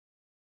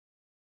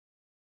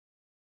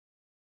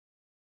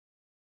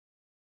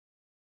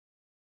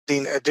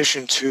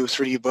addition to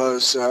 3D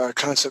Buzz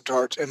Concept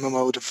Art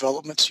MMO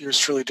Development. Yours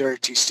truly,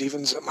 Derek T.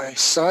 Stevens, at my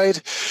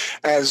side.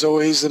 As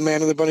always, the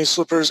man in the bunny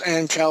slippers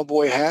and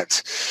cowboy hat,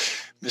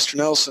 Mr.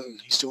 Nelson.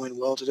 He's doing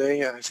well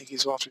today. I think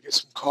he's off to get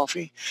some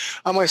coffee.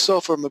 I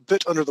myself am a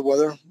bit under the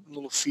weather, a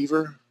little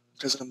fever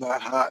because I'm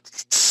not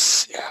hot.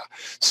 Yeah.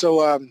 So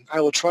I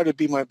will try to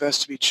be my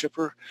best to be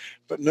chipper,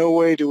 but no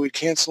way do we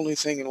cancel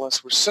anything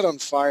unless we're set on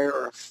fire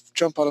or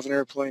jump out of an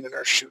airplane and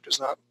our chute is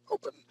not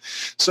open.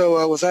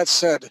 So with that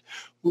said,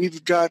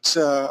 we've got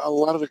a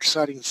lot of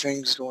exciting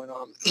things going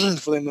on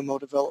for the MMO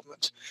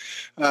development.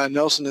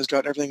 Nelson has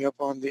got everything up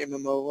on the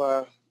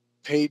MMO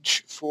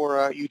page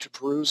for you to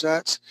peruse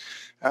at.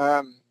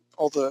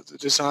 All the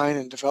design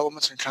and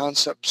developments and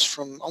concepts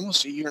from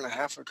almost a year and a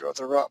half ago,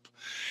 they're up.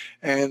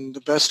 And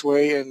the best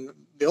way and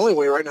the only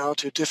way right now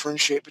to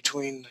differentiate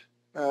between,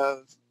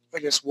 I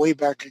guess, way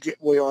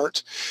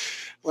art,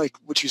 like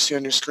what you see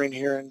on your screen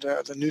here, and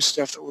the new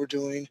stuff that we're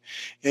doing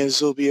is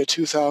there'll be a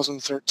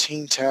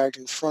 2013 tag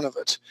in front of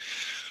it.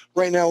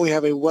 Right now we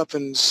have a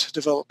weapons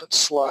development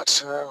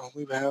slot.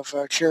 We have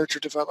character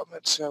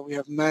development. We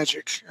have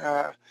magic.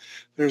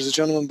 There's a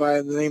gentleman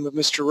by the name of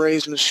Mr. Ray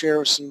who's going to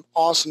share some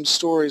awesome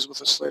stories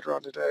with us later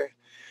on today,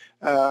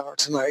 or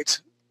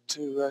tonight,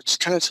 to just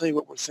kind of tell you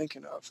what we're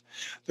thinking of.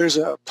 There's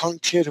a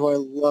punk kid who I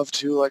love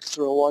to like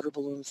throw a water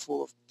balloon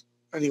full of.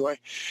 Anyway,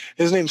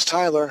 his name's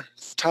Tyler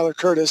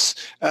Curtis.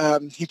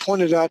 He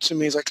pointed out to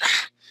me, he's like,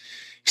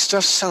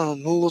 stuff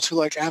sounds a little too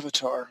like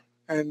Avatar.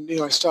 And, you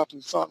know, I stopped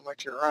and thought, I'm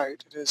like, you're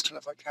right. It is kind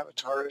of like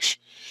Avatar-ish.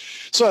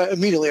 So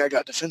immediately I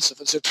got defensive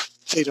and said,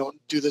 they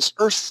don't do this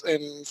earth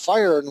and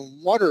fire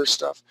and water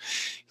stuff.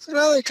 He said,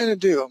 well, they kind of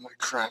do. I'm like,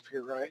 crap,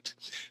 you're right.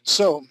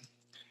 So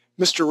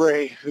Mr.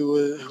 Ray, who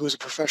is a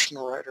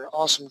professional writer,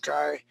 awesome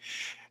guy,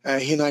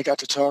 he and I got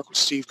to talk with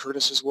Steve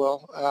Curtis as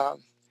well.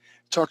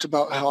 Talked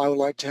about how I would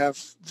like to have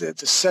the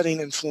setting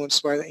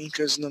influenced by the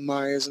Incas and the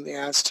Mayas and the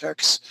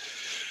Aztecs.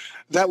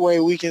 That way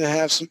we can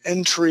have some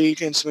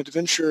intrigue and some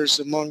adventures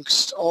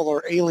amongst all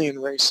our alien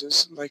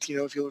races. Like, you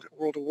know, if you look at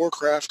World of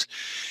Warcraft,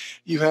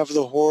 you have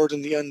the Horde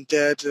and the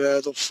Undead.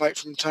 They'll fight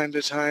from time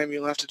to time.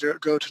 You'll have to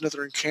go to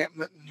another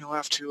encampment, and you'll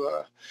have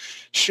to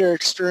share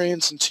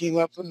experience and team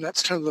up. And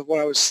that's kind of what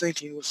I was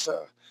thinking with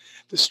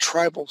this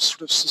tribal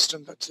sort of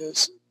system that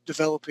is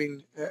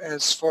developing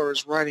as far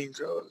as writing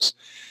goes.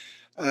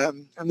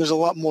 And there's a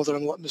lot more that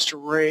I'm going to let Mr.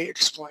 Ray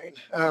explain.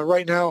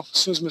 Right now, as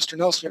soon as Mr.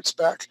 Nelson gets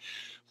back,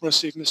 I want to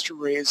see if Mr.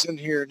 Ray is in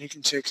here and he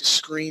can take his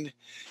screen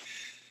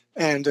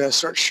and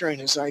start sharing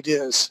his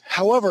ideas.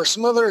 However,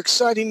 some other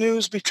exciting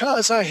news,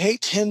 because I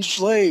hate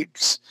hinged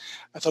legs.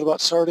 I thought about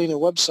starting a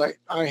website,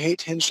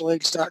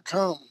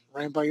 IHateHingedLegs.com,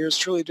 ran by yours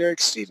truly,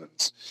 Derek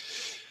Stevens.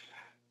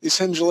 These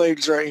hinged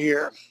legs right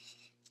here,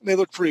 they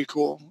look pretty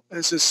cool.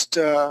 It's just,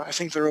 I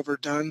think they're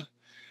overdone.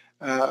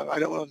 I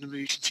don't want them to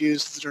be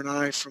confused with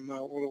Draenei from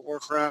World of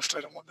Warcraft.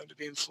 I don't want them to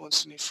be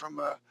influenced any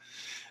from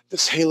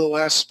this Halo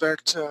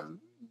aspect.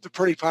 They're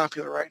pretty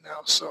popular right now.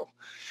 So,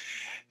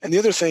 and the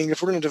other thing,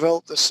 if we're going to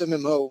develop this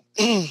MMO,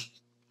 we're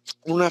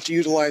going to have to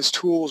utilize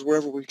tools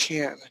wherever we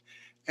can.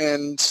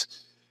 And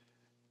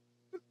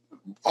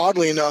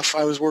oddly enough,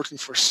 I was working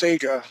for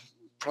Sega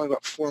probably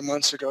about 4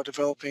 months ago,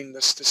 developing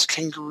this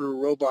kangaroo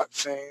robot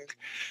thing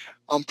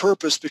on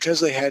purpose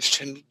because they had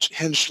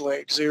hinged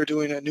legs. They were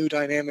doing a new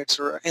dynamics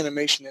or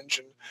animation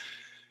engine.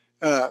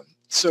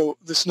 So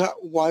this is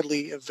not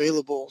widely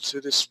available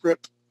to this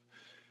strip,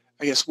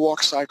 I guess,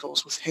 walk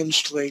cycles with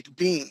hinged leg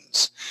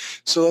beams.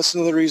 So that's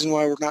another reason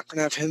why we're not going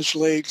to have hinged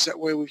legs. That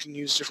way we can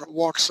use different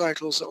walk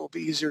cycles that will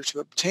be easier to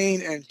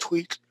obtain and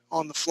tweak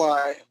on the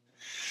fly.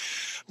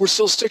 We're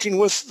still sticking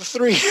with the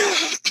three,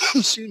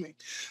 excuse me,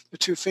 the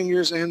 2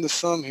 fingers and the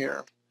thumb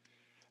here.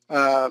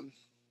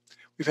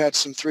 We've had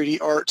some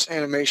 3D art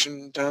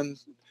animation done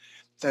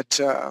that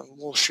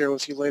we'll share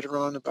with you later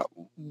on about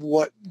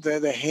what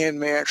the hand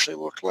may actually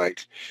look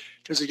like.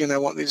 Because again, I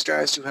want these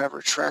guys to have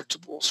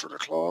retractable sort of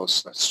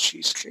claws. That's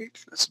Cheesecake.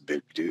 That's a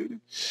big dude.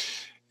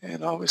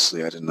 And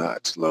obviously I did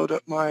not load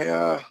up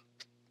my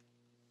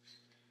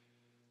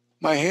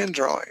my hand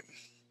drawing.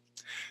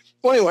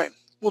 Well, anyway,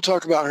 we'll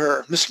talk about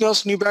her. Miss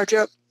Nelson, you back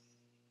yet?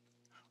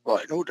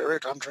 Right, no,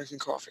 Derek, I'm drinking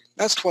coffee.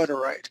 That's quite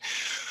all right.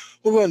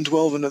 We'll go ahead and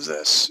delve into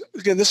this.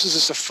 Again, this is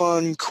just a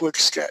fun, quick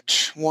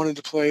sketch. Wanted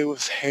to play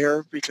with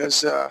hair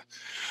because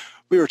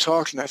we were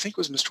talking, I think it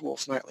was Mr.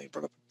 Wolf Knightley,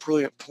 brought up a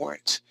brilliant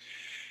point.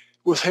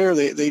 With hair,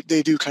 they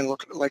do kind of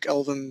look like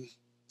elven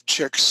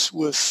chicks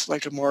with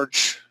like a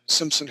Marge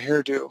Simpson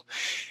hairdo.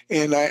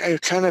 And I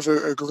kind of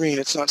agree,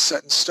 it's not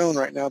set in stone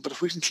right now, but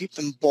if we can keep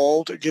them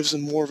bald, it gives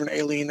them more of an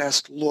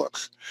alien-esque look.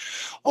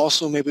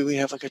 Also, maybe we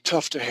have like a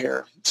tuft of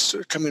hair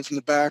sort of coming from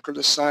the back or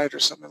the side or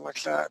something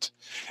like that,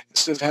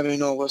 instead of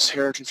having all this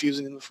hair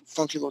confusing the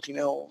funky-looking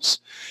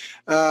elves.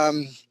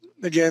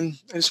 Again,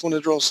 I just wanted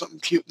to draw something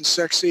cute and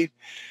sexy,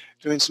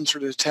 doing some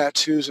sort of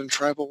tattoos and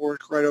tribal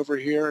work right over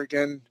here.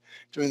 Again,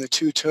 doing the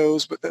 2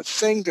 toes, but the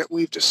thing that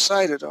we've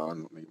decided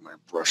on, let me get my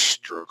brush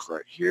stroke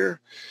right here,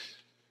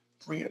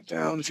 bring it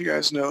down. If you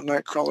guys know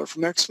Nightcrawler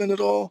from X-Men at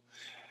all,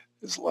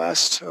 his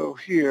last toe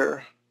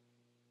here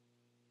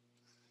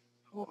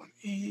hold on,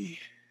 E.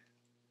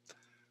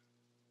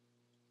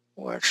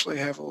 We'll actually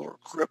have a little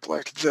grip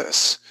like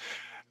this.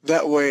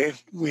 That way,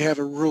 we have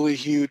a really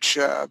huge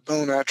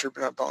bone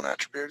attribute, not bone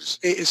attribute.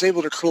 It's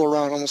able to curl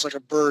around almost like a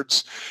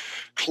bird's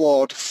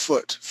clawed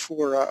foot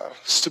for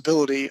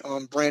stability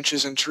on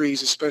branches and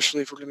trees,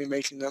 especially if we're going to be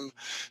making them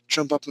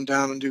jump up and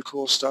down and do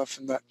cool stuff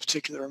in that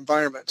particular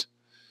environment.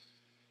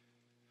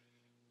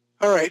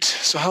 All right,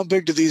 so how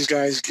big do these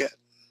guys get?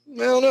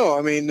 I don't know.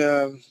 I mean,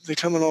 they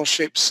come in all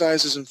shapes,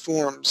 sizes, and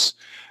forms.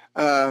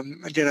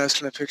 Again, I was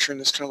kind of picturing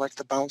this kind of like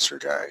the bouncer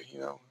guy. You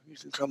know, you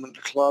can come into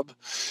the club.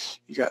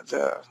 You got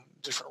the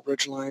different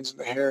ridge lines in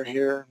the hair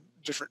here,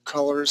 different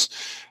colors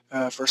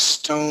for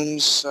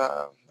stones.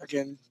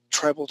 Again,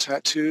 tribal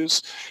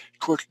tattoos,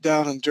 quick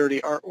down and dirty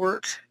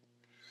artwork.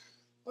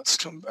 Let's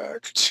come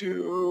back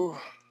to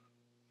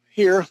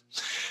here.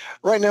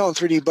 Right now on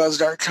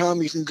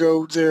 3dbuzz.com, you can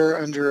go there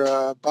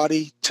under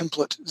body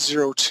template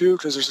 02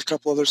 because there's a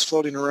couple others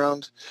floating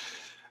around.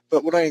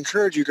 But what I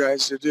encourage you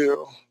guys to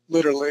do,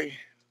 literally,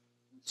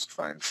 let's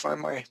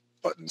find my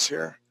buttons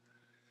here,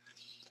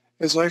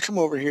 is when I come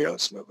over here,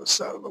 let's move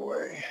this out of the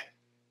way.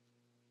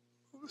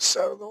 Move this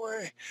out of the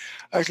way.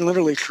 I can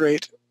literally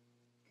create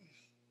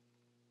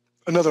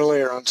another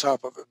layer on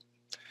top of it.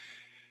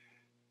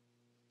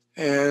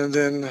 And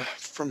then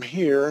from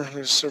here,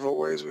 there's several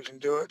ways we can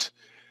do it.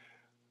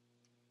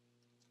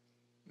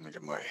 Let me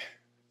get my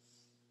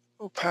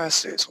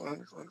opacity, it's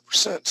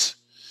 100%.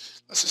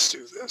 Let's just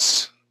do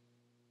this.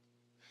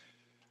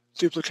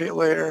 Duplicate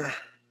layer.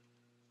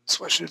 That's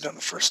what I should have done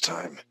the first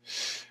time.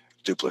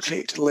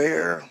 Duplicate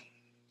layer,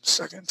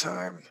 second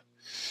time.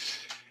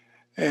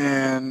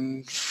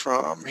 And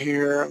from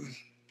here,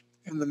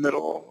 in the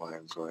middle,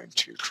 I'm going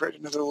to create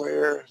another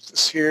layer.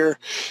 This here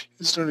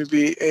is going to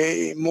be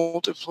a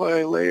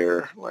multiply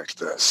layer like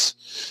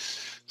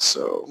this.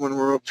 So when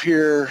we're up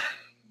here,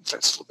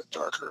 that's a little bit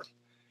darker.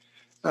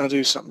 I'll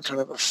do something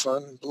kind of a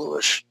fun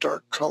bluish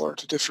dark color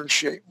to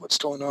differentiate what's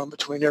going on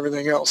between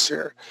everything else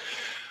here.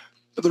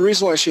 But the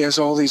reason why she has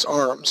all these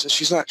arms is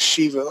she's not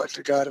Shiva, like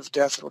the god of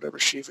death or whatever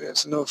Shiva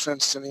is. No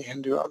offense to any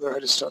Hindu out there,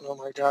 I just don't know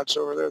my gods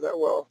over there that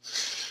well.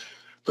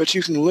 But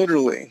you can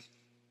literally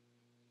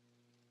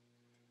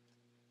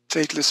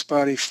take this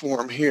body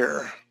form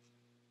here,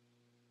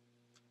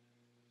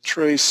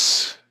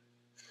 trace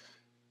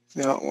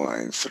the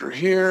outline through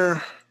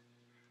here,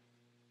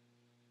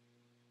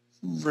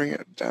 bring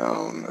it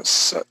down as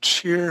such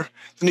here.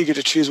 Then you get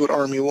to choose what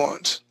arm you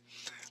want.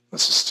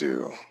 Let's just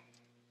do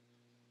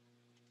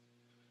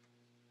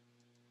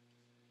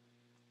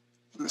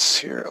this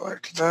here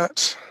like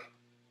that.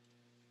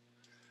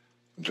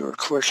 Do a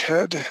quick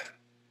head.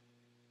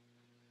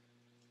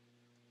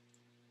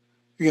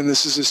 Again,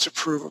 this is just to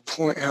prove a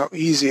point how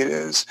easy it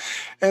is.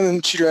 And then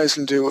what you guys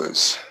can do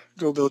is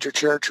go build your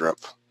character up.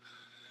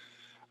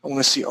 I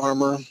want to see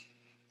armor.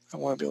 I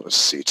want to be able to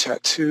see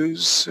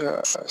tattoos.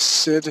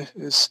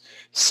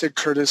 Sid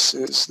Curtis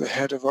is the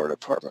head of our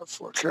department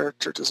for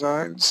character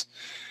designs,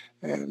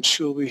 and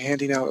she'll be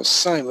handing out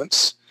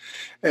assignments.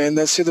 And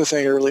that's the other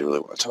thing I really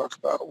want to talk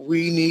about.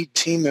 We need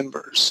team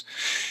members.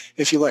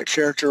 If you like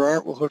character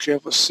art, we'll hook you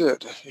up with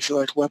Sid. If you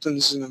like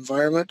weapons and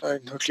environment, I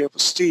can hook you up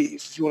with Steve.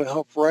 If you want to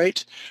help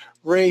write,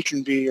 Ray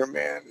can be your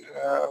man.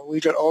 We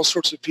got all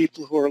sorts of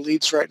people who are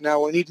leads right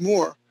now. We need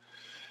more.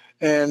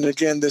 And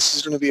again, this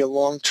is going to be a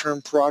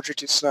long-term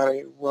project. It's not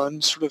a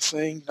run sort of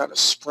thing, not a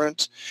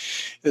sprint.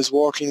 It is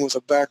walking with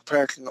a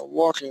backpack and a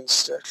walking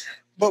stick.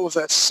 But with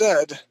that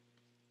said,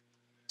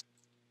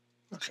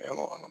 okay,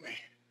 hold on, let me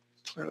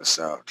clear this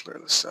out.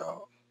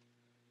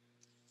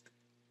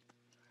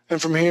 And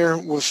from here,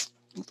 with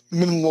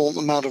minimal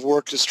amount of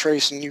work just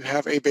tracing, you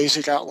have a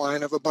basic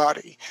outline of a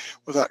body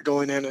without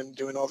going in and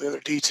doing all the other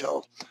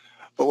detail.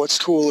 But what's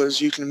cool is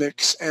you can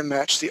mix and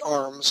match the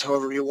arms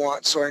however you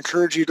want. So I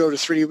encourage you to go to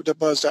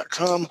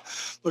 3dbuzz.com,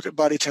 look at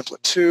body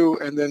template 2,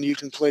 and then you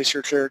can place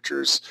your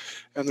characters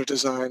and their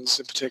designs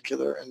in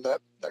particular in that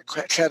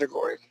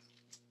category.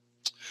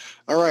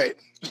 All right,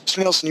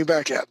 Mr. Nelson, you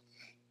back yet?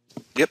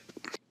 Yep.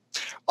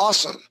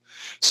 Awesome.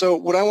 So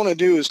what I want to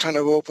do is kind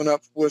of open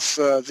up with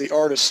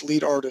the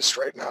lead artist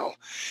right now.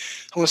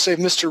 I want to save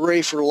Mr.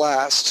 Ray for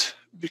last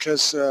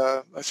because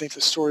I think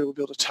the story will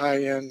be able to tie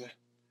in.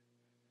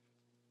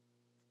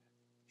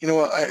 You know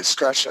what, I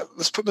scratched that.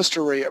 Let's put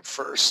Mr. Ray up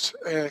first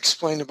and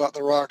explain about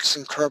the rocks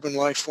and carbon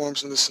life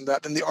forms and this and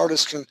that. Then the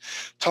artist can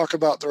talk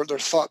about their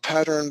thought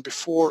pattern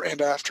before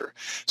and after.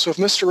 So if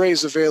Mr. Ray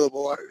is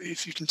available,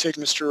 if you can take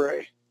Mr.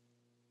 Ray.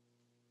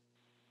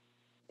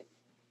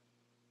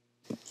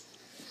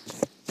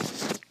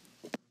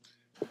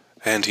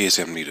 And he is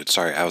unmuted.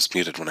 Sorry, I was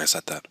muted when I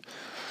said that.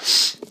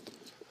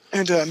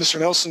 And Mr.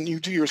 Nelson, you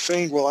do your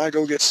thing while I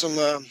go get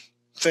some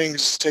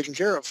things taken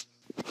care of.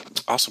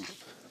 Awesome.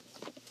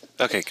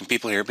 Okay, can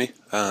people hear me?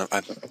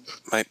 I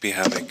might be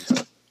having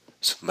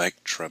some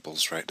mic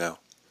troubles right now.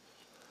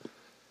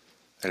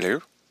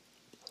 Hello?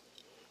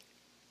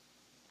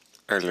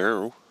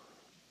 Hello?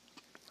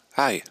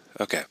 Hi,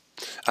 okay.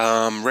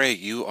 Ray,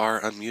 you are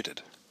unmuted.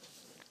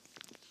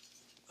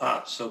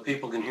 So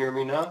people can hear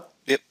me now?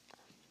 Yep.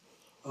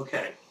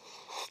 Okay.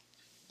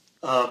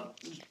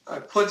 I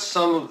put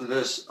some of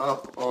this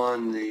up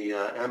on the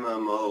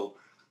MMO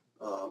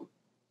um,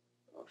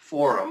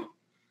 forum.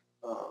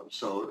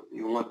 So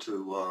you want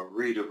to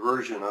read a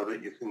version of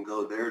it, you can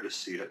go there to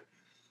see it.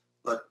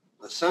 But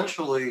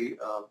essentially,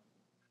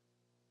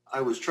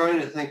 I was trying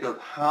to think of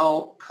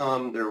how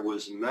come there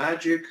was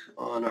magic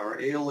on our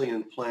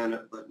alien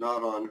planet, but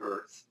not on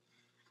Earth.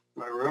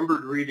 And I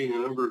remembered reading a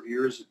number of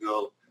years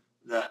ago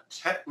that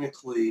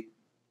technically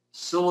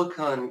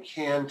silicon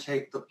can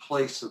take the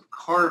place of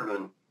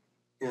carbon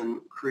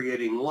in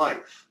creating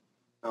life.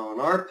 Now, on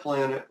our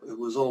planet, it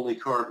was only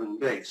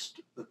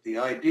carbon-based, but the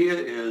idea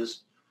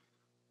is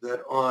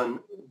that on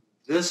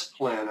this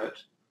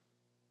planet,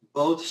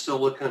 both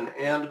silicon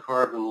and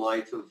carbon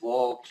life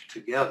evolved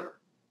together.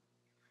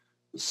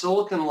 The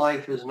silicon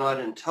life is not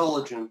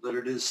intelligent, but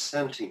it is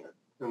sentient.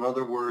 In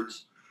other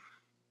words,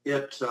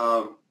 it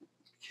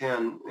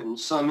can, in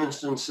some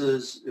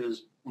instances,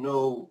 is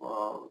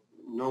no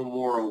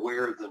more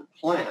aware than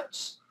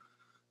plants.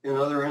 In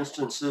other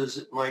instances,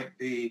 it might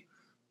be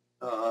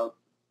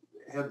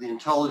have the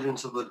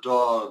intelligence of a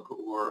dog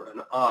or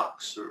an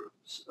ox or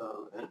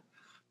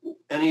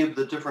any of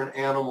the different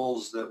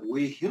animals that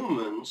we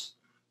humans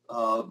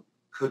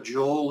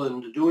cajole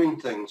into doing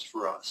things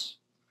for us.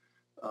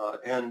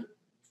 And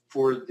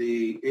for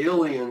the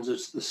aliens,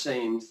 it's the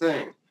same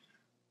thing.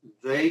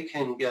 They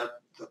can get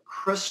the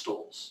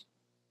crystals,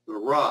 the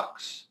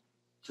rocks,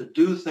 to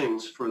do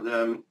things for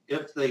them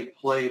if they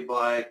play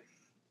by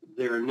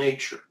their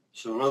nature.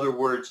 So in other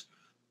words,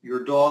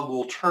 your dog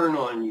will turn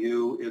on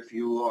you if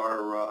you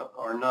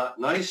are not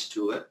nice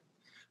to it.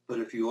 But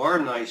if you are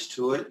nice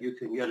to it, you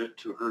can get it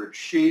to herd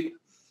sheep,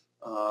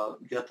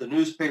 get the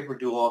newspaper,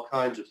 do all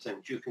kinds of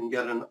things. You can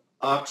get an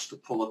ox to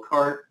pull a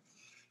cart,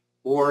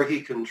 or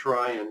he can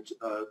try and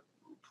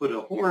put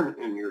a horn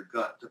in your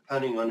gut,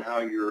 depending on how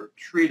you're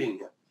treating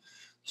it.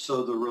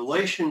 So the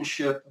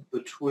relationship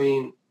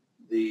between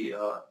the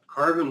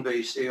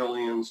carbon-based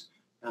aliens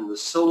and the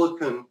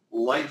silicon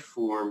life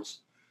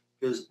forms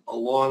is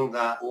along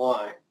that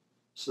line.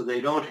 So they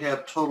don't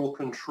have total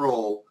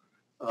control.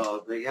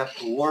 They have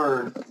to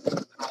learn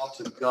how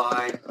to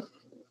guide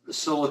the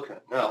silicon.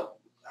 Now,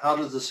 how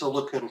do the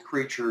silicon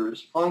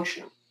creatures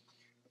function?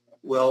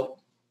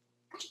 Well,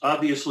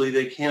 obviously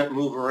they can't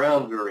move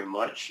around very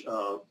much,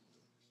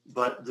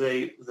 but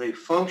they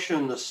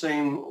function the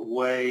same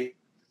way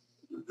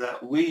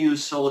that we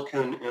use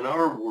silicon in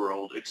our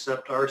world,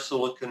 except our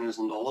silicon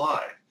isn't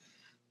alive.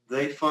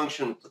 They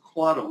function at the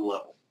quantum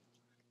level,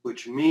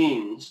 which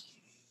means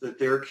that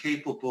they're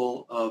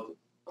capable of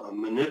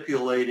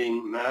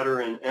manipulating matter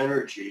and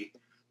energy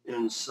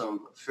in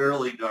some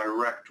fairly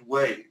direct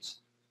ways.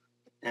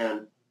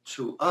 And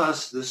to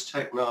us, this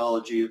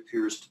technology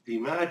appears to be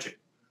magic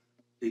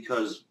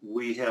because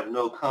we have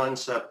no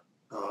concept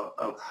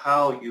of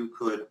how you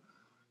could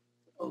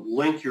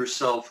link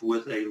yourself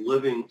with a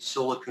living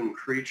silicon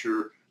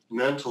creature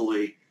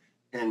mentally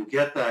and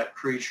get that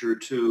creature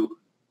to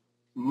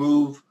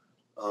move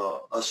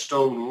a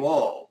stone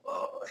wall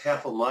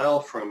half a mile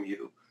from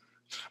you.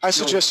 I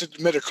suggested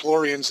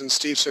midichlorians, and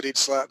Steve said he'd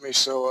slap me,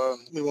 so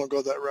we won't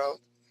go that route.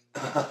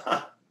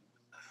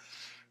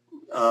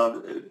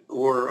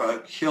 Or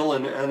kill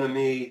an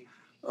enemy,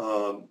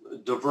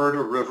 divert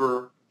a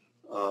river.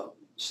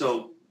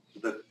 So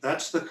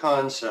that's the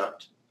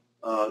concept.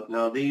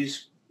 Now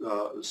these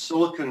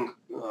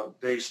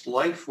silicon-based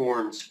life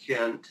forms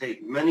can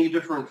take many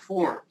different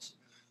forms.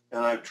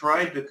 And I've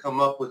tried to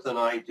come up with an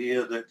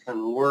idea that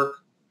can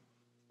work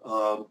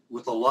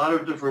with a lot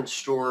of different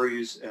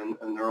stories, and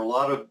there are a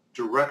lot of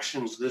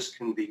directions this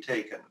can be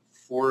taken.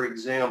 For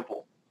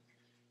example,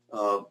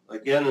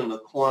 again in the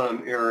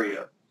quantum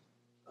area,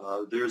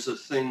 there's a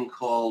thing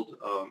called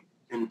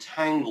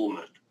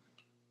entanglement,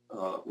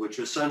 which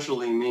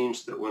essentially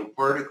means that when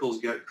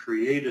particles get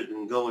created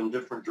and go in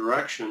different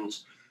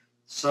directions,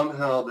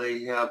 somehow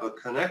they have a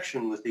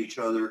connection with each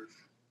other,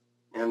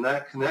 and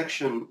that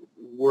connection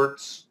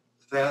works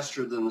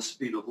faster than the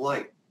speed of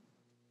light.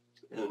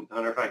 And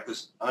matter of fact,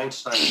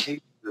 Einstein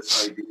hated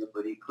this idea,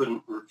 but he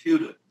couldn't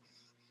refute it.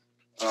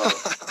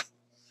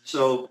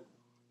 So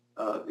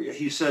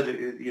he said,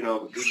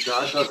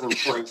 God doesn't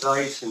play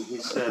dice, and he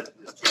said,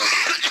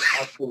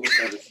 acting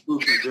at a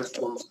spooky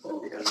distance,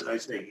 and I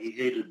say he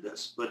hated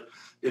this, but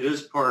it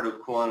is part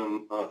of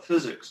quantum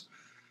physics.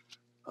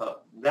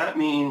 That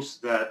means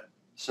that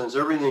since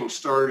everything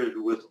started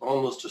with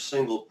almost a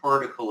single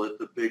particle at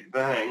the Big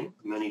Bang,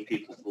 many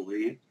people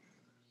believe,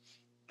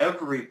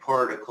 every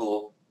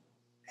particle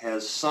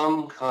has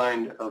some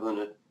kind of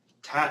an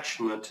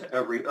attachment to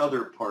every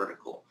other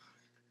particle.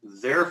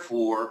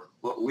 Therefore,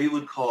 what we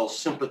would call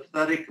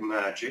sympathetic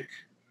magic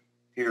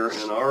here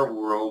in our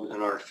world,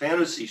 in our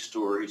fantasy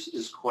stories,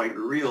 is quite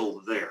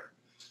real there.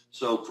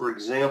 So, for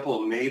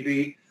example,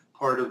 maybe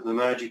part of the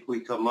magic we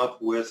come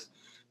up with,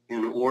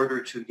 in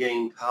order to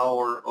gain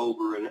power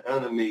over an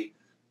enemy,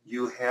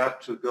 you have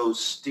to go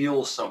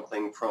steal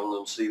something from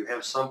them. So you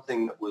have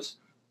something that was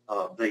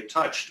they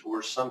touched,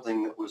 or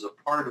something that was a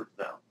part of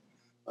them,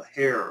 a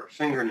hair, or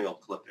fingernail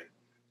clipping.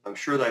 I'm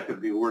sure that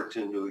could be worked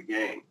into a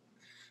game.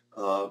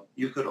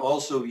 You could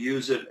also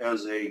use it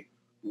as a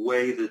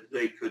way that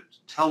they could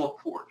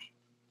teleport.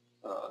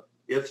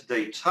 If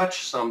they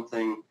touch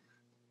something,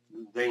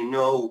 they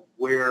know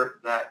where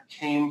that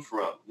came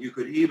from. You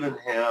could even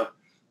have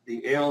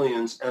the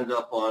aliens end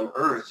up on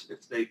Earth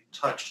if they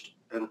touched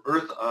an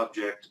Earth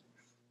object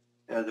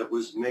that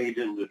was made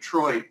in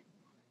Detroit.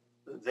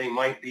 They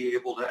might be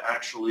able to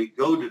actually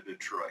go to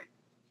Detroit.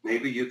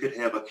 Maybe you could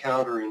have a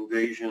counter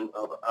invasion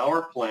of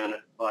our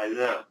planet by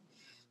them.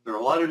 There are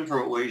a lot of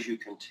different ways you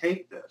can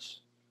take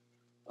this.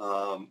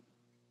 I've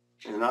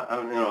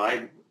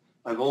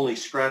only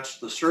scratched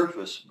the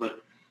surface,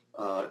 but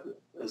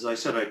as I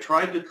said, I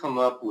tried to come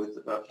up with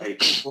a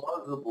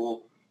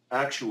plausible,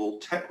 actual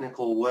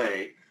technical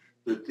way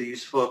that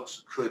these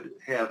folks could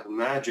have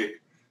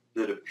magic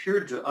that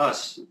appeared to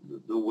us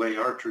the way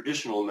our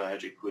traditional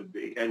magic would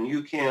be. And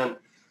you can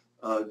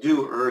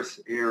do earth,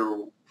 air,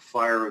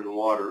 fire, and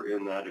water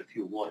in that if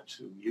you want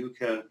to. You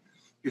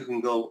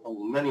can go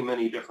many,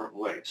 many different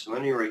ways. So at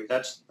any rate,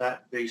 that's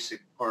that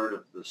basic part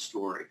of the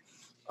story.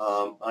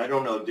 I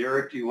don't know,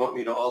 Derek, do you want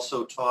me to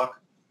also talk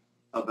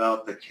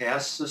about the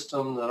caste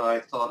system that I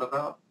thought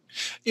about?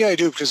 Yeah, I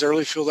do, because I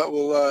really feel that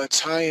will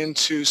tie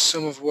into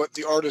some of what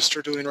the artists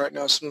are doing right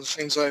now, some of the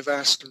things I've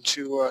asked them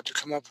to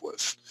come up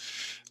with.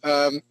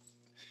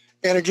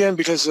 And again,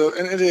 because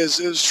and it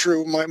is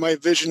true, my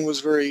vision was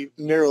very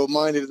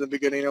narrow-minded in the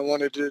beginning. I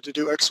wanted to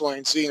do X, Y,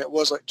 and Z, and it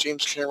was like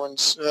James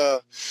Cameron's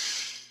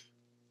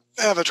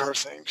Avatar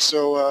thing.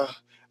 So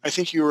I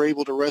think you were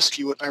able to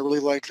rescue it. I really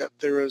like that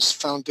there is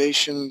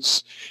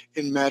foundations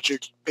in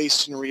magic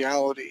based in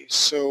reality,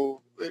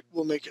 so it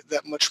will make it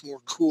that much more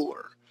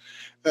cooler.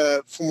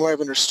 From what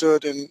I've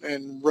understood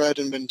and read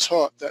and been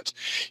taught, that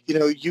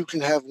you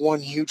can have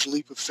one huge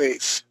leap of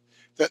faith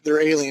that there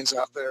are aliens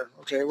out there.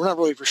 Okay, we're not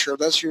really for sure.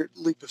 That's your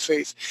leap of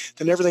faith.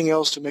 Then everything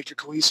else to make your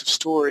cohesive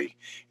story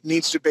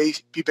needs to be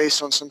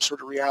based on some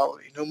sort of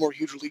reality. No more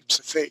huge leaps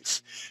of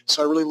faith.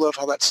 So I really love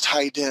how that's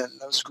tied in.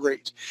 That was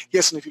great.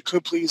 Yes, and if you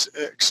could please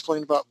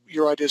explain about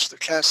your ideas for the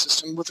caste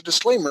system with a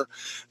disclaimer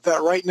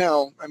that right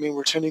now, I mean,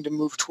 we're tending to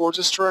move towards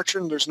this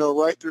direction. There's no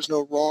right, there's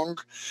no wrong.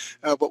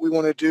 What we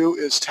want to do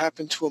is tap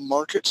into a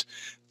market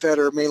that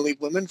are mainly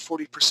women.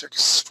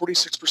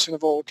 46%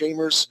 of all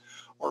gamers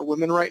are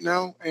women right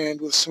now, and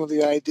with some of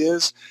the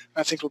ideas,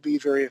 I think will be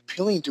very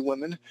appealing to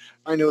women.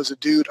 I know as a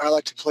dude, I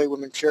like to play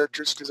women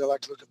characters because I like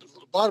to look at the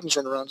little bottoms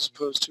run around as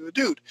opposed to a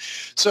dude.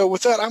 So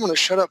with that, I'm going to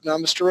shut up now.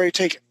 Mr. Ray,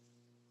 take it.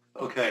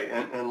 Okay,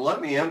 and let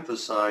me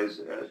emphasize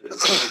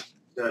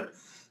that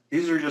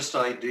these are just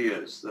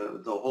ideas.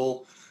 The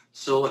whole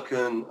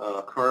silicon,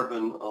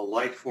 carbon,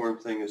 life form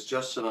thing is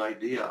just an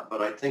idea,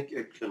 but I think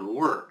it can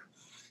work.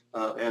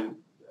 And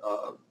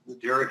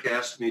Derek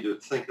asked me to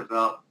think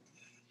about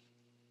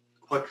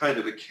what kind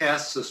of a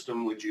caste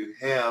system would you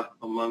have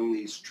among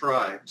these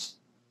tribes.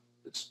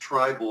 It's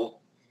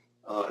tribal.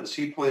 As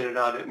he pointed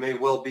out, it may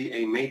well be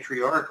a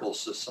matriarchal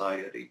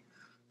society.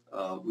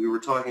 We were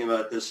talking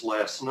about this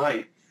last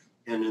night,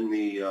 and in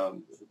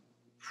the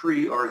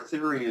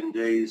pre-Arthurian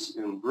days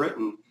in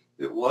Britain,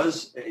 it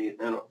was a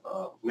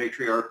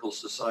matriarchal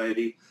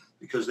society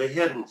because they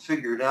hadn't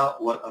figured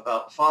out what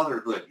about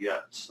fatherhood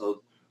yet.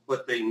 So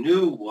what they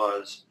knew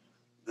was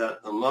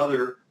that the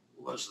mother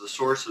was the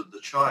source of the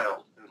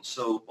child. And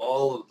so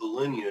all of the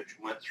lineage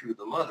went through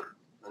the mother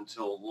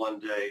until one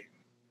day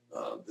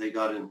they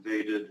got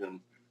invaded, and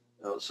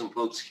some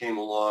folks came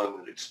along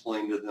and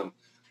explained to them,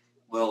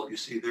 well, you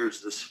see,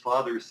 there's this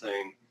father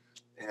thing,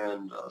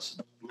 and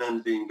men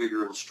being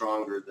bigger and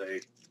stronger,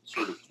 they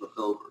sort of took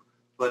over.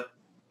 But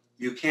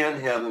you can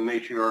have a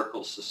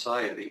matriarchal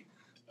society,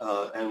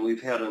 and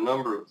we've had a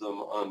number of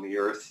them on the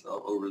earth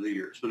over the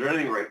years. But at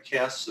any rate,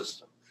 caste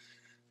system.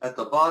 At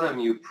the bottom,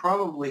 you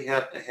probably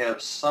have to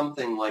have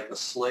something like a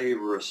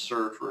slave or a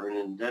serf or an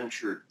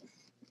indentured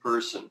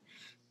person.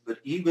 But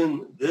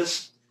even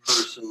this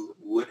person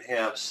would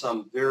have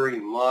some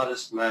very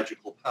modest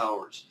magical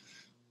powers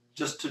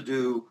just to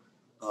do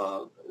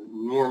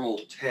normal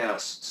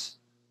tasks.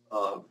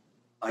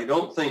 I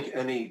don't think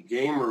any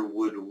gamer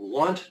would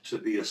want to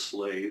be a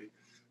slave,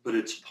 but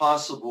it's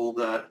possible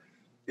that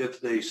if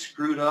they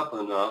screwed up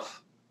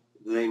enough,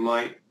 they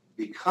might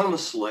become a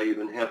slave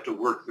and have to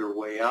work their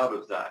way out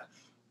of that.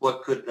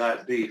 What could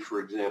that be, for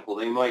example?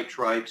 They might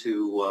try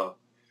to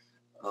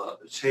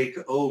take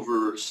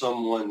over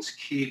someone's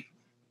keep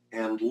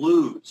and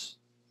lose,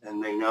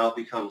 and they now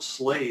become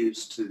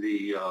slaves to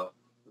the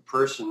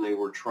person they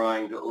were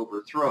trying to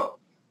overthrow.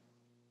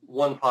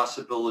 One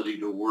possibility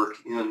to work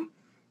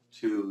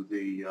into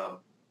the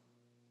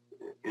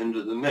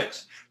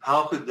mix.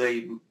 How could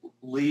they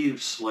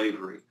leave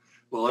slavery?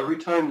 Well, every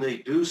time they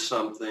do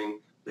something,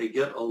 they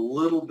get a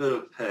little bit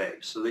of pay,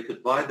 so they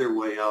could buy their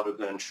way out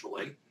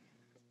eventually.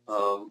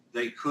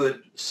 They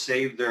could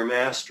save their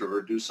master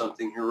or do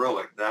something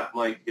heroic. That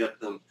might get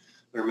them,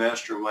 their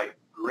master might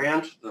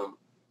grant them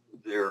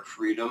their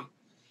freedom.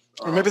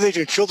 Or maybe they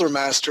can kill their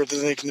master,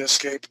 then they can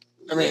escape.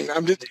 I mean,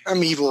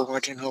 I'm evil. I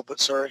can't help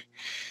it. Sorry.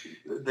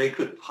 they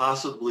could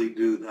possibly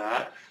do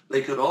that.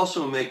 They could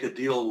also make a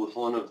deal with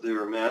one of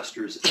their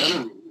master's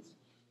enemies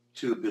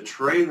to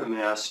betray the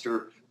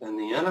master and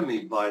the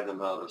enemy buy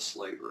them out of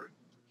slavery.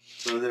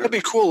 So That'd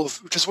be cool,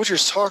 because what you're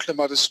talking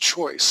about is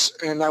choice,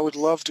 and I would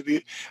love to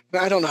be.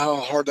 I don't know how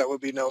hard that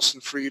would be, Nelson,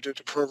 for you to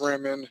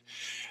program in,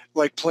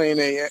 like playing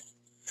a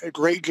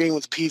great game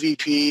with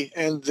PvP,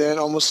 and then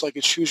almost like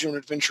a choose your own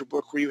adventure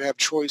book where you have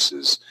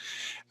choices.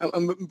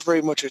 I'm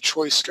very much a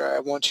choice guy. I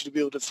want you to be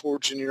able to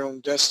forge in your own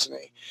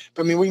destiny.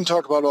 But I mean, we can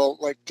talk about all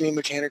like game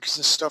mechanics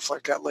and stuff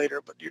like that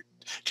later. But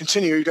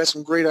continue. You got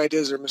some great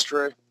ideas there,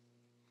 Mr. A.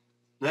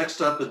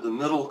 Next up is the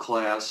middle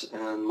class,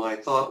 and my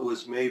thought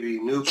was maybe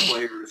new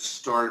players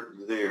start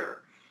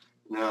there.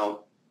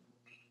 Now,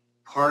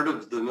 part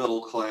of the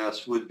middle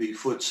class would be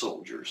foot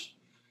soldiers,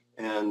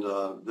 and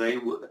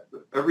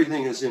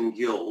everything is in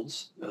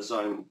guilds, as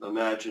I'm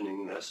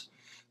imagining this,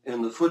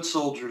 and the foot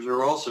soldiers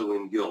are also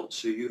in guilds.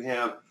 So you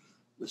have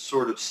the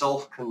sort of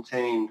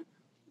self-contained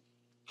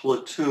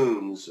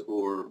platoons,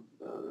 or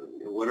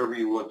whatever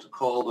you want to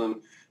call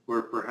them,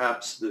 where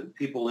perhaps the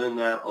people in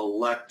that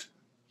elect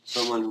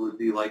someone who would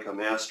be like a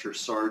master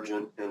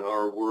sergeant in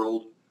our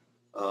world.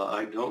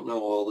 I don't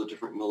know all the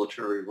different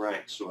military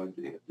ranks, so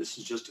this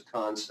is just a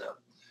concept.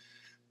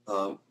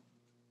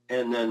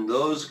 And then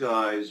those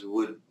guys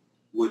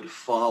would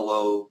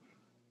follow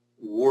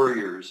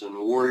warriors, and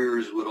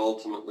warriors would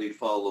ultimately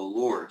follow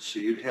lords. So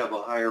you'd have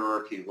a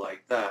hierarchy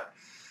like that.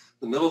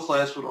 The middle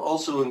class would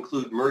also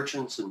include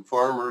merchants and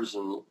farmers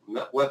and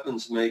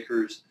weapons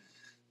makers.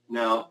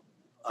 Now,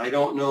 I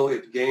don't know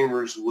if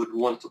gamers would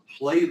want to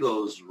play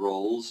those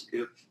roles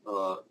if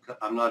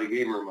I'm not a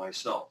gamer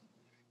myself.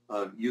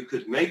 You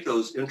could make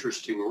those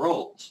interesting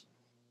roles.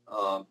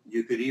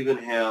 You could even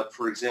have,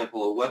 for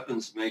example, a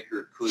weapons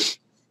maker could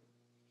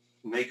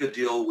make a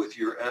deal with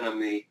your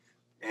enemy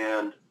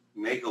and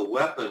make a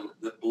weapon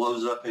that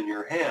blows up in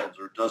your hands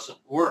or doesn't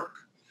work.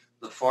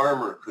 The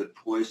farmer could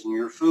poison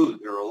your food.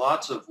 There are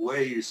lots of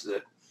ways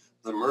that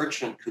the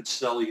merchant could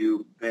sell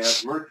you bad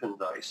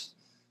merchandise,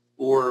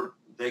 or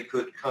they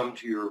could come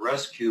to your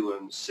rescue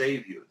and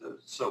save you.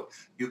 So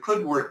you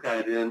could work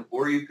that in,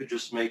 or you could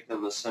just make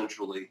them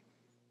essentially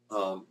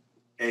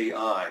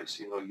AIs.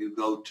 You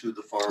go to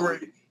the farmer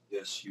to get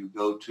this. You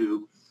go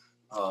to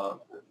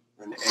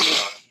an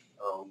AI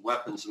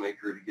weapons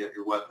maker to get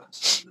your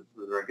weapons.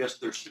 I guess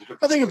there's some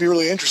different. I think it'd be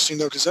really interesting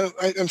though, because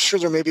I'm sure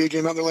there may be a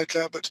game out there like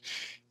that. But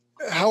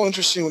how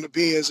interesting would it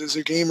be as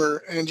a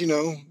gamer, and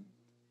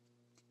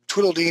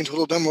Tweedledee and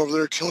Tweedledum over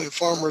there killing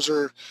farmers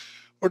or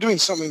doing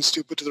something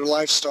stupid to their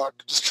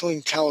livestock, just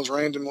killing cows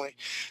randomly.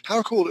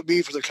 How cool would it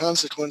be for the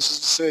consequences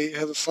to say,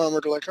 have a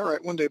farmer go like, all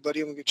right, one day, buddy,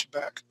 I'm going to get you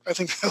back. I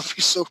think that would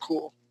be so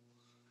cool.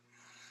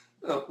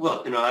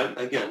 Well,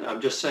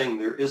 I'm just saying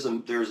there's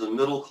a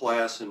middle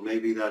class, and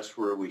maybe that's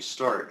where we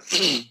start.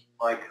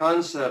 My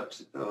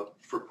concept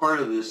for part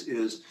of this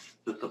is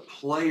that the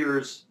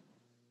players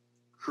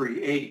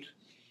create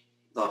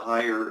the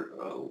higher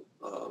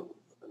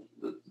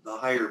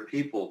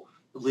people,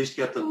 at least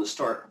get them to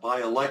start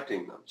by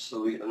electing them.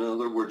 So in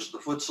other words, the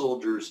foot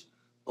soldiers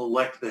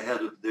elect the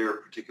head of their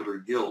particular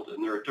guild,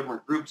 and there are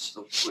different groups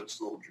of foot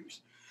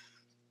soldiers.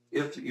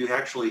 If you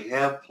actually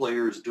have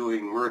players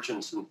doing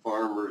merchants and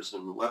farmers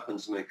and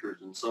weapons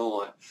makers and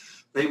so on,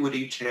 they would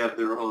each have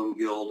their own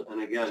guild,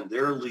 and again,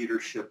 their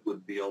leadership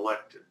would be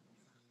elected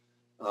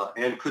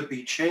and could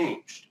be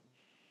changed.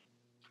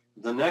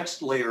 The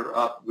next layer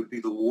up would be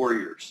the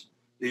warriors.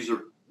 These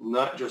are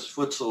not just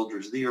foot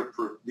soldiers.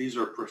 These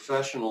are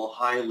professional,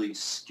 highly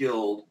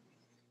skilled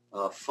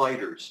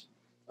fighters,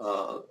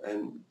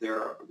 and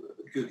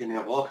you can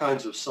have all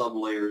kinds of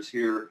sub-layers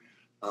here.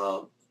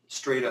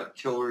 Straight up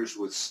killers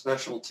with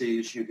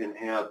specialties. You can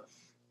have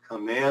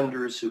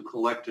commanders who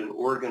collect and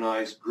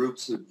organize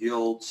groups of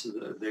guilds.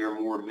 They are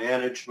more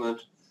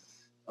management.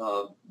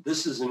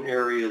 This is an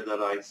area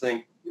that I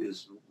think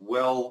is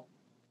well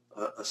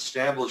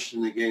established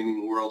in the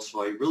gaming world,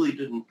 so I really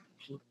didn't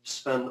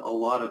spend a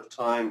lot of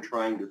time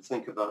trying to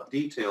think about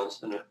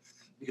details in it,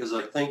 because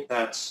I think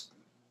that's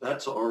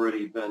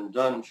already been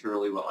done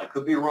fairly well. I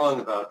could be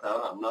wrong about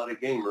that. I'm not a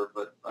gamer,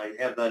 but I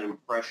have that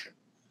impression.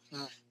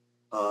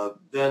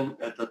 Then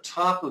at the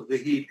top of the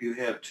heap, you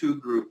have two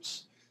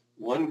groups.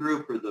 One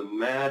group are the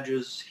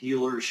mages,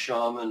 healers,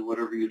 shaman,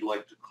 whatever you'd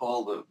like to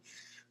call them.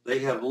 They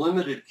have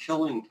limited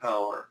killing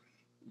power,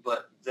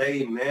 but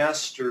they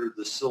master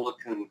the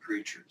silicon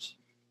creatures.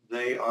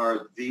 They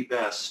are the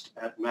best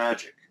at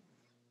magic.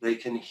 They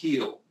can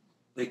heal.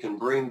 They can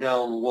bring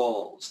down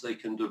walls. They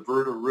can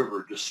divert a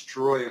river,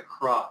 destroy a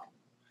crop,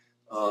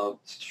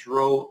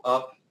 throw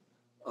up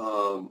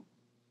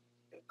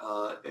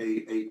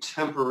a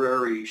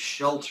temporary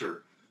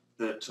shelter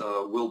that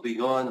will be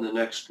gone the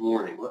next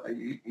morning.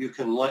 You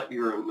can let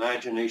your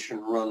imagination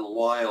run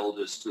wild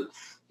as to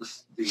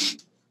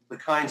the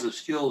kinds of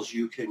skills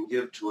you can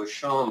give to a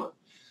shaman.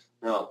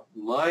 Now,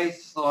 my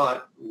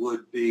thought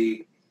would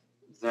be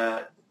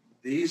that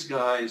these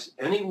guys,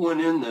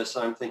 anyone in this,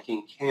 I'm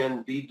thinking,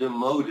 can be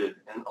demoted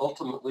and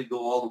ultimately go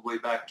all the way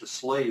back to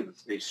slave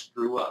if they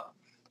screw up.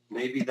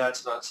 maybe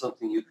that's not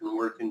something you can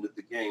work into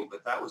the game,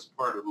 but that was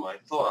part of my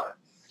thought.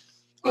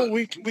 Well,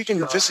 we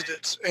can visit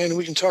it, and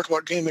we can talk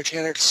about game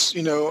mechanics.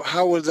 You know,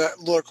 how would that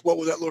look? What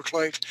would that look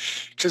like?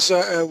 Because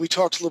we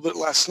talked a little bit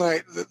last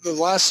night. The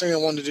last thing I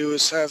wanted to do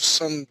is have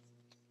some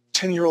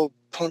 10-year-old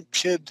punk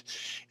kid,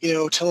 you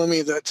know, telling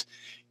me that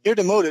you're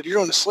demoted, you're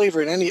going to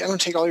slavery, and I'm going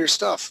to take all your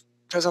stuff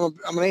because I'm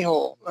an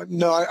a-hole.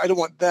 No, I don't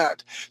want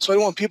that. So I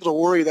don't want people to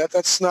worry that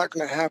that's not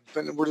going to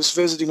happen. We're just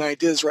visiting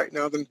ideas right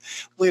now. Then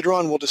later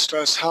on, we'll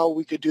discuss how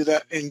we could do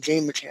that in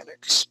game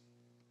mechanics.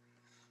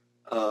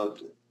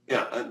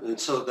 Yeah, and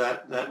so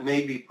that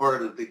may be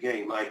part of the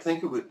game. I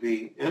think it would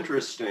be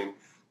interesting,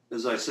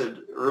 as I said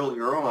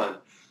earlier on,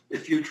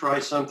 if you try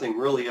something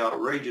really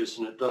outrageous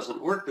and it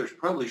doesn't work, there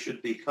probably should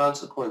be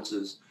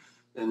consequences,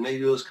 and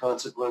maybe those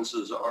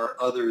consequences are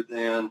other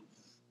than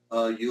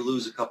you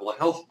lose a couple of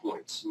health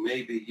points.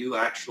 Maybe you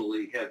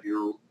actually have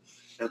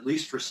at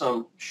least for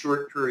some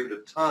short period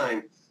of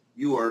time,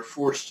 you are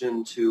forced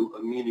into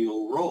a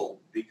menial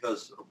role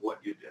because of what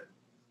you did.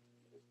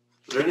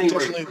 But at any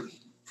rate,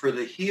 for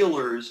the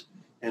healers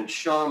and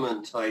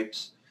shaman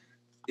types,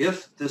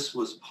 if this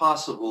was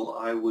possible,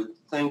 I would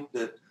think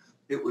that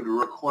it would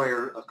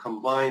require a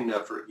combined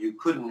effort. You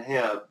couldn't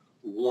have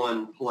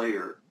one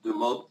player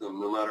demote them,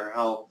 no matter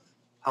how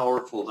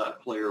powerful that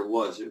player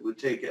was. It would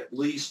take at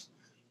least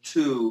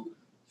two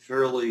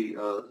fairly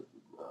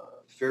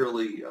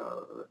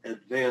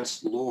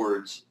advanced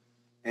lords.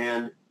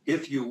 And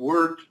if you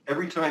worked,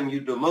 every time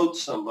you demote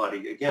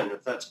somebody, again,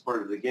 if that's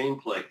part of the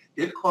gameplay,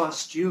 it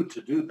costs you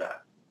to do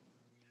that.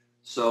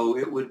 So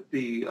it would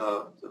be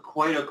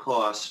quite a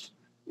cost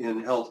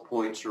in health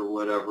points or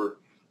whatever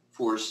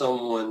for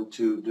someone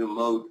to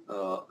demote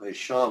a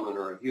shaman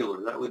or a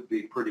healer. That would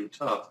be pretty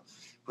tough,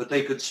 but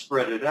they could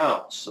spread it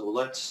out. So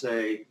let's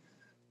say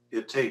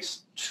it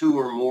takes 2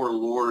 or more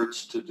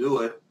lords to do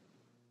it,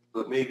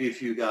 but maybe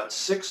if you got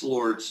 6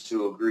 lords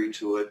to agree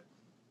to it,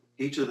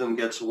 each of them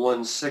gets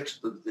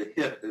 1/6 of the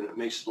hit, and it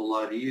makes it a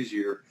lot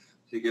easier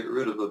to get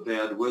rid of a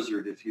bad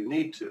wizard if you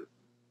need to.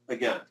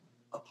 Again,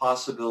 a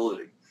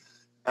possibility.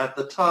 At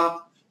the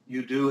top,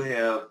 you do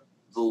have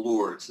the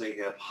lords. They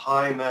have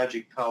high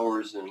magic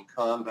powers in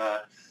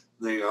combat.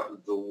 The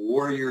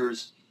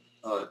warriors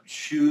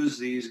choose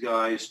these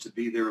guys to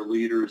be their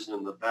leaders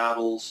in the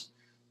battles.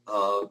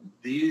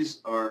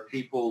 These are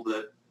people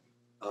that,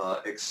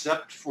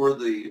 except for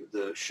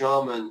the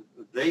shaman,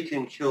 they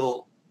can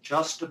kill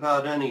just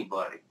about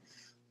anybody.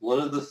 One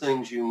of the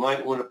things you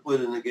might want to put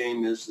in the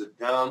game is that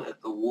down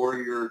at the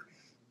warrior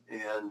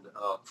and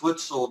foot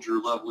soldier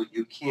level,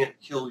 you can't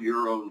kill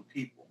your own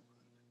people.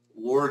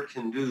 Lord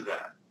can do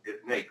that.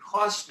 It may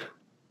cost him,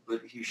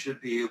 but he should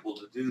be able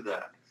to do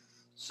that.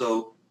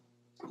 So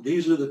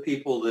these are the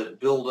people that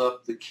build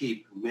up the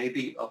keep.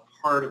 Maybe a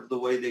part of the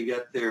way they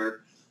get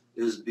there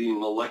is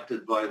being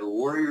elected by the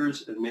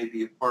warriors, and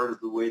maybe a part of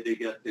the way they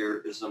get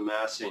there is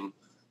amassing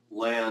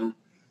land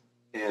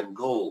and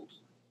gold,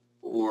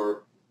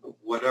 or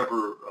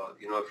whatever.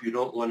 If you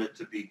don't want it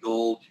to be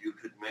gold, you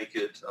could make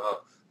it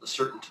a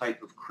certain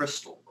type of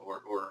crystal,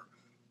 or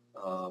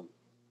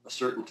a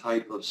certain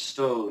type of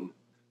stone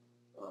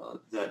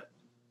that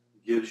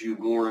gives you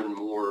more and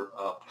more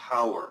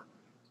power.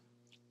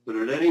 But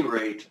at any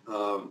rate,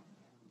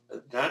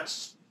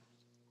 that's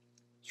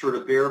sort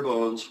of bare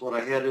bones what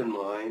I had in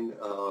mind.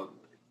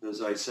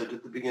 As I said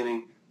at the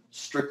beginning,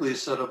 strictly a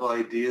set of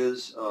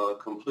ideas,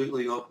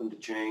 completely open to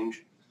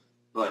change.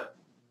 But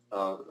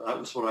that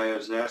was what I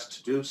was asked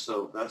to do,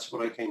 so that's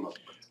what I came up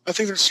with. I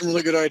think there's some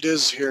really good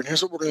ideas here, and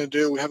here's what we're going to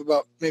do. We have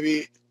about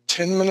maybe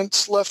 10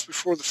 minutes left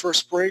before the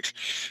first break.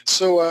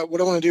 So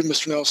what I want to do,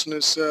 Mr. Nelson,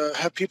 is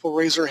have people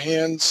raise their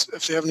hands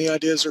if they have any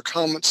ideas or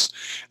comments.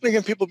 And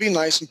again, people be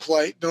nice and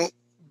polite. Don't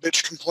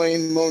bitch,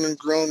 complain, moan, and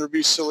groan, or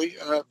be silly.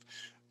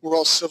 We're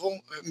all civil.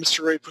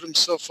 Mr. Ray put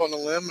himself on a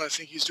limb. I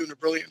think he's doing a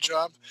brilliant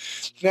job.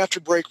 And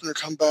after break, we're going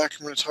to come back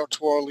and we're going to talk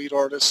to our lead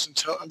artists, and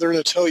they're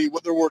going to tell you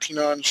what they're working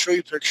on, show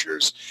you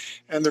pictures,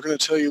 and they're going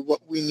to tell you what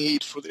we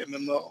need for the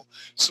MMO.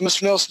 So,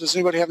 Mr. Nelson, does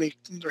anybody have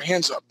their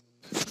hands up?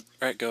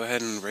 All right, go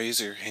ahead and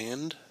raise your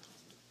hand.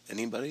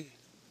 Anybody?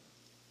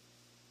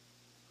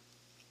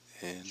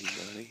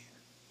 Anybody?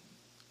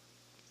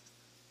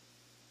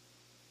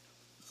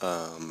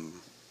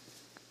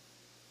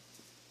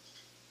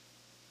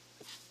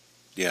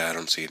 Yeah, I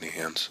don't see any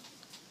hands.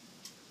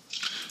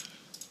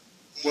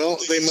 Well,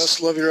 they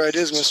must love your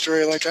ideas,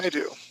 Mr. A, like I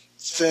do.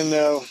 Then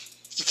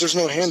if there's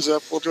no hands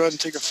up, we'll go ahead and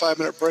take a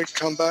 5-minute break,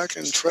 come back,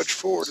 and trudge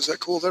forward. Is that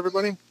cool with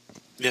everybody?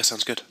 Yeah,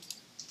 sounds good.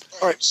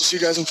 All right, we'll see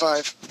you guys in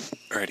 5.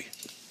 Alrighty.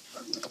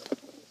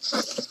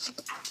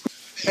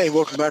 Hey,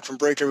 welcome back from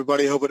break,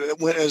 everybody. Hope it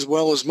went as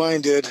well as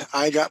mine did.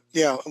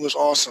 It was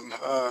awesome.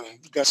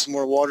 Got some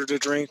more water to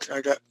drink.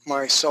 I got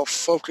myself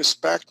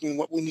focused back on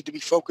what we need to be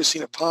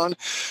focusing upon.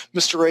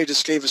 Mr. Ray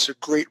just gave us a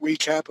great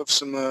recap of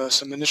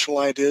some initial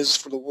ideas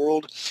for the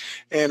world.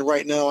 And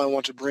right now I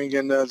want to bring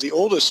in the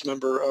oldest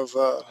member of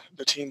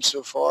the team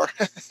so far,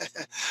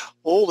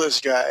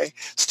 oldest guy,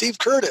 Steve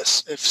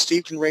Curtis. If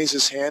Steve can raise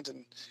his hand,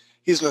 and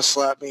he's going to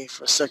slap me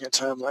for a second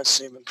time when I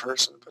see him in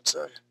person. But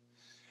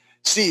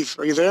Steve,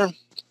 are you there?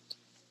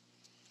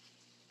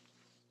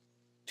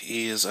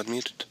 He is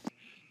unmuted.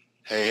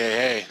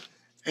 Hey.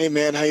 Hey,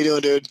 man, how you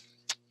doing, dude?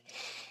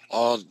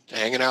 All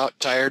hanging out,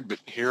 tired, but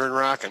here and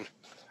rocking.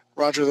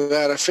 Roger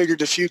that. I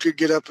figured if you could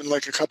get up in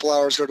like a couple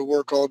hours, go to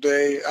work all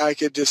day, I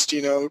could just,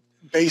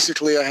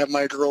 basically I have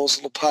my girl's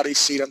little potty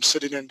seat. I'm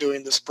sitting in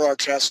doing this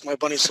broadcast with my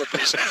bunny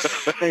slippers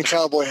and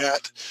cowboy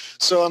hat.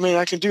 So,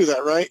 I can do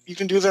that, right? You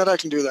can do that, I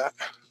can do that.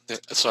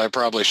 So I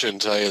probably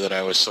shouldn't tell you that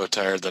I was so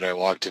tired that I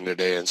walked in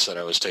today and said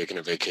I was taking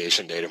a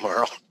vacation day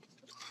tomorrow.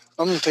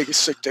 I'm going to take a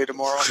sick day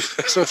tomorrow.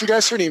 So if you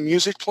guys hear any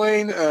music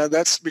playing,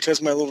 that's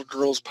because my little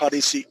girl's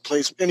potty seat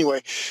plays.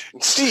 Anyway,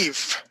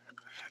 Steve,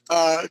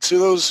 to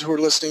those who are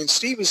listening,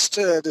 Steve has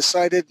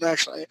decided, and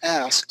actually I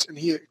asked, and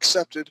he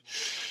accepted,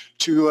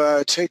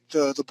 to take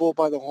the bull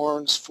by the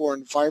horns for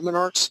environment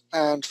arts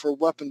and for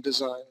weapon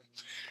design.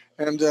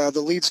 And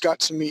the leads got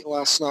to meet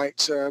last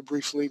night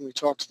briefly, and we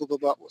talked a little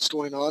bit about what's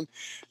going on.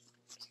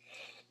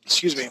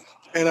 Excuse me.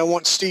 And I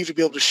want Steve to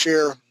be able to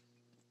share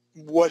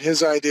what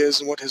his ideas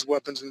and what his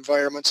weapons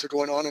environments are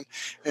going on,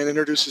 and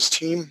introduce his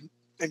team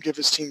and give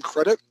his team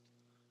credit,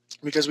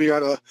 because we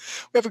have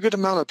a good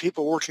amount of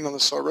people working on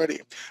this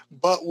already,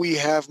 but we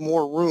have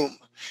more room.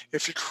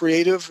 If you're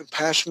creative and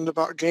passionate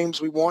about games,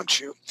 we want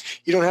you.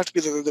 You don't have to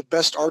be the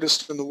best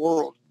artist in the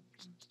world.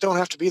 Don't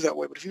have to be that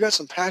way, but if you got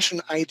some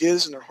passion,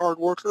 ideas, and a hard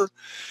worker,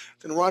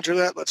 then roger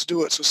that, let's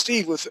do it. So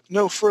Steve, with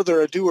no further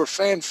ado or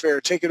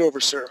fanfare, take it over,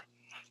 sir.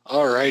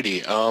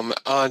 Alrighty.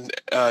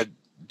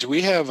 Do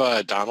we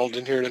have Donald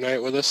in here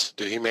tonight with us?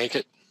 Did he make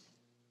it?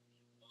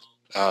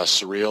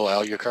 Surreal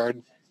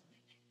Alucard?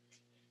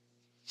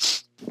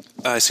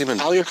 I see him in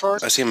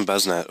Alucard? I see him in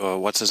BuzzNet.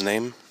 What's his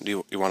name?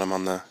 Do you want him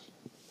on the?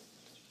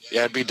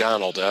 Yeah, it'd be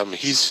Donald.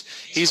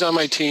 He's on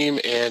my team,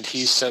 and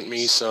he sent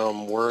me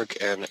some work,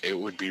 and it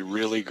would be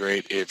really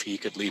great if he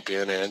could leap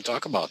in and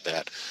talk about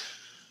that.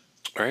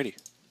 Alrighty.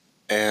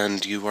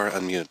 And you are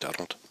unmuted,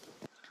 Donald.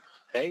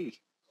 Hey.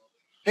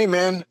 Hey,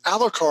 man,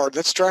 Alucard.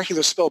 That's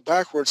Dracula spelled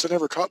backwards. I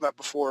never caught that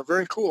before.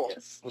 Very cool.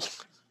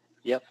 Yes.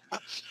 Yep.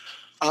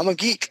 I'm a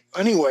geek.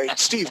 Anyway,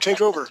 Steve,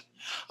 take over.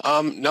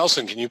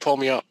 Nelson, can you pull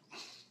me up?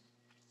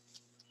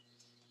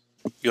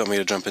 You want me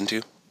to jump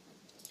into?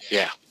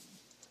 Yeah,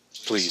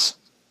 please.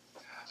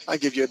 I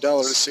give you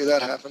 $1 to see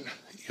that happen.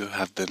 You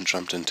have been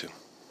jumped into.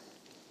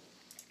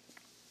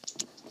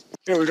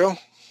 Here we go.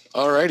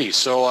 Alrighty,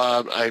 so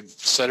I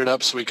set it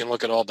up so we can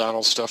look at all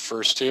Donald's stuff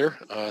first here,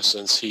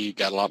 since he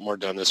got a lot more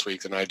done this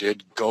week than I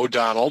did. Go,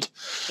 Donald.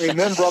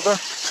 Amen, brother.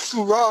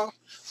 Hoorah.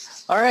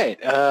 All right.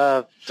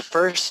 The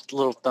first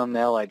little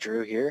thumbnail I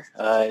drew here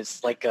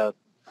is like a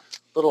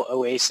little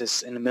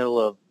oasis in the middle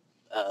of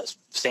a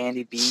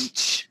sandy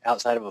beach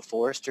outside of a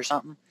forest or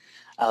something.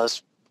 I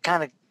was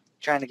kind of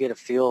trying to get a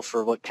feel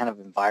for what kind of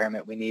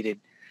environment we needed.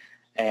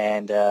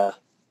 And,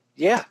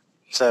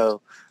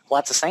 so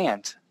lots of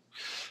sand.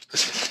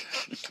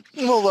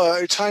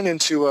 Well, tying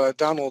into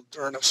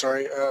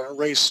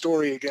Ray's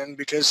story again,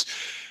 because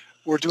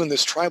we're doing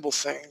this tribal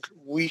thing.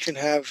 We can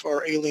have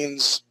our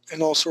aliens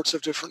in all sorts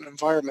of different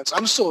environments.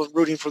 I'm still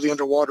rooting for the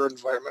underwater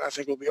environment. I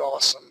think it'll be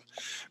awesome.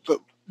 But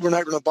we're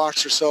not going to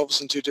box ourselves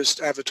into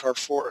just Avatar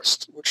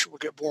Forest, which will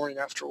get boring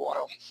after a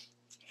while.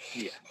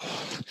 Yeah.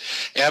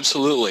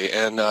 Absolutely,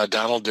 and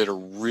Donald did a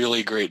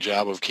really great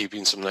job of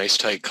keeping some nice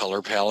tight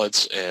color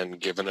palettes and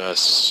giving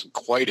us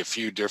quite a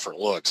few different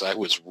looks. I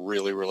was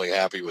really, really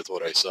happy with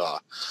what I saw.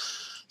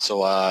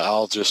 So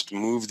I'll just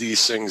move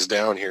these things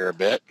down here a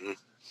bit.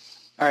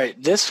 All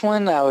right, this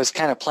one I was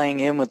kind of playing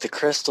in with the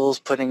crystals,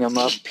 putting them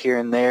up here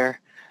and there,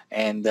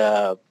 and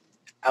I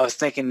was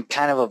thinking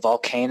kind of a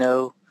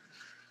volcano,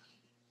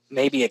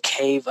 maybe a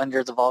cave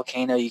under the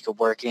volcano. You could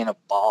work in a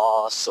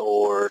boss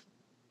or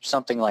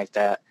something like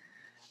that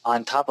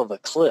on top of a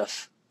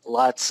cliff.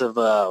 Lots of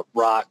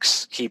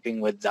rocks,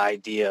 keeping with the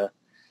idea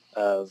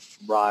of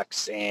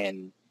rocks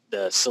and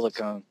the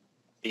silicone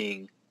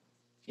being,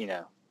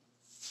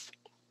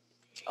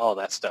 all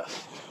that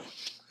stuff.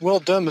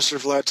 Well done,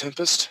 Mr. Vlad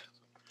Tempest.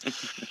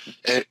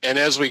 And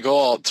as we go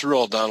all through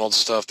all Donald's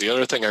stuff, the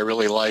other thing I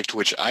really liked,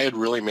 which I had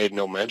really made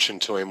no mention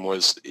to him,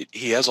 was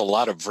he has a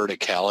lot of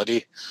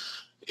verticality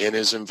in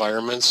his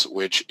environments,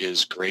 which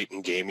is great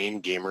in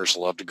gaming. Gamers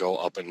love to go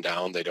up and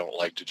down. They don't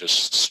like to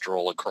just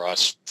stroll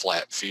across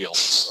flat fields.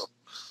 So.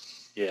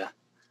 Yeah.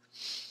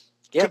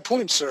 Good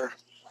point, sir.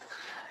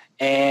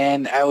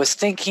 And I was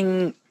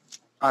thinking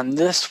on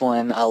this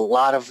one, a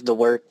lot of the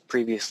work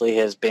previously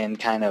has been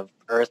kind of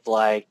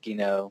Earth-like,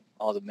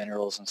 all the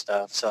minerals and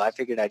stuff. So I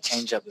figured I'd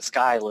change up the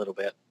sky a little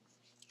bit.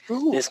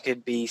 Ooh. This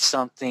could be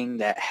something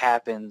that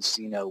happens,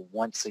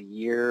 once a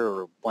year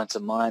or once a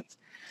month.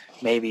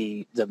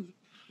 Maybe the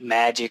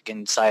magic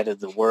inside of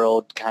the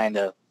world kind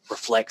of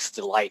reflects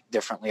the light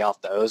differently off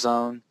the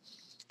ozone.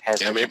 Has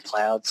different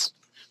clouds.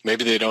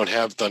 Maybe they don't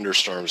have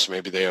thunderstorms.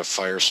 Maybe they have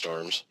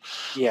firestorms.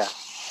 Yeah,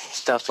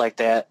 stuff like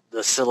that.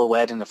 The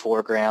silhouette in the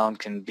foreground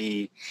can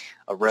be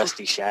a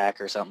rusty shack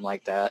or something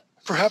like that.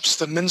 Perhaps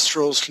the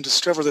minstrels can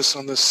discover this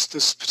on this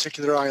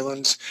particular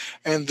island,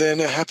 and then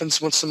it happens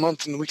once a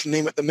month, and we can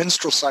name it the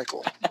minstrel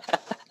cycle.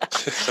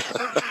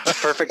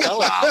 Perfect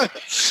color.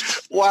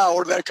 Wow,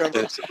 where'd that come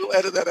from? So we'll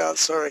edit that out.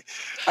 Sorry.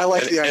 I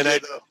like the idea,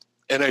 though.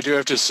 And I do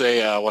have to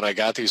say, when I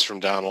got these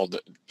from Donald,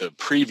 the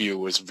preview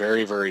was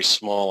very, very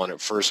small, and at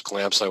first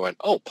glance I went,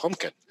 oh,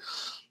 pumpkin.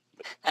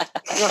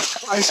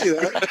 I see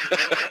that.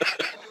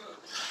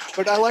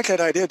 But I like that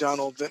idea,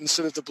 Donald, that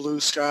instead of the blue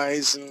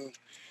skies, and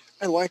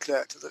I like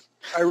that.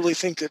 I really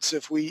think that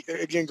if we,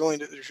 again, going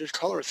to your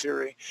color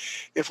theory,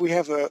 if we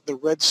have the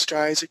red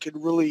skies, it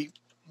could really,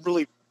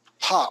 really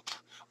pop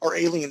our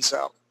aliens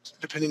out,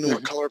 depending on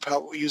what color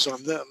palette we use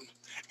on them.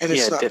 And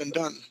it's not been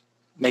done.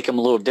 Make them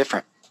a little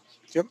different.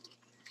 Yep.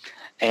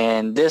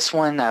 And this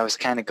one, I was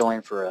kind of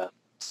going for a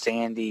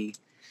sandy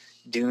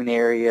dune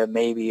area,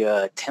 maybe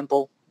a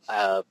temple,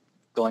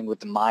 going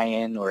with the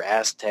Mayan or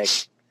Aztec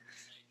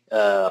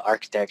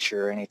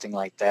architecture or anything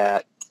like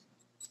that.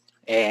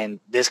 And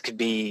this could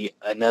be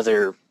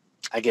another,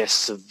 I guess,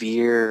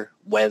 severe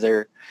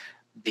weather,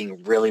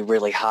 being really,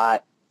 really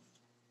hot,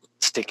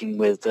 sticking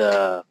with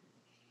that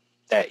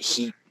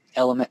heat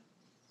element.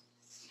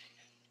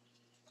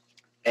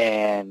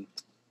 And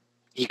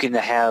you can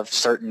have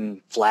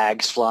certain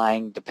flags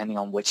flying depending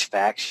on which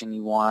faction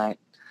you want.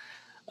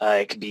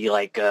 It could be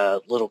like a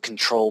little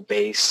control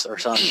base or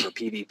something for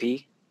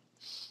PvP.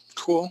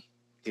 Cool.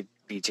 It could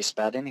be just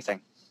about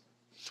anything.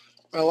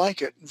 I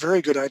like it.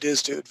 Very good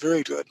ideas, dude.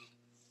 Very good.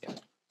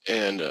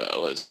 And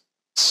let's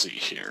see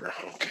here.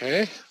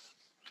 Okay.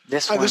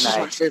 This is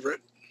my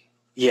favorite.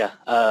 Yeah,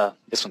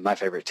 this one's my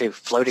favorite too.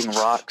 Floating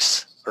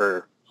rocks,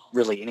 or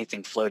really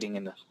anything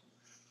floating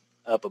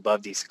up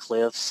above these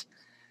cliffs.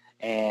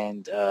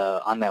 And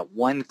on that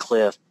one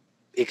cliff,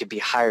 it could be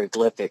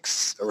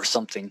hieroglyphics or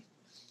something.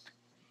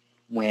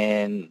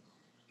 When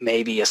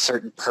maybe a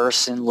certain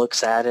person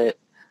looks at it,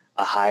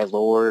 a high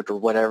lord or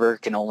whatever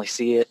can only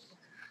see it.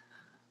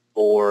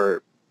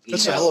 Or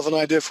that's a hell of an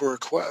idea for a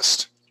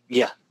quest.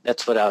 Yeah,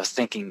 that's what I was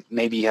thinking.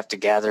 Maybe you have to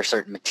gather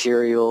certain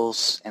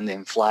materials and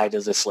then fly to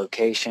this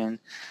location.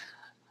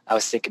 I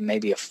was thinking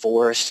maybe a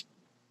forest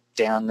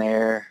down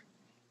there,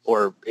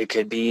 or it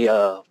could be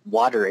a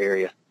water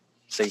area,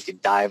 so you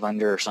could dive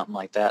under or something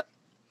like that.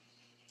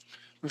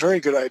 Very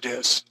good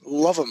ideas.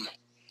 Love them.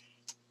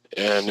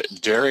 And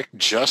Derek,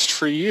 just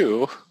for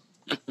you.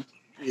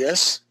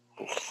 Yes?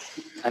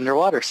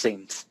 Underwater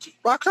scenes.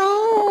 Rock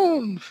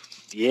on!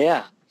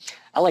 Yeah.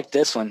 I like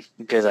this one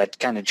because I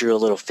kind of drew a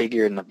little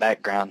figure in the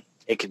background.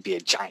 It could be a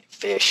giant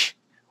fish,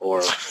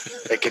 or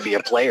it could be a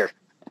player.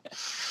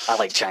 I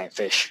like giant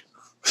fish.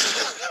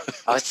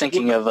 I was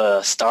thinking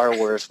of Star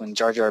Wars when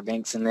Jar Jar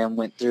Binks and them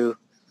went through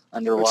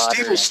underwater.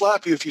 Steve will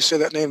slap you if you say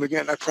that name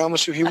again. I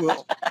promise you he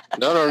will.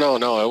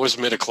 No. It was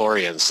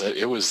midichlorians.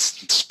 It was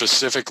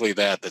specifically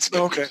that's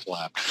getting me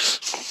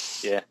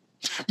slapped. Yeah.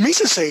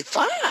 Misa say,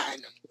 fine.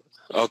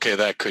 Okay,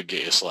 that could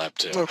get you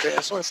slapped too. Okay,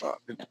 that's what I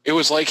thought. It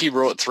was like he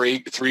wrote three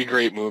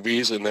great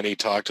movies, and then he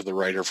talked to the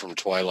writer from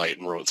Twilight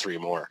and wrote 3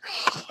 more.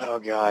 Oh,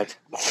 God.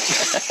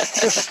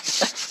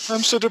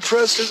 I'm so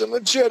depressed as I'm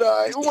a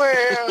Jedi.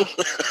 Wow.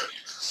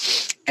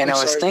 And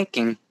I was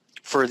thinking,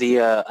 for the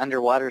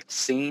underwater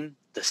scene,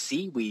 the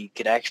seaweed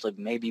could actually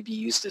maybe be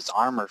used as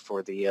armor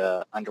for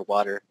the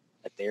underwater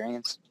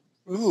Aetherians.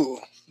 Ooh,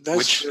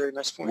 that's a very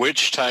nice point.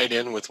 Which tied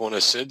in with one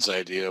of Sid's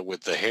idea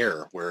with the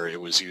hair, where it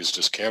was used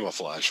as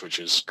camouflage, which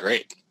is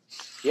great.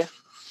 Yeah,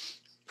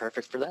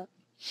 perfect for that.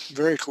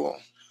 Very cool.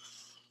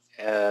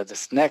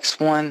 This next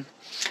one,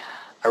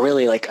 I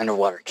really like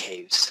underwater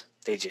caves.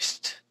 They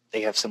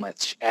have so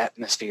much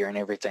atmosphere and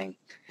everything.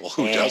 Well,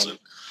 who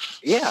doesn't?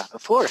 Yeah,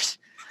 of course.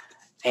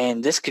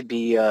 And this could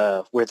be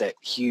where that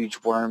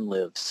huge worm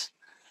lives,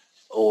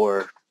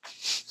 or,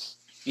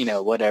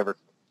 whatever.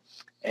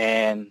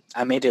 And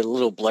I made it a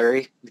little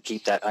blurry to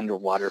keep that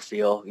underwater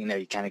feel.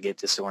 You kind of get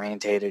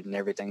disorientated and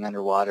everything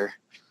underwater.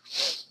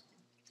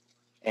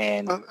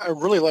 And I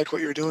really like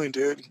what you're doing,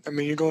 dude. I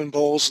mean, you're going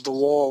balls to the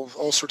wall,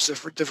 all sorts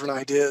of different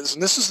ideas.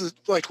 And this is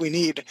like we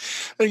need.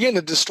 And again,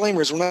 the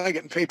disclaimer is we're not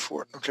getting paid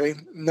for it, okay?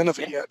 None of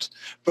it yet.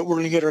 But we're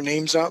going to get our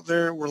names out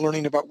there. We're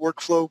learning about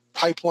workflow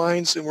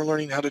pipelines, and we're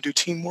learning how to do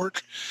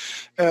teamwork.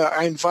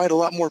 I invite a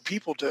lot more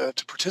people to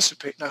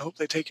participate, and I hope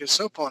they take us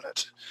up on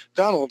it.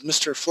 Donald,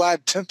 Mr.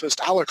 Flag Tempest,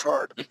 a la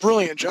carte.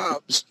 Brilliant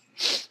jobs.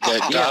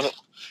 Donald.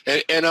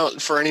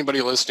 And for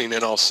anybody listening,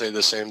 and I'll say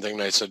the same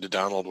thing I said to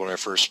Donald when I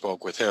first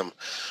spoke with him,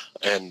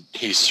 and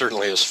he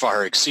certainly has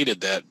far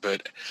exceeded that,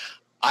 but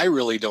I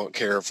really don't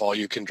care if all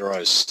you can draw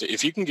is,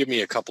 if you can give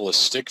me a couple of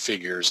stick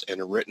figures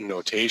and a written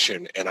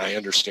notation and I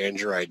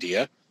understand your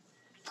idea,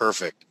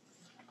 perfect.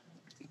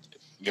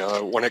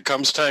 When it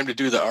comes time to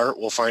do the art,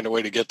 we'll find a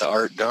way to get the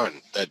art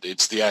done. That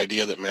it's the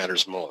idea that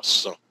matters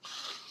most. So,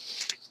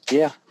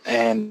 yeah,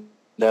 and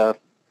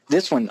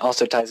this one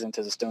also ties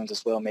into the stones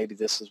as well. Maybe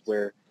this is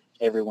where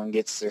everyone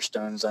gets their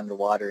stones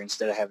underwater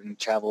instead of having to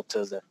travel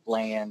to the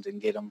land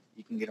and get them.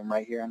 You can get them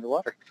right here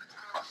underwater.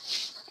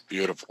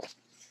 Beautiful.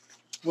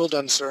 Well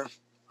done, sir.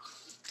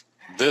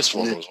 This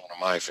one was one of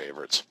my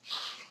favorites.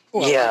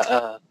 Well,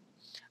 yeah,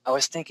 I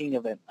was thinking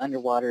of an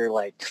underwater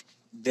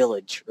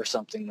village or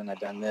something when I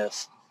done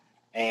this,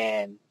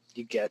 and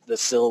you get the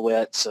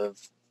silhouettes of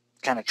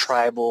kind of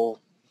tribal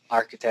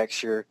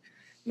architecture,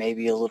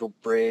 maybe a little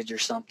bridge or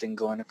something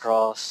going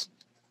across.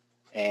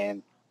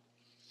 And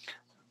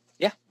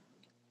yeah.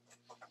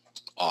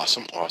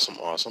 Awesome.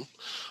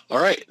 All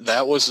right,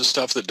 that was the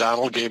stuff that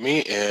Donald gave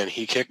me, and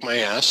he kicked my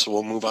ass, so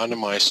we'll move on to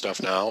my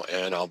stuff now,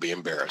 and I'll be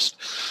embarrassed.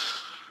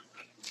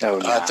 Oh,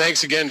 no.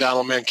 Thanks again,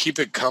 Donald, man. Keep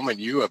it coming.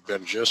 You have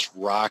been just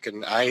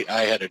rocking. I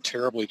had a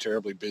terribly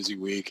busy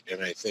week,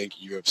 and I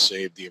think you have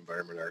saved the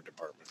environment art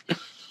department.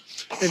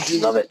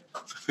 Indeed. Love it.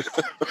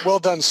 Well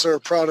done, sir.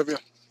 Proud of you.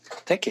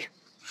 Thank you.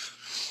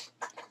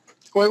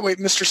 Wait,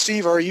 Mr.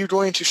 Steve, are you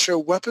going to show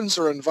weapons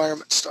or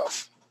environment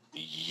stuff?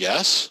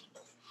 Yes.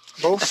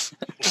 Both?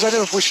 Because I don't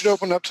know if we should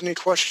open up to any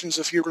questions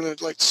if you're going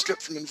to like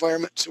skip from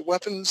environment to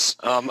weapons.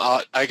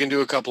 I can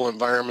do a couple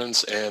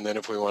environments, and then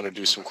if we want to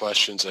do some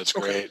questions, that's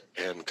great,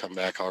 and come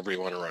back however you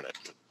want to run it.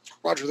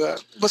 Roger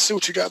that. Let's see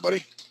what you got,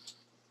 buddy.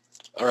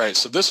 All right,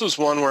 so this was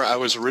one where I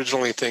was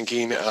originally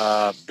thinking,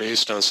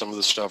 based on some of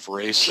the stuff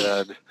Ray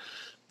said,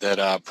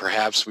 that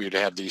perhaps we'd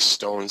have these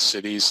stone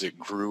cities that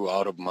grew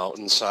out of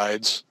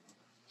mountainsides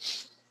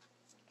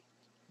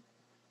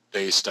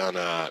based on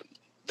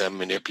them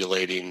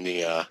manipulating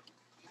the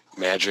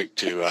magic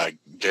to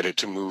get it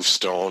to move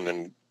stone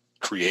and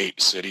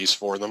create cities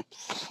for them.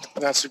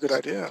 That's a good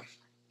idea.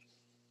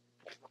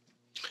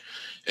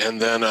 And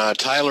then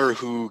Tyler,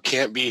 who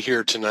can't be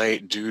here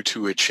tonight due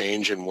to a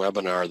change in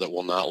webinar that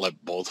will not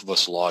let both of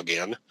us log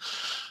in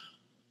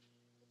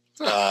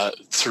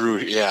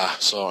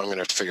so I'm going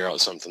to have to figure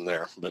out something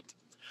there. But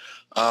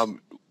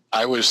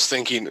I was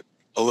thinking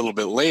a little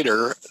bit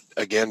later,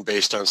 again,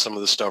 based on some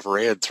of the stuff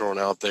Ray had thrown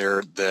out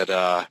there,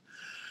 that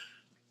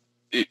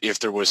if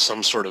there was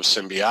some sort of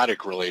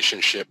symbiotic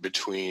relationship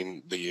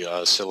between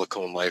the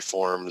silicone life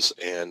forms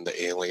and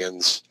the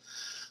aliens,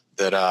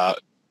 that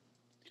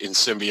in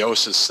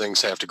symbiosis,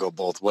 things have to go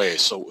both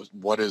ways. So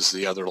what is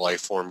the other life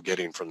form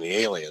getting from the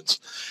aliens?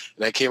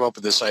 And I came up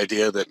with this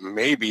idea that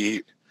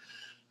maybe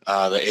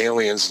the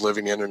aliens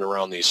living in and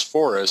around these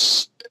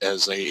forests,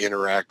 as they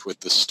interact with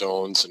the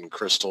stones and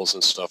crystals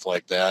and stuff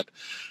like that,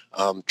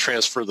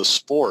 transfer the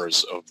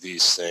spores of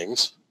these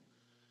things.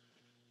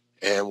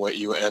 And what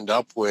you end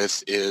up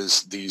with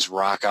is these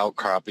rock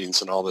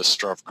outcroppings and all this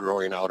stuff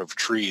growing out of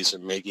trees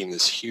and making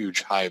this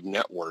huge hive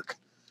network.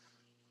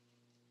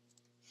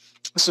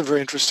 That's a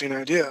very interesting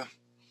idea.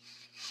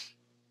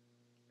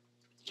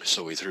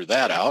 So we threw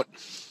that out.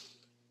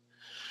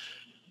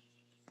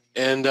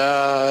 And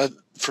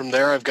from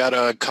there, I've got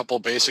a couple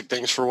basic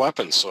things for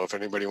weapons. So if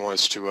anybody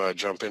wants to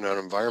jump in on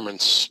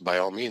environments, by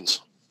all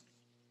means.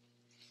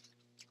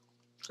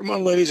 Come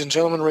on, ladies and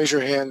gentlemen, raise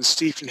your hands.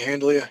 Steve can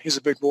handle you. He's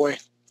a big boy.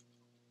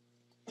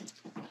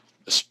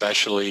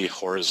 Especially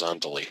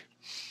horizontally.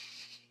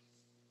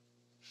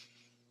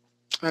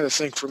 I had to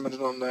think for a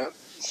minute on that.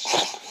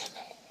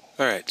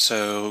 All right,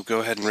 so go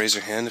ahead and raise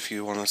your hand if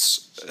you want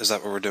us. Is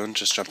that what we're doing?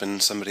 Just jump in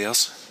somebody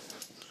else?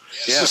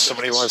 Yeah, if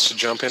somebody wants to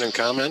jump in and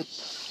comment.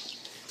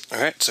 All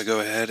right, so go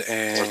ahead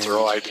and or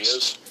throw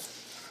ideas.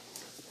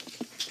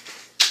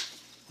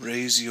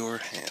 Raise your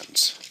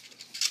hands.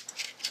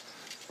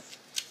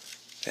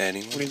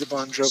 Anyone? We need the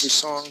Bon Jovi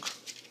song.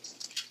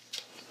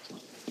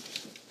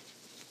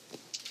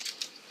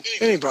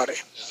 Anybody.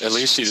 At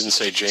least he didn't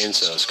say Jane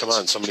Says. Come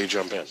on, somebody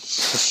jump in.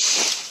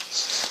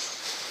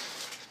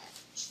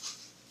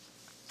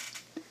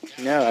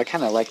 No, I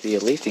kind of like the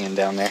Alethean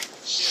down there.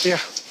 Yeah.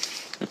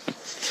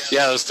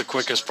 Yeah, that's the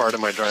quickest part of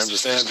my drive. I'm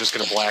just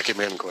going to black him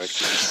in quick.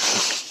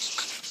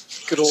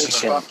 Good old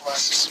spot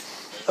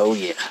blacks. Oh,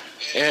 yeah.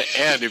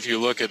 And if you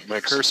look at my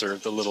cursor,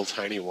 the little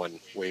tiny one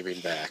waving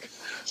back.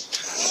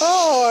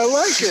 Oh, I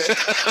like it.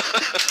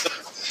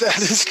 That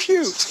is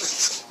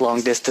cute.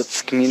 Long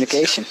distance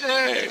communication.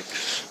 Hey.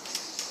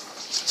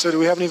 So do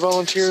we have any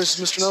volunteers,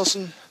 Mr.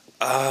 Nelson?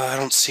 I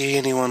don't see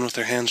anyone with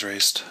their hands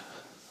raised.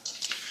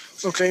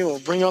 Okay, well,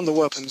 bring on the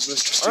weapons,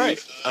 Mr.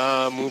 Steve.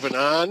 All right, moving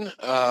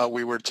on.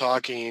 We were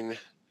talking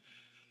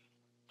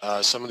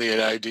some of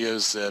the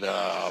ideas that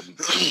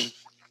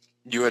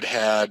you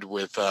had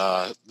with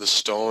the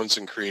stones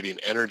and creating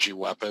energy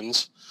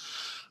weapons.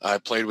 I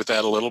played with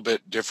that a little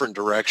bit different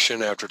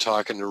direction after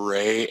talking to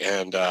Ray,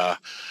 and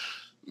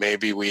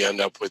maybe we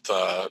end up with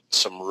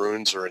some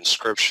runes or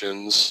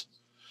inscriptions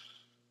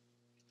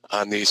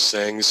on these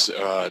things,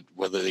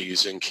 whether they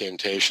use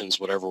incantations,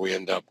 whatever we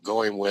end up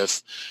going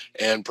with,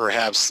 and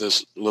perhaps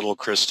this little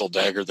crystal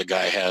dagger the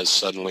guy has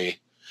suddenly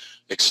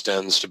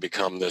extends to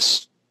become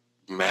this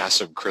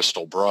massive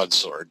crystal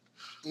broadsword.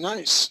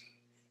 Nice.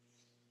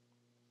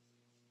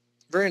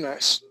 Very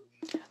nice.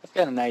 I've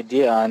got an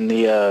idea on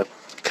the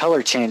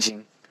color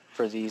changing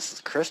for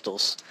these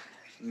crystals.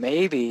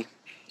 Maybe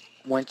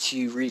once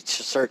you reach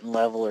a certain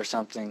level or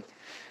something,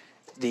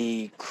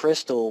 the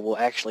crystal will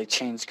actually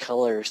change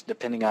colors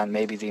depending on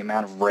maybe the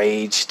amount of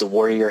rage the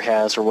warrior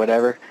has or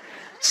whatever.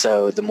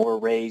 So the more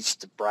rage,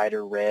 the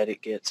brighter red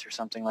it gets or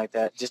something like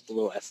that. Just a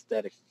little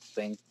aesthetic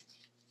thing.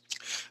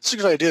 It's a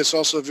good idea. It's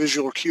also a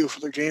visual cue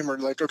for the gamer.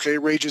 Like, okay,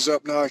 rage is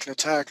up, now I can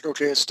attack.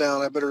 Okay, it's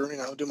down. I better,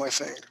 do my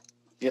thing.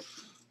 Yep.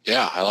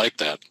 Yeah, I like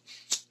that.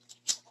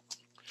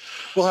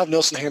 We'll have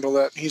Nelson handle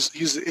that. He's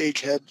the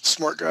egghead,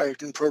 smart guy who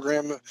can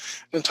program an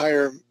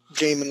entire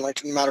game in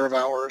like a matter of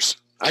hours.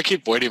 I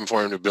keep waiting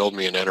for him to build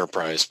me an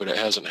enterprise, but it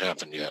hasn't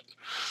happened yet.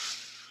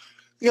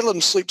 You gotta let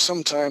him sleep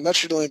sometime. That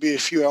should only be a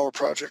few-hour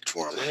project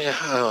for him. Yeah,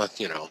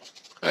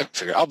 I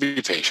figure I'll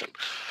be patient.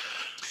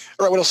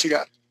 All right, what else you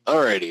got?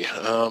 Alrighty,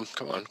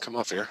 come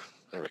up here.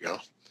 There we go.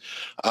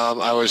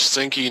 I was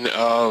thinking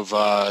of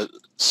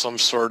some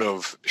sort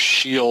of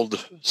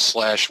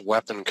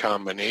shield/weapon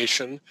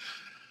combination.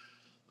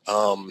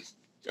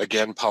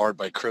 Again, powered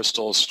by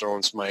crystals,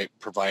 stones might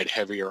provide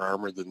heavier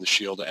armor than the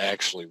shield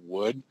actually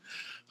would.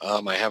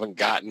 I haven't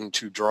gotten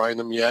to drawing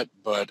them yet,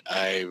 but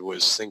I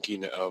was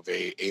thinking of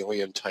a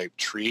alien type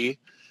tree,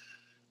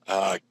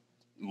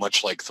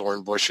 much like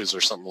thorn bushes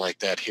or something like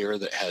that here,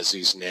 that has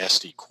these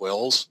nasty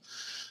quills.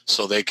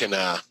 So they can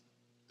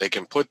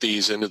put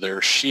these into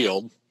their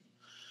shield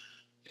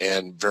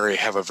and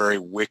have a very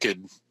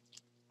wicked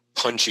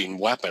punching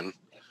weapon.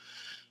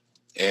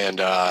 And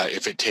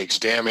if it takes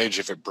damage,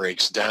 if it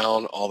breaks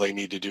down, all they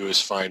need to do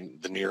is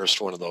find the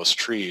nearest one of those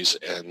trees,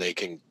 and they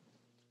can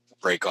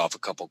break off a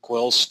couple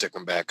quills, stick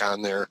them back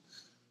on there.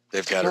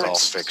 They've got it all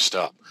fixed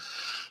up.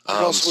 It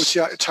also was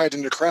tied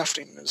into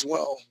crafting as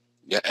well.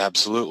 Yeah,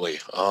 absolutely.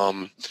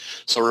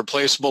 So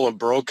replaceable and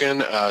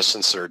broken,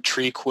 since they're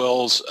tree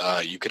quills,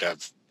 you could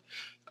have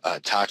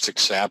toxic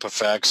sap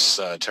effects,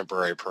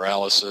 temporary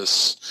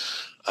paralysis,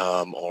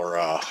 or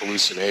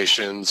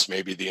hallucinations,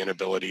 maybe the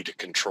inability to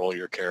control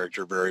your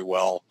character very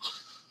well,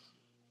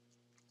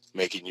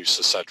 making you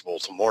susceptible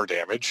to more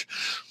damage.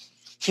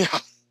 Yeah.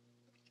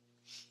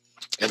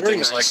 And Very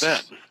things nice. like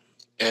that.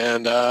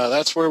 And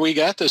that's where we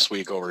got this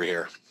week over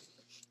here.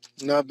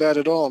 Not bad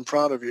at all. I'm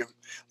proud of you.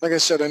 Like I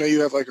said, I know you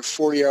have like a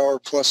 40-hour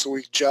plus a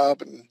week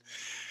job, and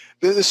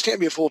this can't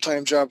be a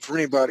full-time job for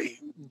anybody.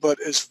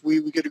 But as we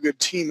get a good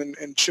team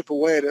and chip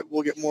away at it,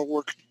 we'll get more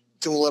work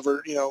than we'll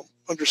ever,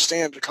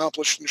 understand,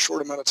 accomplish in a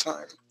short amount of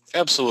time.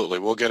 Absolutely.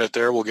 We'll get it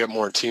there. We'll get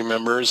more team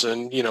members.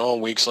 And,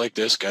 on weeks like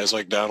this, guys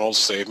like Donald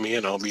save me,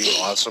 and I'll be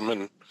awesome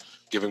and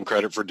give him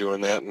credit for doing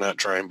that and not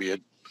try and be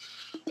an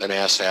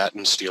asshat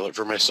and steal it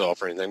for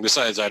myself or anything.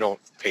 Besides, I don't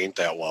paint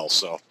that well,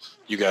 so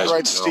you guys All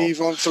right, know. Steve,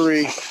 on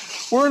 3.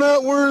 We're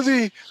not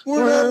worthy.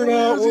 We're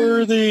not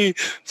worthy.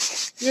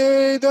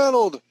 Yay,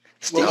 Donald.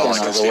 Steve Now done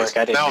all the work.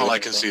 I didn't all do I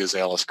can see anything.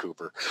 is Alice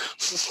Cooper.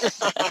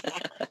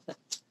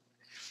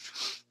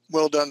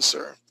 Well done,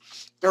 sir.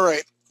 All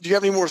right. Do you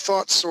have any more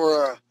thoughts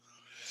or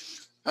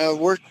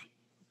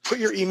put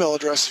your email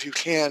address if you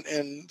can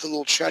in the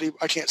little chatty,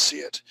 I can't see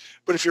it,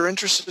 but if you're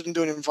interested in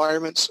doing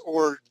environments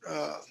or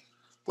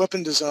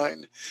weapon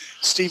design,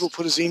 Steve will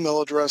put his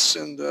email address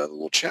in the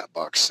little chat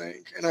box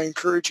thing, and I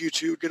encourage you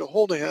to get a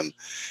hold of him,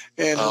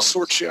 and he'll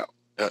sort you out.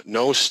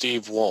 No,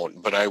 Steve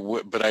won't, but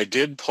I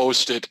did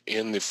post it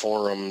in the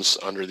forums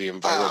under the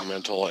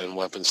environmental and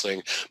weapons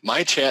thing.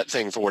 My chat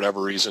thing, for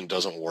whatever reason,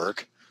 doesn't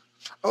work.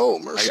 Oh,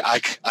 mercy.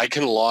 I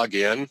can log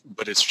in,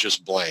 but it's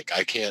just blank.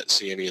 I can't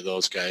see any of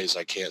those guys.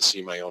 I can't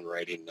see my own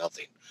writing,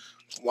 nothing.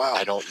 Wow.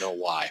 I don't know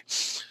why.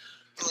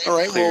 All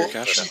right, Clear well,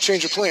 cache.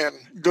 change of plan.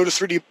 Go to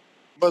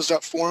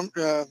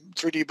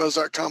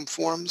 3dbuzz.com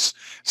forums.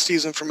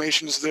 Steve's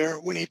information is there.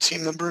 We need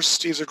team members.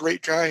 Steve's a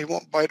great guy. He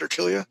won't bite or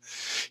kill you.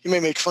 He may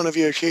make fun of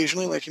you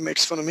occasionally like he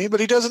makes fun of me, but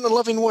he does it in a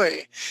loving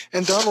way.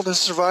 And Donald has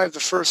survived the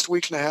first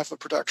week and a half of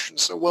production,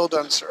 so well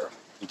done, sir.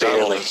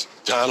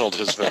 Donald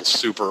has been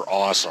super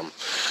awesome.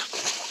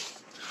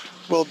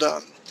 Well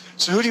done.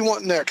 So who do you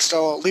want next?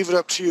 I'll leave it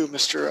up to you,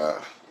 Mr.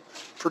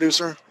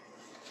 Producer.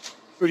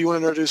 Who do you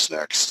want to introduce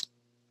next?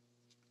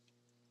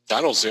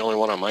 Donald's the only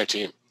one on my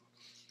team.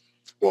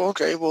 Well,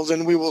 okay. Well,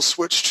 then we will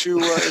switch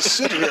to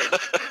Sid here.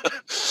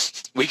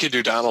 We could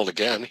do Donald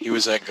again. He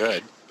was that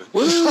good.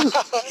 Woo!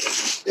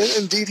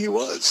 Indeed he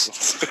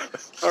was.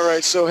 All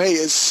right. So, hey,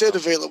 is Sid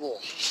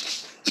available?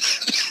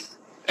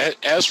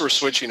 As we're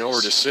switching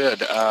over to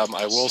Sid,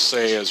 I will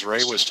say, as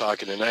Ray was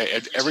talking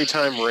tonight, every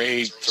time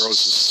Ray throws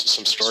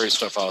some story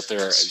stuff out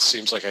there, it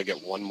seems like I get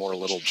one more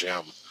little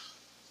gem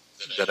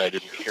that I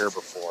didn't hear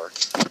before,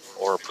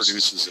 or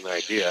produces an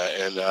idea.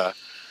 And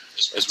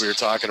as we were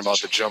talking about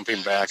the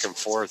jumping back and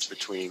forth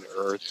between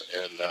Earth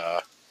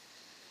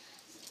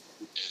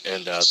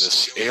and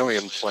this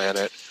alien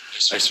planet,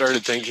 I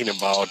started thinking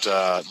about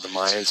the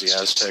Mayans, the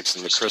Aztecs,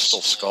 and the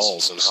crystal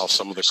skulls, and how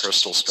some of the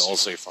crystal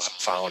skulls they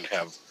found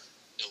have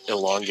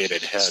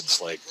elongated heads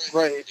like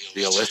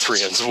the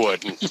Elithrians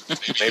would. And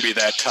maybe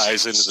that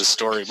ties into the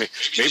story.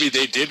 Maybe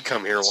they did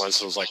come here once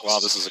and was like, wow,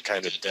 this is a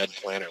kind of dead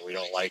planet. We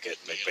don't like it.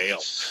 And they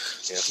bailed.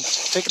 Yeah.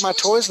 Taking my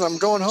toys and I'm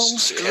going home.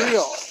 Screw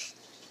y'all.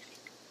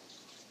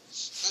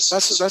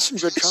 That's some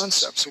good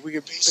concepts. So we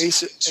could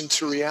base it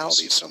into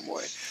reality some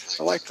way.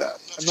 I like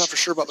that. I'm not for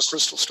sure about the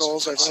crystal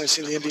skulls. I've only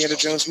seen the Indiana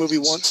Jones movie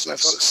once and I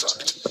thought it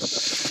sucked.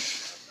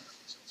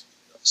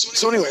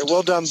 So anyway,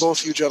 well done, both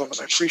of you gentlemen.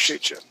 I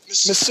appreciate you.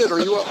 Miss Sid, are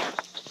you up?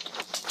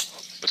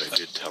 But I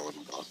did tell him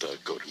about the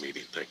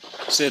go-to-meeting thing.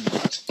 Sid,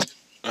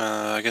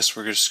 I guess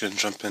we're just going to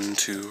jump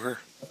into her.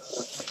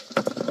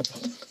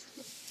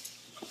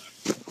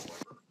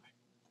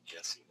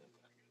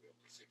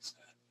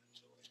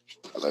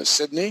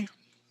 Sydney.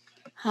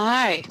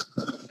 Hi.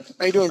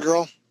 How you doing,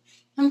 girl?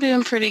 I'm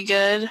doing pretty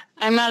good.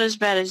 I'm not as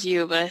bad as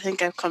you, but I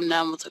think I've come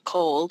down with a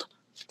cold.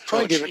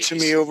 Probably give it to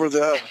me over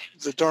the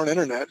darn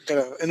internet. Got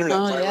an internet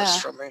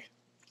virus from me.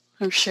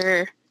 I'm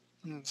sure.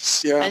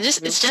 Yeah. It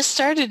just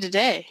started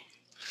today.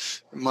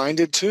 Mine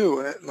did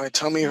too. My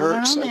tummy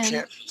hurts. I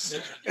can't.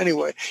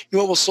 Anyway, you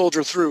know what? We'll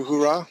soldier through.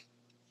 Hoorah.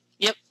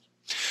 Yep.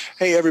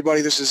 Hey,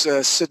 everybody. This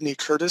is Sydney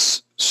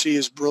Curtis. She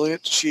is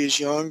brilliant. She is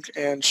young,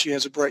 and she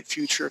has a bright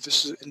future if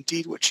this is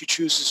indeed what she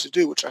chooses to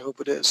do, which I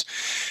hope it is.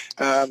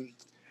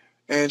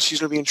 And she's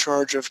going to be in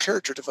charge of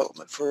character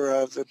development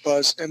for the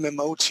Buzz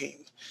MMO team.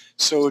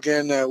 So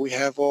again, we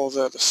have all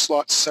the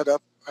slots set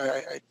up.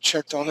 I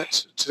checked on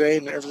it today,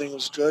 and everything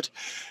was good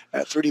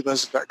at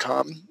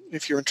 3dbuzz.com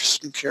if you're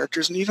interested in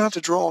characters. And you don't have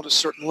to draw at a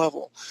certain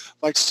level.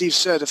 Like Steve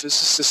said, if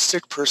this is a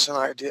sick person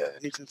idea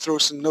and you can throw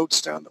some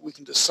notes down that we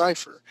can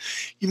decipher,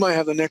 you might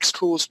have the next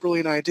coolest,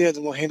 brilliant idea,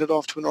 then we'll hand it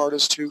off to an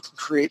artist who can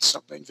create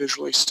something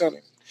visually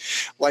stunning,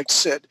 like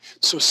Sid.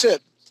 So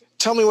Sid,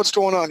 tell me what's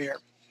going on here.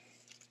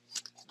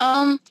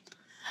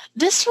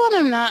 This one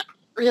I'm not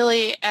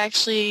really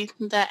actually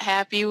that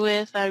happy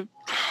with. I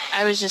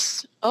was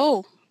just,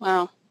 oh,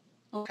 wow,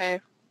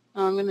 okay.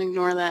 Well, I'm going to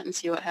ignore that and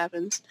see what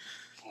happens.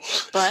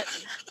 But,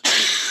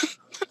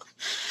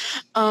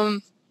 I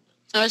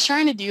was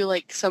trying to do,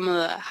 like, some of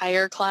the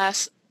higher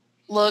class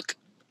look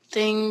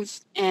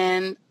things,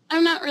 and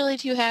I'm not really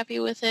too happy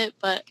with it,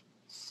 but...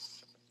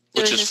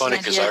 Which is funny,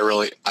 because I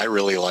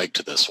really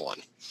liked this one.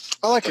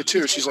 I like it,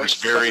 too. She's like... It's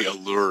very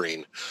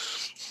alluring.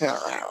 Yeah,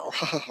 wow.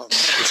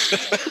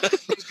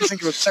 You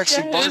think of a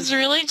sexy It was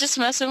really just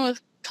messing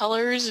with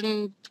colors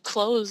and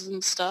clothes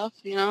and stuff,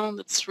 you know?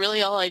 That's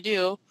really all I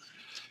do.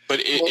 But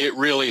it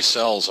really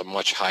sells a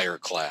much higher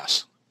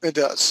class. It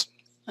does.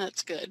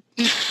 That's good.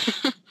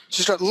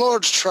 She's got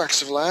large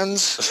tracts of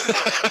lands.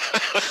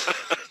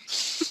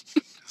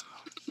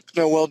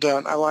 No, well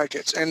done. I like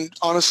it. And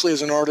honestly,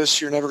 as an artist,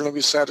 you're never going to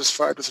be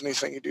satisfied with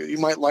anything you do. You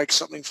might like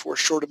something for a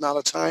short amount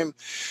of time.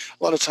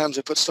 A lot of times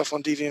I put stuff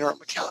on DeviantArt. I'm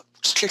like, yeah,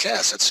 just kick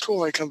ass. That's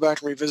cool. I come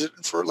back and revisit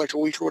it for like a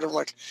week or whatever. I'm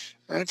like,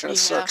 that kind of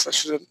sucks. I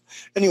should have.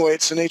 Anyway,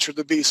 it's the nature of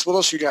the beast. What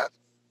else you got?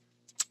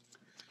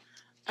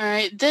 All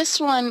right, this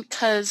one,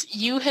 because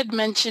you had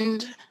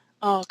mentioned,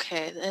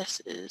 okay,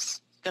 this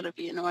is going to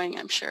be annoying,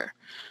 I'm sure.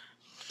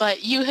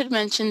 But you had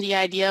mentioned the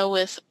idea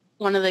with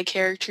one of the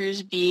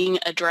characters being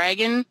a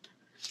dragon.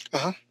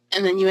 Uh-huh.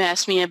 And then you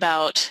asked me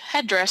about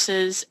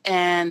headdresses,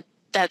 and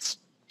that's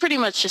pretty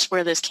much just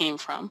where this came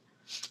from.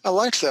 I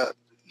like that.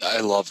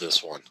 I love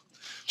this one.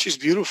 She's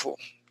beautiful.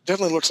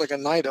 Definitely looks like a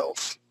night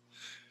elf.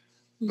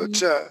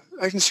 But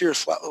I can see her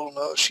flat little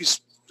nose.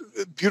 She's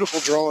a beautiful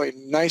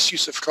drawing, nice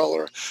use of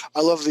color.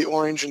 I love the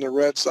orange and the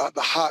reds, the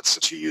hots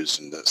that you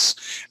used in this.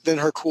 Then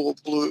her cool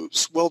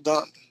blues. Well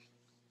done.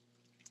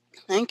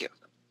 Thank you.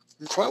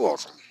 You're quite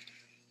welcome.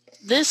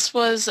 This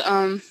was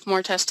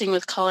more testing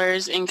with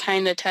colors and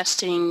kind of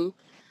testing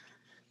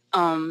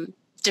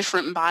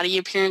different body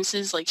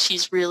appearances. Like,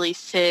 she's really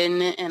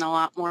thin and a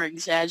lot more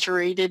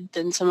exaggerated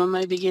than some of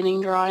my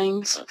beginning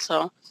drawings.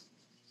 So,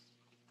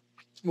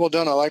 well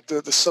done. I like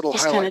the subtle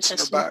highlights in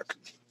her back.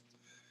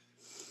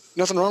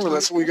 Nothing wrong with that.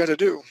 That's what we got to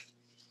do.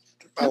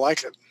 I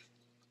like it.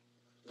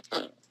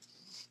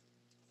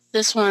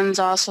 This one's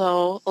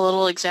also a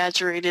little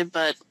exaggerated,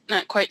 but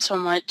not quite so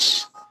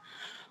much.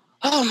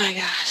 Oh my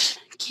gosh.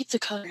 Keep the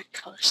color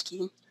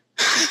scheme.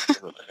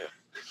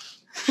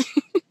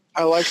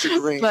 I like the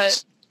greens.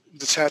 But,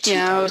 the tattoo.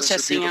 Yeah, I was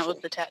testing out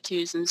with the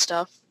tattoos and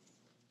stuff.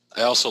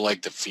 I also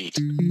like the feet.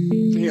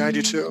 Yeah, I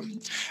do too.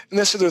 And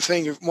that's the other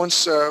thing.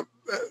 Once,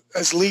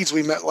 as leads,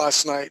 we met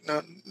last night.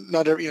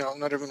 Not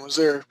everyone was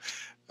there,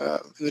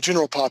 the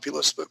general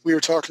populace, but we were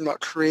talking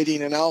about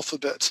creating an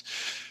alphabet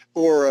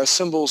or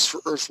symbols for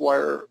earth,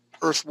 water,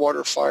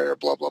 fire,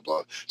 blah, blah,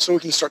 blah. So we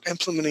can start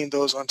implementing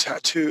those on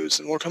tattoos,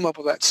 and we'll come up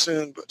with that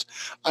soon. But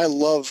I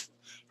love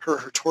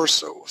her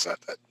torso with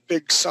that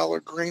big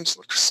solid greens.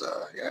 Looks,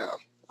 yeah,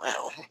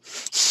 wow.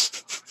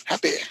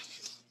 Happy.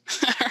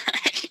 All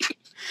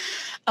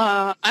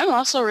right. I'm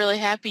also really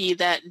happy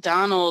that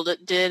Donald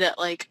did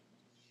like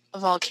a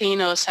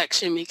volcano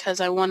section because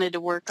I wanted to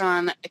work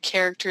on a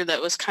character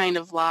that was kind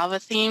of lava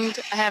themed.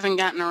 I haven't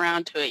gotten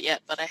around to it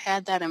yet, but I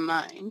had that in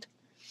mind.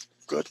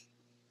 Good.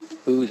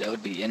 Ooh, that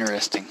would be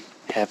interesting.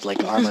 Have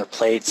like armor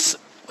plates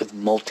with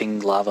molting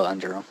lava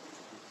under them.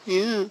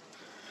 Yeah.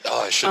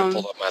 Oh, I should have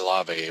pulled up my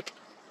lava ape.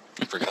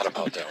 I forgot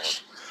about that one.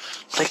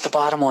 Click the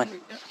bottom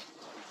one.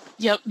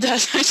 Yep,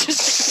 that's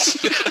just.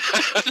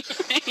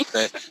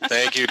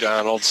 Thank you,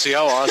 Donald. See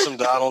how awesome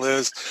Donald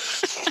is?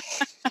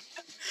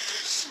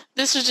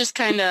 This was just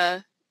kind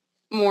of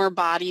more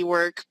body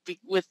work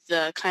with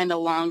the kind of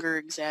longer,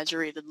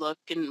 exaggerated look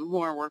and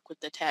more work with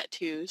the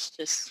tattoos.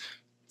 Just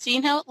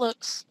seeing how it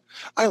looks.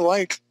 I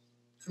like,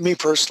 me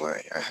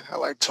personally, I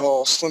like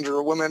tall,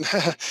 slender women.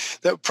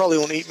 That probably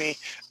won't eat me,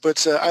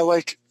 but I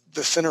like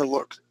the thinner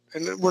look.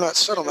 And we're not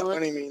set on that by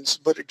any means,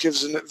 but it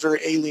gives a very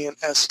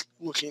alien-esque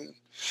looking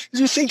If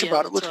you think Yeah,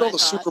 about it, look that's at all what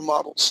the I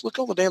thought. supermodels. Look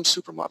at all the damn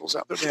supermodels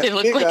out there. They They have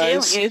look big like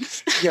eyes.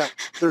 aliens. Yeah,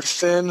 they're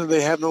thin.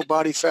 They have no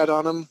body fat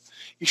on them.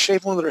 You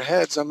shave one of their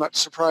heads, I'm not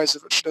surprised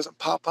if it doesn't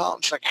pop out.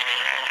 And she's like,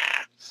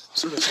 ah,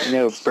 sort of thing. You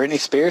know, Britney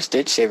Spears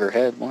did shave her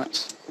head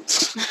once.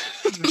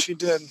 She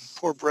did.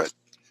 Poor Brit.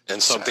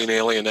 And something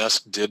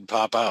alien-esque did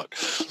pop out.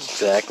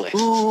 Exactly.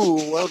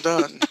 Ooh, well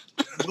done.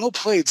 Well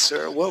played,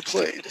 sir. Well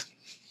played.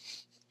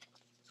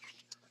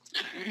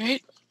 All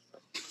right.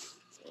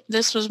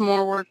 This was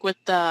more work with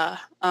the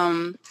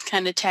kind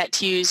of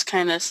tattoos,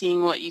 kind of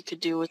seeing what you could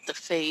do with the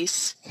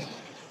face.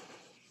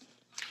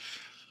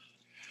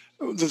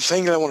 The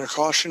thing that I want to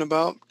caution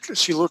about,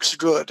 she looks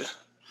good,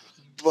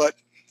 but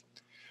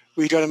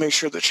we got to make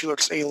sure that she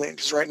looks alien,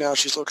 because right now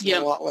she's looking a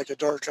lot like a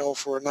dark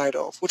elf or a night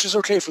elf, which is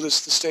okay for the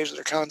stage of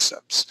their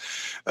concepts.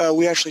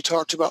 We actually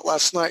talked about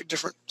last night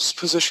different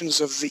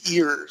positions of the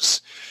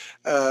ears,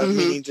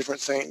 meaning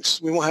different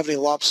things. We won't have any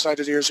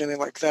lopsided ears or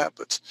anything like that,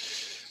 but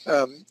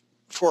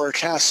for our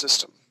cast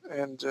system.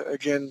 And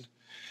again,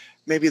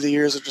 maybe the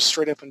ears are just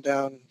straight up and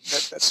down.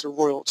 That's the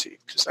royalty,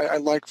 because I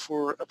like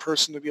for a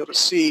person to be able to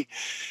see,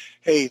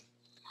 hey,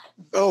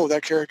 oh,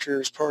 that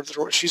character is part of the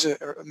royalty. She's a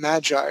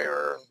magi,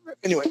 or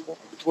anyway, we'll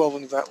delve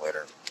into that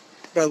later.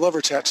 But I love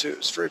her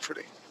tattoos. Very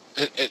pretty.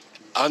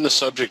 On the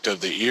subject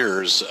of the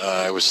ears,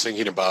 I was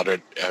thinking about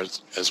it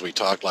as we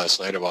talked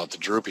last night about the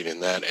drooping in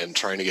that and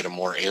trying to get a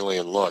more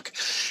alien look.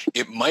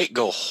 It might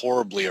go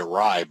horribly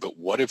awry, but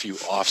what if you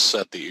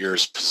offset the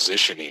ears'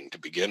 positioning to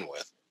begin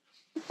with?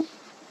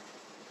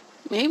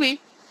 Maybe.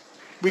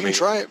 We can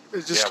try it.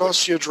 It just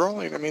costs you a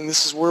drawing. I mean,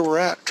 this is where we're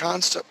at.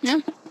 Concept. Yeah.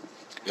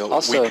 You know,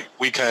 Also,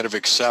 we kind of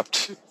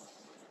accept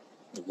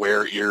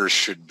where ears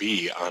should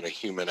be on a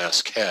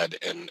human-esque head,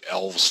 and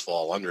elves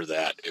fall under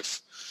that.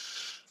 If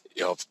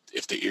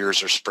the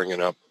ears are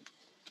springing up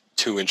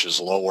 2 inches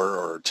lower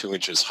or 2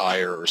 inches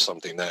higher or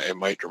something, that it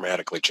might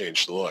dramatically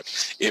change the look.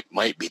 It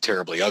might be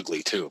terribly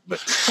ugly too. But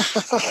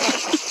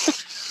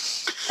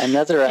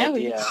another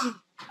idea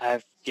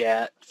I've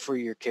got for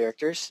your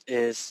characters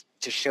is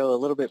to show a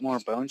little bit more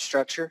bone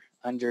structure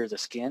under the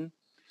skin.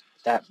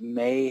 That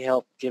may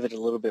help give it a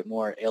little bit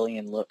more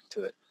alien look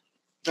to it.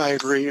 I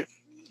agree.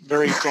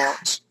 Very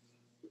gaunt.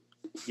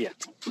 Yeah.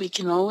 We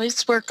can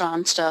always work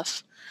on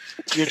stuff.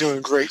 You're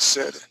doing great,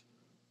 Sid.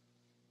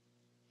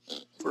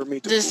 For me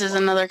to This is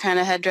another kind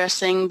of headdress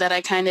thing that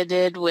I kind of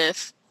did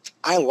with,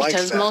 I like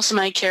because that. most of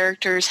my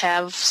characters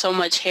have so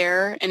much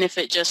hair, and if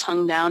it just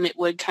hung down, it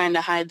would kind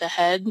of hide the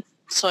head.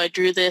 So I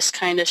drew this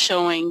kind of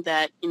showing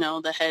that,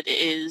 the head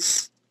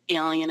is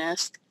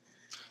alien-esque.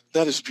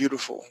 That is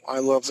beautiful. I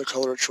love the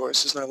color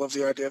choices, and I love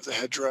the idea of the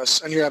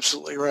headdress. And you're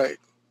absolutely right.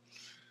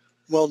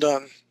 Well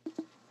done.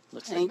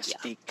 Looks Thank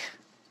like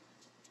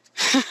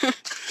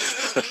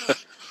Mystique.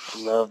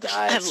 Love the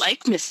eyes. I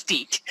like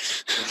Mystique.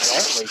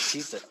 Exactly.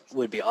 She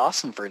would be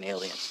awesome for an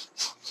alien.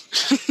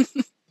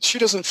 She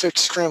doesn't fix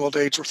scrambled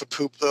eggs worth of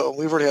poop, though.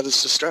 We've already had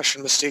this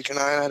discussion, Mystique and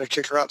I had to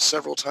kick her out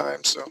several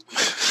times, so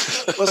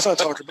let's not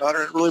talk about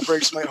her. It really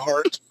breaks my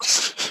heart.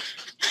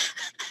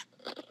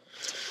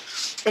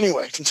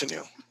 Anyway,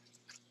 continue.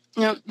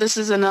 This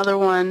is another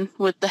one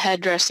with the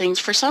head dressings.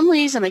 For some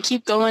reason, I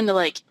keep going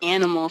to,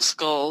 animal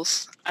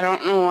skulls. I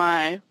don't know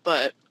why,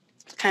 but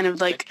it's kind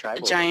of like a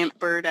giant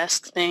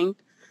bird-esque thing.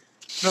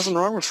 Nothing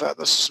wrong with that.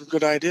 Those are some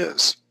good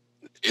ideas.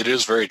 it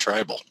is very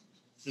tribal.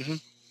 Mm-hmm.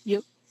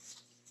 Yep.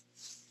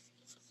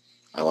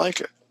 I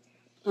like it.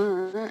 All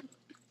right.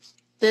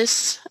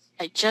 This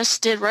I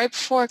just did right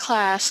before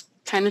class,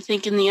 kind of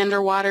thinking the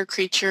underwater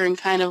creature and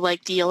kind of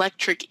like the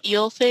electric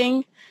eel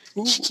thing.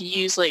 Ooh. She could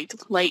use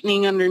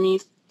lightning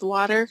underneath the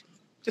water.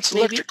 It's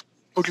maybe. electric.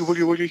 Woogie,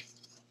 woogie,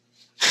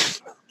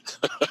 woogie.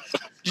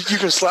 You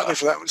can slap me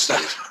for that one,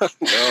 Steve.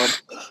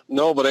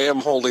 No, but I am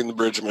holding the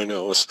bridge of my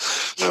nose.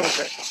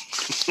 Okay.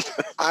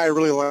 I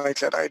really like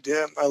that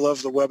idea. I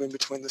love the webbing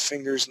between the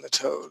fingers and the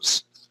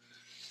toes.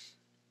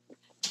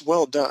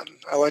 Well done.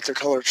 I like the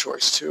color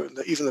choice, too. And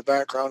even the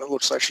background, it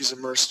looks like she's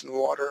immersed in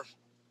water.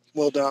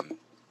 Well done.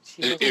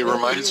 It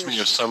reminds me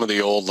of some of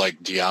the old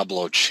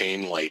Diablo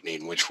chain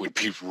lightning, which would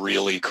be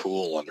really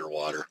cool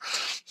underwater.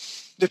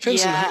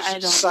 Depends Yeah, on I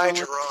whose don't side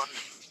know. you're on.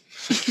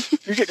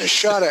 If you're getting a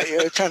shot at you,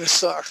 it kind of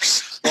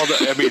sucks. Well,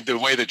 the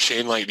way the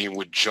chain lightning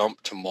would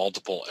jump to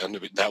multiple ends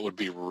of it, that would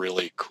be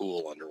really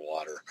cool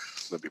underwater.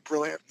 That'd be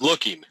brilliant.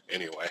 Looking,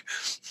 anyway.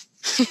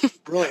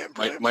 Brilliant.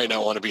 Might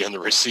not want to be on the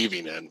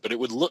receiving end, but it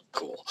would look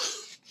cool.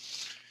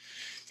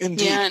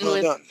 Indeed. Yeah, and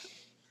well done.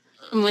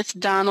 With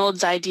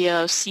Donald's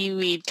idea of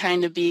seaweed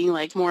kind of being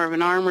more of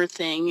an armor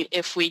thing,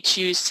 if we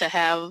choose to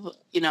have,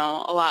 a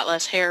lot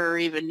less hair or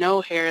even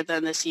no hair,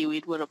 then the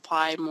seaweed would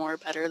apply more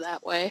better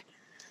that way.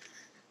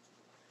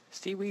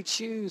 Seaweed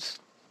shoes.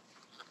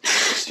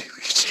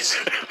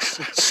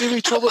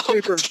 Seaweed toilet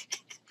paper.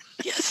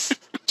 Yes.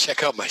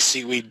 Check out my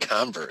seaweed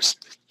Converse.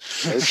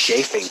 No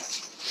chafing.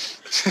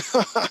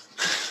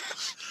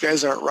 You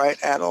guys aren't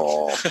right at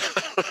all.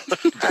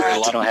 You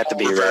don't have to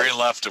be We're very right.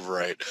 left of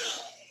right.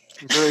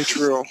 Very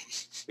true.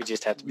 We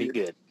just have to be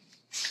good.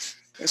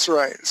 That's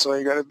right. So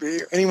you got to be.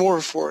 Any more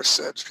for us,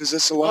 Sid? Because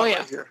it's a lot Oh, yeah.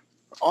 right here.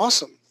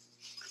 Awesome.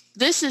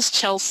 This is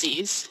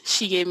Chelsea's.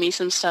 She gave me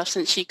some stuff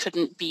since she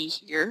couldn't be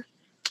here.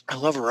 I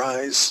love her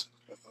eyes.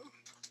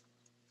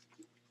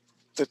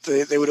 That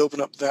they would open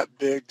up that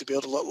big to be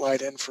able to let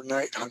light in for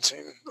night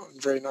hunting.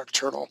 Very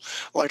nocturnal.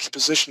 I like the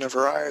position of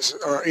her eyes,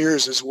 or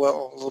ears as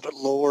well, a little bit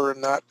lower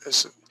and not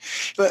as...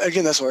 But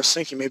again, that's what I was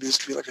thinking. Maybe this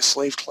could be like a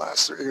slave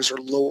class. Their ears are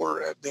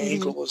lower. The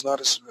angle was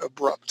not as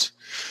abrupt.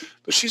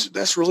 But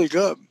that's really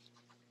good.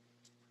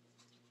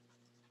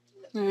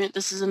 All right,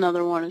 this is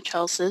another one of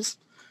Chelsea's.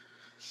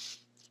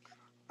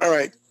 All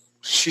right.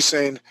 She's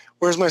saying,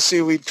 where's my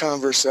seaweed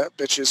Converse at,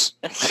 bitches?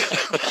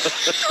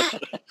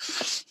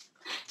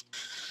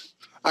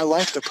 I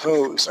like the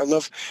pose. I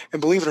love, and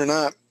believe it or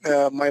not,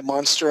 my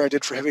monster I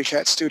did for Heavy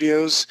Cat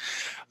Studios,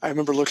 I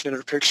remember looking at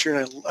her picture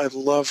and I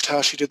loved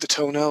how she did the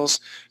toenails.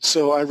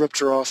 So I ripped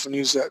her off and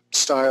used that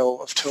style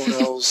of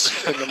toenails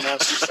in the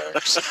monster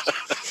things.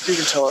 You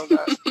can tell her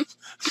that.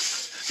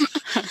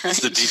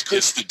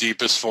 It's the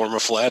deepest form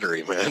of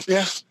flattery, man.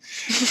 Yeah.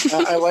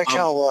 I like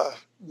how,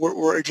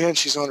 we're again,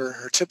 she's on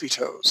her tippy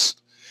toes.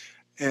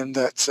 And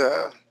that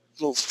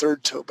little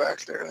third toe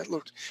back there. That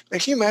looked, man,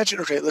 can you imagine?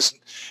 Okay, listen,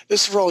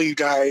 this is for all you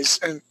guys,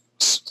 and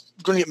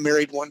going to get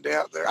married one day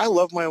out there. I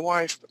love my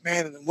wife, but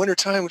man, in the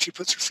wintertime when she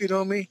puts her feet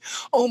on me,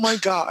 oh my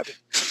God.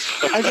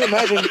 I can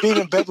imagine being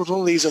in bed with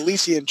one of these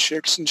Elysian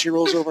chicks and she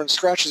rolls over and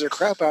scratches her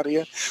crap out of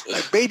you.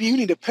 Like, baby, you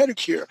need a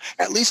pedicure.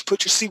 At least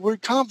put your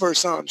seaward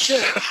Converse on.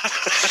 Shit.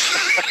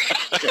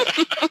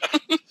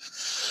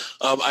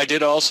 I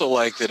did also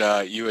like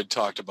that you had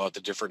talked about the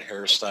different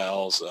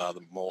hairstyles,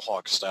 the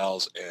mohawk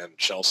styles, and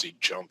Chelsea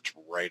jumped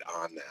right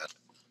on that.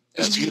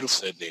 That's beautiful,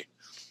 Sydney.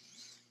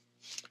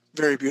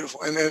 Very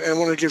beautiful. And I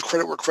want to give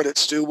credit where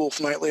credit's due. Wolf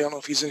Knightley, I don't know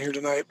if he's in here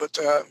tonight, but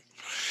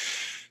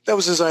that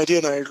was his idea,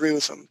 and I agree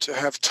with him, to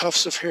have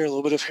tufts of hair, a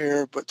little bit of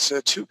hair, but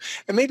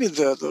and maybe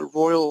the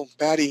royal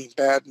baddie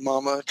bad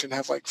mama can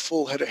have like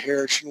full head of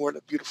hair. She can wear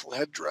a beautiful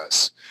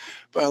headdress.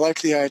 But I like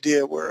the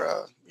idea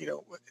where,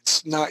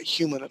 it's not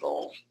human at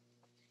all.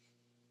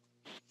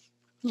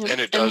 Yeah.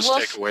 And it does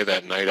take away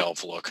that night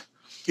elf look.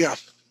 Yeah.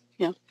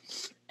 Yeah.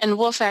 And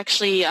Wolf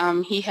actually,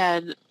 he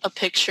had a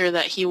picture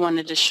that he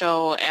wanted to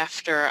show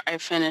after I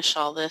finished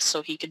all this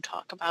so he could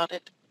talk about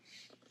it.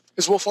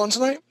 Is Wolf on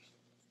tonight?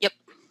 Yep.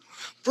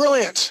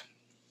 Brilliant.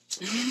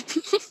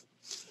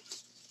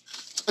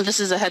 This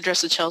is a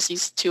headdress of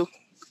Chelsea's, too.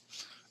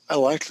 I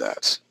like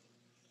that.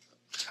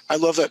 I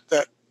love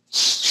that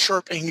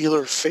sharp,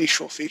 angular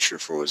facial feature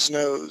for his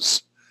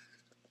nose.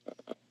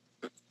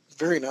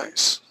 Very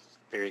nice.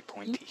 Very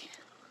pointy.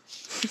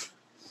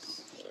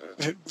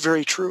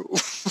 Very true.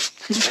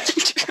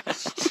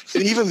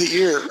 And even the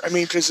ear. I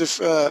mean, because if,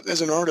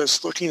 as an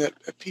artist, looking at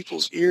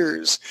people's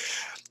ears,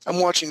 I'm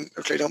watching,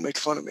 okay, don't make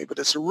fun of me, but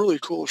it's a really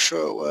cool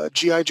show,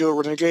 G.I. Joe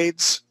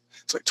Renegades.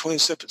 It's like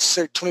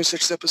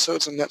 26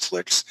 episodes on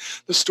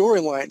Netflix. The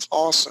storyline's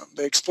awesome.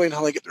 They explain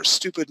how they get their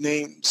stupid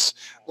names,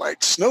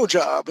 like Snow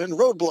Job and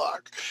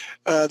Roadblock.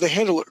 They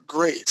handle it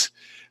great.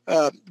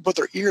 But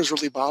their ears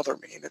really bother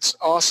me, and it's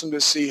awesome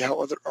to see how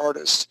other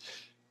artists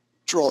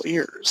draw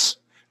ears.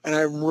 And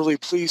I'm really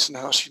pleased in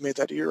how she made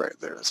that ear right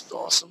there. That's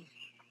awesome.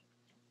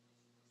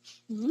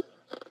 Mm-hmm.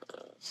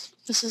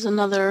 This is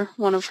another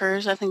one of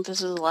hers. I think this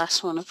is the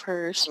last one of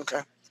hers. Okay.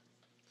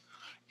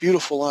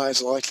 Beautiful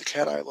eyes. I like the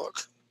cat eye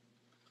look.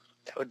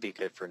 That would be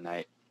good for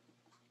night.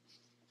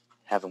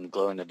 Have them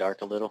glow in the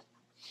dark a little.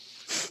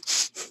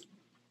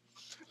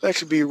 That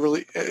could be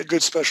really a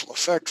good special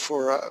effect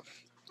for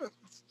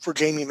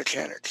gaming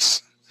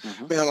mechanics.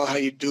 Mm-hmm. I mean, I don't know how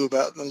you do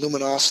about the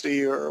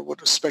luminosity or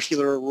what a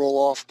specular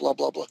roll-off, blah,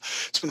 blah, blah.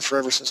 It's been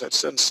forever since I've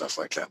done stuff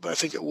like that, but I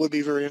think it would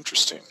be very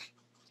interesting.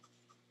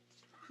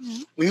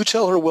 Mm-hmm. Will you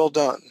tell her well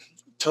done?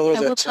 Tell her I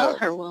will tell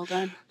her well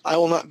done. I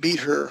will not beat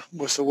her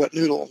with a wet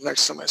noodle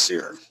next time I see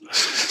her.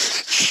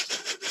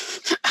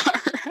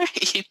 All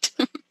right.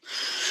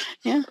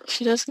 Yeah,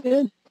 she does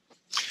good.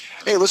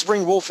 Hey, let's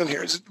bring Wolf in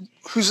here.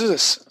 Who's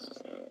this?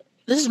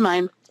 This is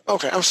mine.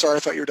 Okay, I'm sorry.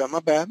 I thought you were done. My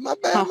bad. My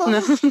bad. Oh,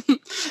 no.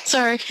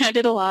 Sorry, I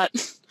did a lot.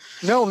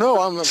 No,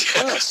 I'm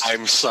impressed.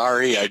 I'm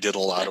sorry, I did a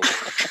lot of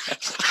work.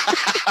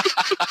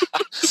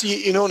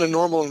 See, in a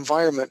normal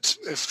environment,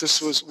 if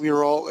we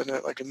were all in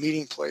a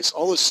meeting place,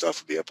 all this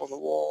stuff would be up on the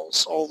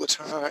walls all the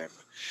time.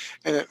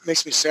 And it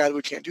makes me sad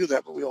we can't do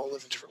that, but we all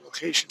live in different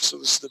locations, so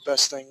this is the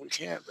best thing we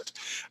can. But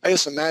I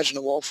just imagine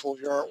a wall full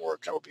of your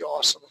artwork. That would be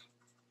awesome.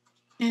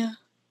 Yeah.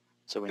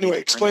 So anyway,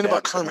 explain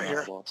about Kermit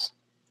here.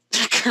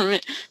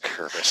 Kermit.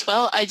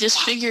 Well, I just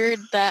figured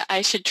that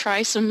I should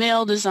try some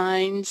male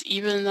designs,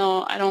 even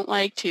though I don't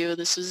like to.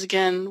 This is,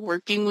 again,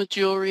 working with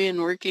jewelry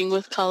and working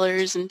with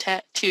colors and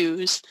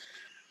tattoos,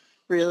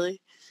 really.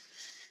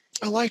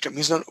 I like him.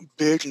 He's not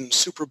big and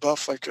super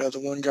buff like the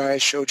one guy I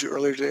showed you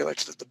earlier today, like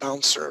the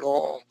bouncer at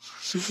all.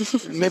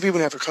 Maybe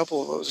even have a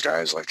couple of those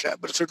guys like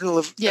that. But if they're going to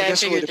live, yeah, I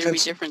guess I it really figured there'd be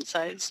depends different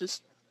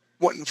sizes.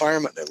 what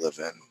environment they live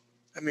in.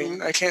 I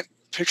mean, I can't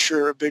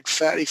picture a big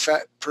fat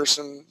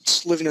person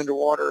living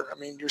underwater. I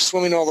mean, you're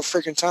swimming all the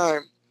freaking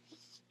time.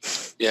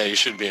 Yeah, you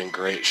should be in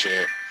great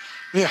shape.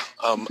 Yeah.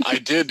 I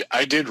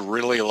did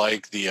really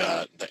like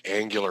the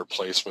angular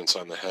placements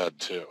on the head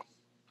too.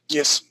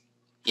 Yes.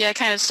 Yeah, I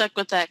kind of stuck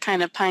with that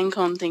kind of pine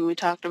cone thing we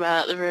talked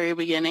about at the very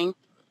beginning,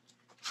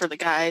 for the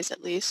guys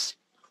at least.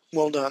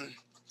 Well done.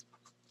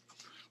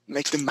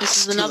 Make them This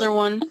is masculine. another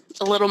one,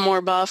 a little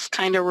more buff,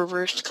 kind of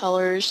reversed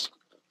colors.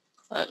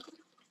 But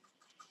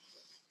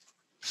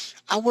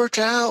I work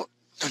out.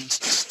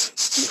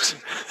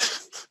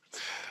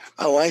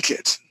 I like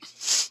it.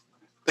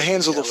 The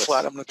hand's a little Jealous.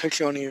 flat. I'm going to pick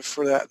on you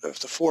for that. The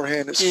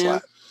forehand is Yeah.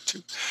 flat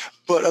too.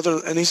 But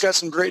and he's got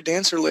some great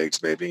dancer legs,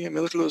 baby. I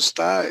mean, look at those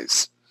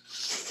thighs.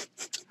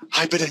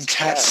 I've been in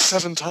cats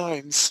 7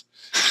 times.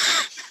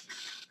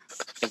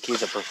 I think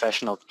he's a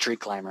professional tree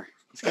climber.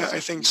 He's got Yeah, some I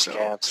think huge so.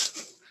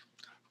 calves.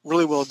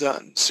 Really well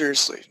done.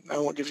 Seriously. I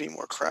won't give you any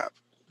more crap.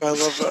 I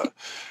love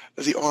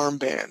the arm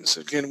bands.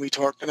 Again, we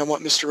talked, and I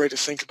want Mr. Ray to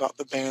think about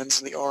the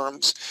bands and the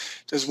arms.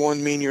 Does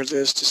 1 mean you're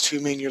this? Does 2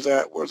 mean you're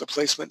that? Where the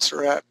placements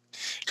are at?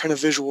 Kind of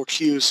visual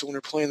cues. So when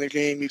you're playing the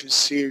game, you can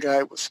see a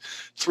guy with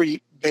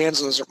 3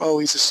 bands on his arm. Oh,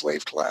 he's a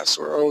slave class,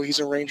 or oh, he's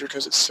a ranger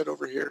because it's set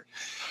over here.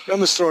 I'm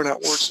just throwing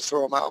out words to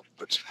throw them out,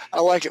 but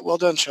I like it. Well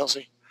done,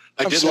 Chelsea.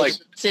 I did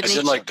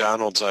Sydney? like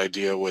Donald's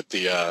idea with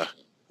the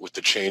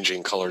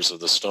changing colors of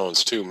the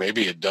stones too.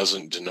 Maybe it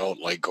doesn't denote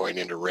like going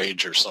into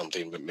rage or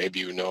something, but maybe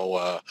you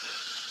know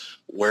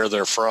where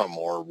they're from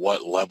or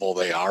what level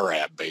they are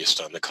at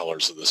based on the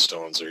colors of the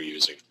stones they're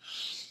using.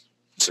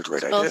 It's a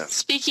great Well, idea.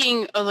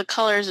 speaking of the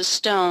colors of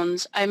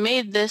stones, I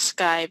made this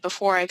guy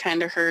before I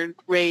kind of heard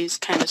Ray's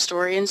kind of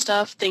story and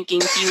stuff, thinking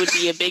he would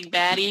be a big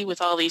baddie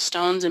with all these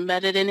stones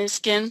embedded in his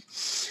skin.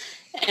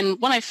 And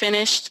when I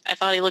finished, I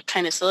thought he looked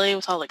kind of silly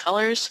with all the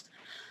colors.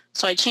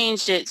 So I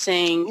changed it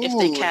saying if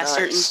they Ooh, cast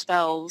certain nice.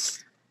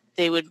 spells,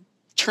 they would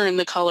turn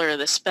the color of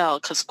the spell,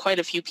 because quite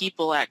a few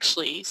people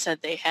actually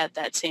said they had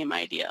that same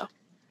idea.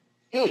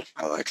 I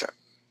like that.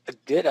 A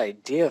good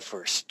idea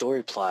for a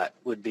story plot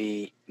would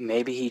be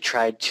maybe he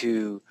tried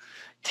to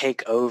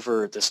take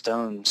over the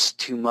stones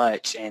too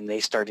much and they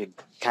started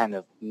kind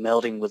of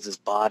melding with his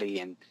body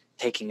and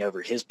taking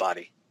over his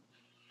body.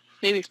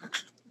 Maybe.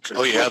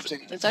 Oh yeah, That's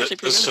actually the pretty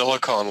good.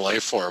 silicon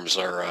life forms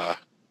are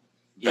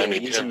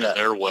bending using into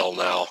their will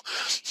now.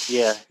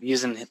 Yeah,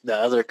 using the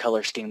other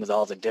color scheme with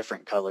all the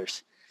different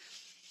colors.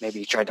 Maybe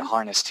he tried to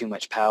harness too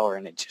much power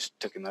and it just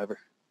took him over.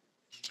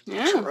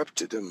 Yeah.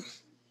 Corrupted him.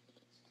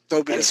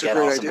 That'd be And he's a got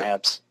great awesome idea.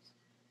 abs.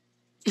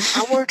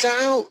 I work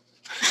out.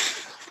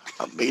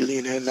 I'm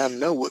alien and I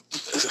know it.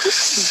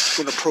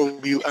 I'm going to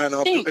probe you. I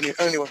know. Think.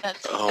 Anyway.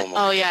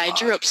 Oh yeah, I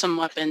drew up some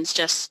weapons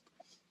just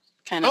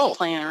kind of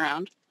playing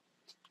around.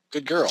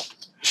 Good girl.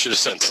 You should have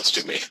sent those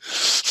to me.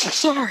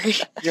 Sorry.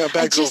 Yeah, I bad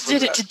girl just for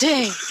did that. it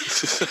today.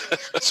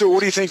 So what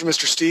do you think,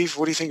 Mr. Steve?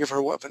 What do you think of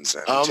her weapons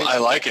then? I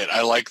like it.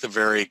 I like the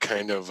very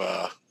kind of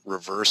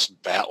reverse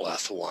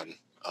batleth one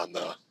on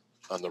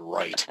the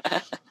right.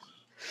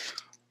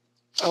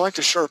 I like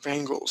the sharp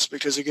angles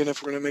because, again,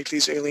 if we're going to make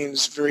these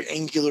aliens very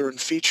angular in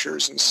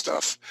features and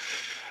stuff,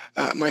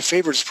 my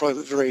favorite is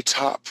probably the very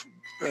top.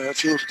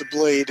 If you look at the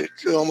blade, it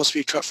could almost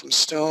be cut from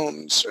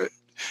stones.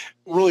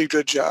 Really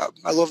good job.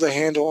 I love the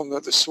handle and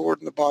the sword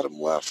in the bottom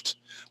left.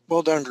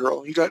 Well done,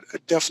 girl. You got a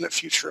definite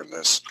future in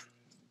this.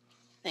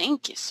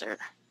 Thank you, sir.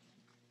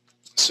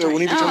 So Right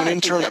when you now, become I an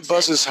think intern at that's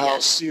Buzz's it, house,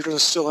 yes. you're going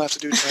to still have to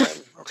do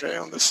time, okay,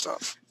 on this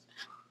stuff.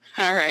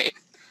 All right.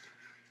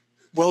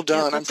 Well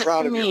done. That's I'm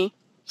proud it of for you. me.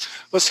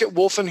 Let's get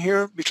Wolf in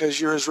here because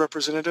you're his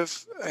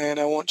representative, and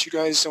I want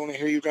to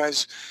hear you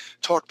guys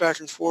talk back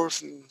and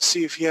forth and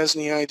see if he has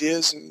any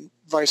ideas and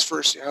vice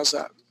versa. How's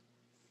that?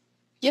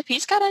 Yep,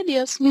 he's got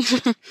ideas.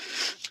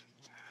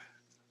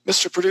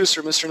 Mr.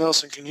 Producer, Mr.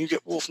 Nelson, can you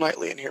get Wolf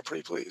Knightley in here,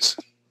 pretty please?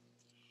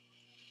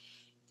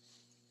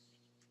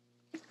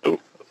 Oh.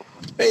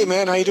 Hey,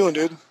 man, how you doing,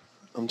 dude?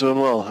 I'm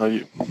doing well. How are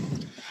you?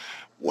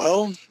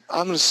 Well,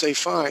 I'm going to say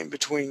fine.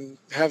 Between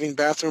having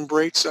bathroom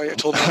breaks, I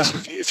told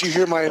Nelson, if you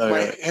hear my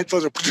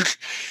headphones are,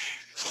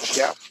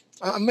 yeah.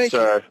 I'm making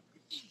Sorry.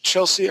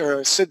 Chelsea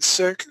or Sid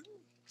sick.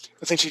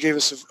 I think she gave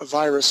us a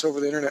virus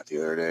over the internet the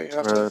other day. I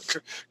have to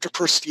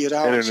Kaspersky it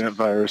out. Internet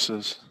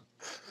viruses.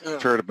 Yeah.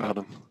 I've heard about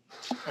them.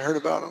 I heard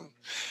about them.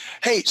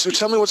 Hey, so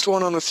tell me what's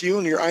going on with you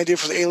and your idea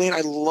for the alien.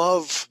 I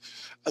love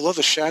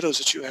the shadows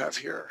that you have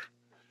here.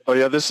 Oh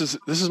yeah, this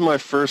is my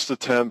first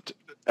attempt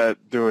at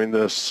doing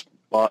this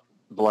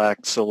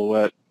black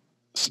silhouette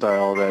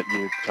style that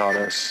you taught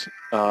us.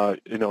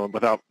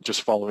 Without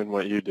just following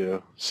what you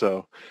do.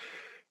 So,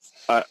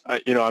 I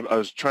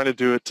was trying to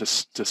do it to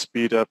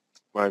speed up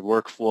my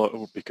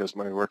workflow because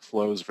my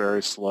workflow is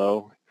very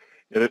slow.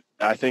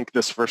 I think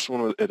this first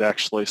one, it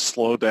actually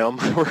slowed down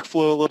my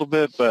workflow a little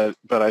bit, but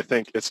I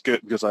think it's good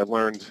because I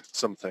learned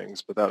some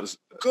things. But that was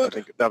good. I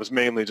think that was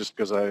mainly just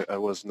because I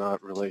was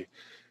not really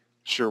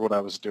sure what I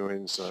was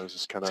doing, so I was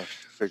just kind of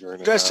figuring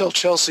it out. You guys tell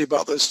Chelsea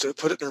about this to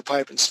put it in her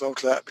pipe and smoke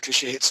that because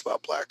she hates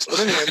spot blacks. But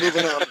anyway,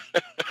 moving on.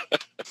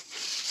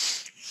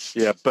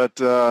 Yeah,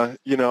 but I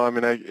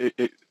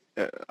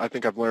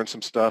think I've learned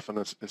some stuff,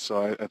 and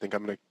so I think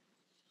I'm going to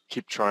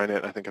keep trying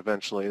it. I think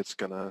eventually it's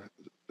going to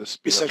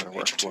speed up my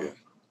workflow.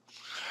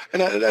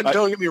 And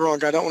don't get me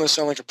wrong, I don't want to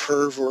sound like a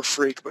perv or a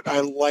freak, but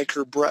I like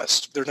her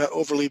breasts. They're not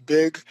overly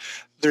big.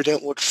 They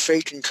don't look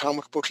fake and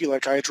comic booky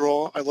like I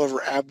draw. I love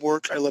her ab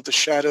work. I love the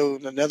shadow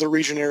in the nether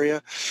region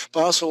area.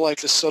 But I also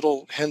like the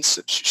subtle hints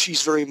that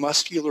she's very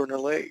muscular in her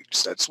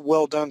legs. That's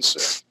well done,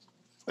 sir.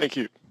 Thank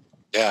you.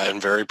 Yeah,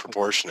 and very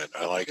proportionate.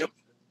 I like it.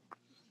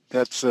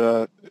 That's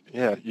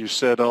yeah. You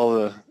said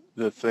all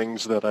the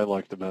things that I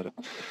liked about it.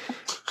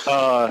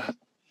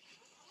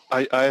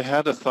 I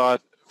had a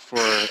thought for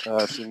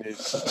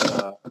Suni's,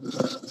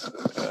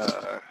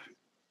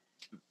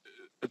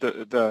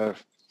 the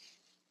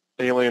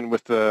alien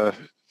with the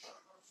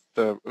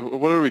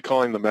what are we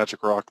calling the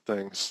magic rock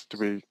things? Do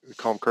we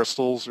call them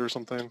crystals or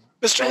something?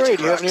 Mr. Ray,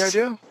 do you have any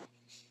idea?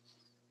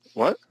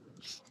 What?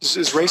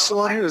 Is Ray still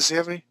on here? Does he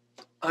have any?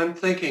 I'm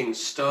thinking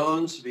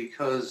stones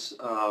because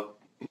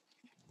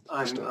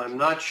I'm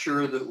not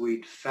sure that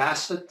we'd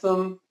facet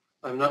them.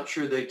 I'm not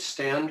sure they'd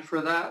stand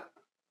for that.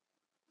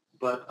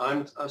 But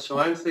I'm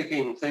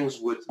thinking things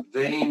with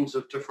veins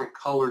of different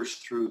colors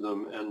through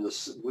them, and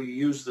we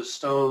use the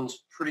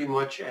stones pretty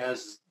much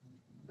as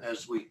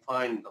we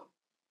find them.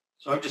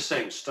 So I'm just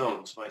saying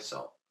stones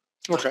myself.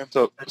 Okay.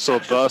 So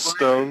the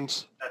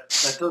stones.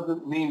 That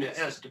doesn't mean it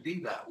has to be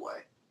that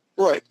way.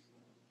 Right.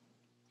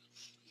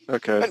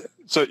 Okay.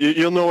 So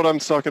you'll know what I'm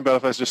talking about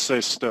if I just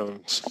say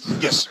stones.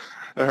 Yes.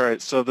 All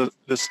right. So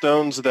the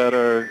stones that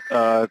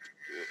are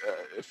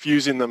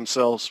fusing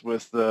themselves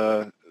with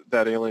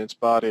that alien's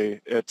body,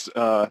 it's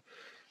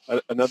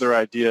another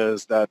idea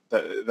is that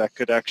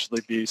could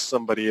actually be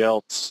somebody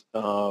else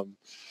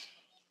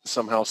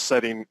somehow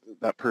setting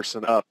that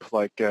person up,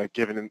 like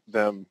giving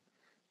them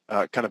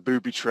kind of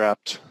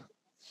booby-trapped,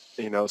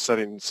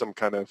 setting some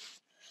kind of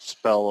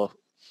spell,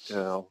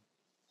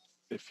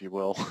 if you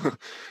will.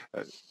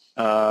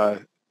 A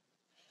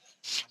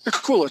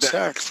cool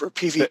attack for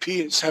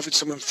PvP is having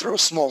someone throw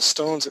small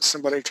stones at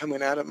somebody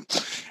coming at them,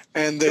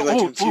 and they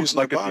infuse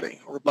their body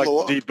or blow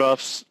up.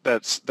 Debuffs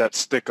that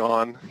stick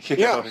on.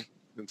 Yeah.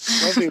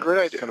 That'd be a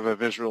great idea. Kind of a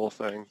visual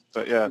thing,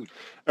 but yeah.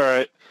 All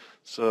right.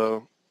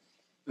 So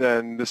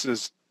then this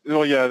is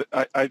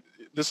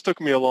this took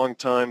me a long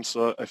time,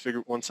 so I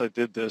figured once I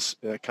did this,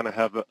 I kind of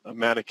have a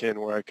mannequin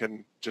where I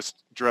can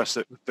just dress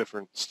it with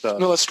different stuff.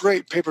 No, that's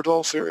great. Paper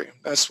doll theory.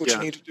 That's what you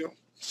need to do.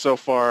 So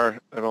far,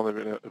 I've only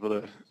been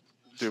able to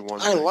do one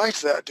thing. I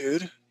liked that,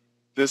 dude.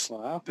 Thanks.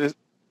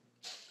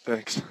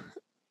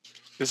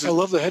 I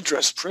love the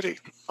headdress. Pretty.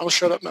 I'll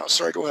shut up now.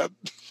 Sorry, go ahead.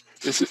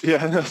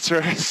 Yeah, that's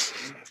right.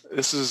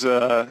 This is,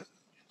 I'm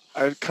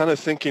kind of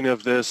thinking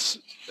of this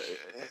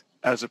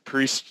as a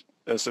priestess,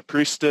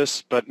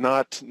 but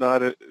not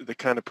the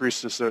kind of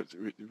priestess that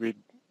we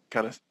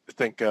kind of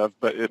think of,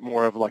 but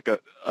more of like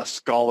a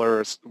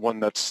scholar, one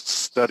that's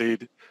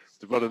studied,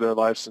 devoted their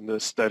lives into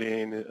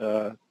studying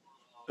the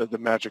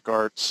magic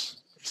arts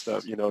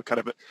stuff, kind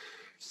of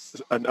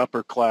an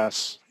upper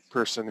class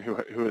person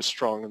who is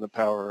strong in the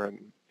power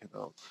and.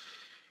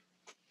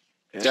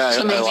 Yeah,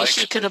 so maybe like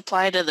she could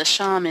apply to the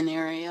shaman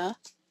area.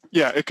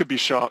 Yeah, it could be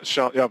shaman.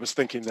 Yeah, I was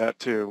thinking that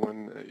too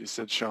when you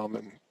said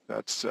shaman.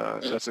 That's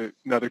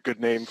another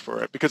good name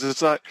for it because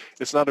it's not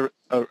a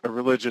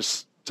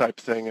religious type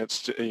thing.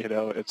 It's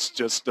it's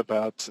just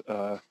about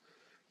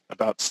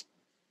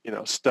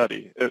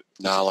study,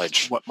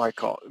 knowledge. What my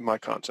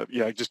concept.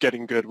 Yeah, just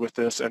getting good with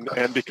this and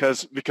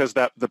because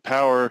that the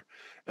power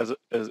as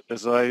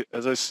I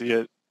see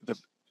it, the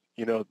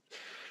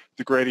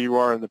greater you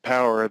are in the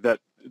power, that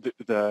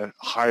the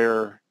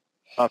higher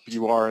up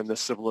you are in the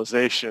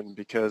civilization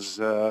because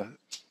I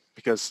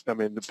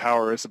mean the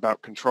power is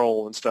about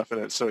control and stuff in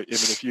it. So even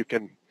if you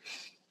can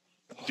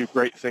do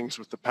great things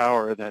with the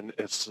power, then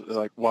it's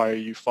like, why are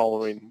you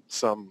following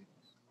some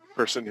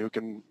person who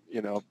can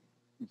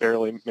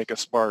barely make a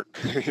spark?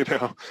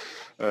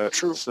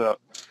 True. So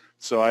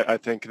I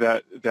think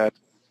that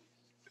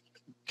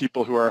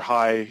people who are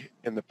high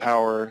in the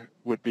power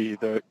would be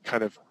the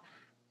kind of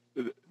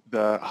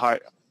the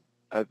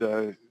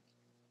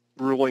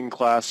ruling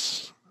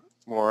class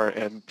more,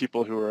 and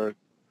people who are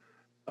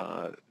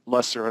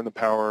lesser in the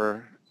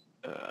power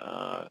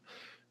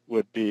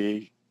would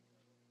be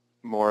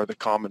more the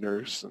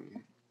commoners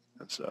and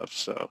stuff.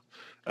 So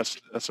that's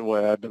the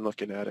way I've been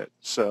looking at it.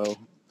 So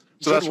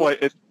that's why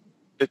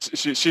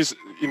she's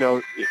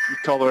you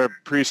call her a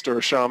priest or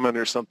a shaman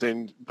or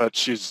something, but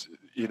she's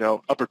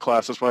upper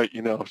class. That's why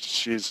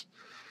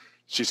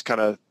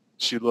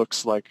she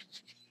looks like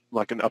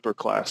an upper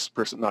class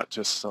person, not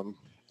just some.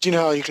 Do you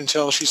know how you can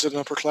tell she's an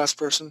upper class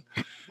person?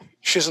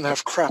 She doesn't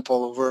have crap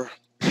all over her.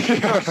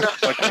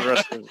 Like the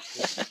rest of it.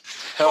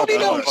 Help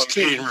I'm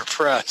being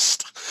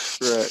repressed.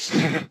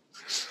 Right.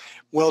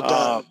 Well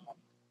done.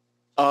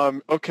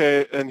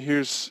 Okay, and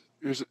here's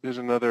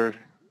another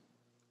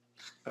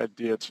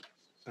idea. It's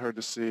hard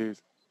to see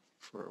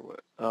for what.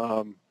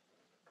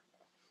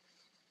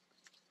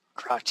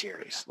 Crotch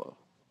area. Slow.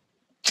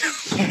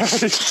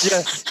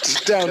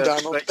 Yes. Down,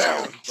 Donald,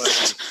 down.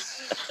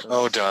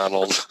 Oh,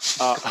 Donald.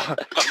 How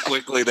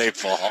quickly they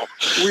fall.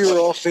 We were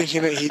all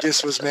thinking that he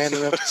just was man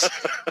enough.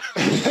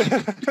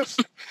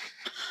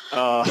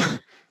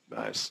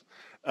 Nice.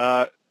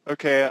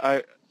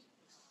 Okay,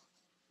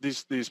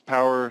 these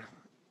power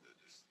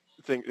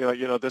thing,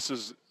 this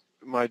is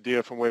my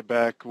idea from way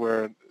back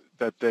where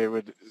that they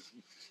would,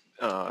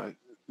 the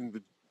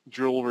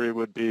jewelry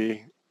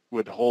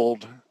would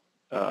hold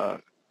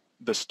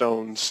the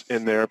stones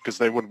in there because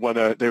they would want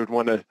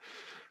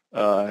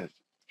to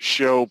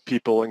show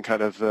people and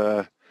kind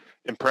of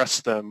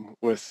impress them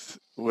with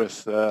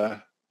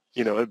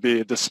it'd be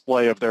a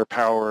display of their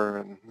power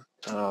and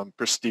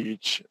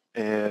prestige.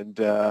 And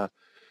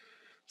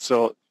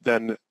so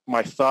then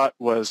my thought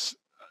was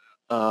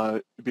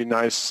it'd be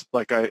nice,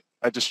 like I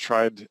just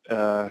tried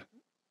the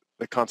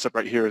concept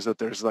right here is that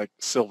there's like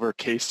silver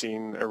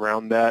casing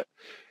around that,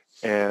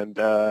 and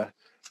that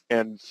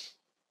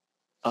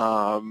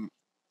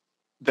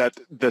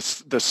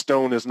the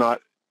stone is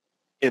not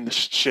in the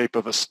shape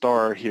of a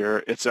star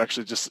here. It's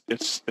actually just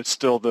it's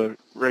still the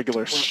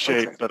regular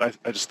shape, okay. but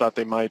I just thought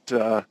they might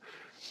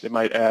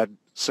add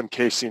some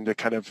casing to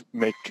kind of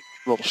make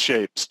little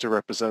shapes to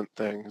represent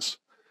things.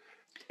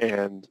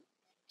 And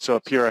so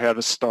up here I have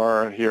a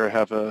star, here I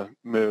have a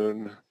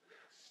moon.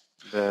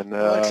 Then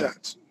I like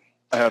that.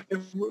 I have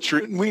We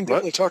can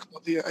definitely talk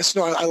about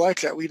I like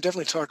that. We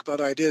definitely talk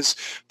about ideas.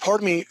 Part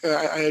of me,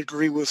 I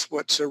agree with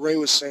what Ray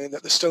was saying,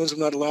 that the stones have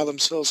not allowed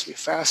themselves to be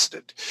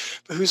faceted.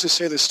 But who's to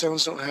say the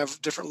stones don't have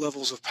different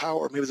levels of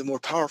power? Maybe the more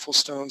powerful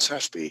stones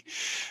have to be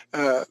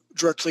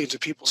directly into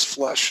people's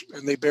flesh,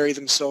 and they bury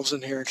themselves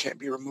in here and can't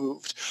be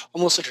removed.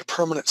 Almost like a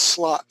permanent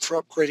slot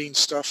for upgrading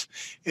stuff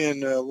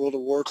in World of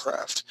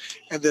Warcraft.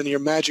 And then your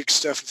magic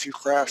stuff, if you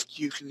craft,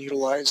 you can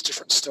utilize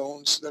different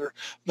stones that are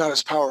not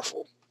as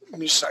powerful.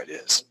 Just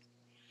ideas.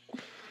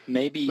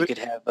 Maybe you could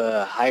have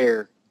a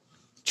higher,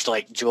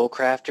 like jewel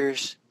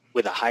crafters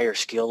with a higher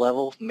skill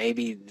level.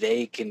 Maybe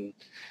they can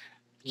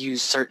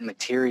use certain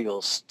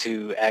materials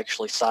to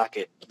actually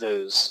socket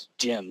those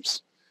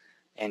gems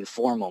and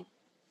form them.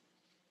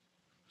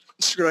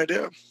 That's a good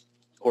idea.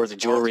 Or the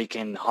jewelry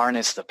can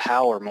harness the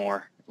power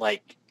more.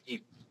 Like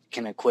you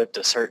can equip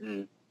a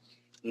certain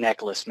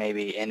necklace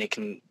maybe, and it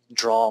can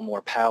draw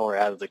more power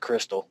out of the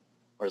crystal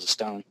or the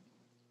stone.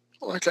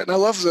 I like that. And I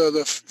love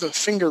the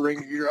finger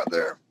ring you got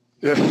there.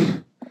 Yeah.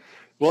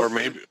 Well,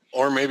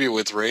 or maybe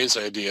with Ray's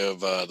idea of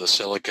the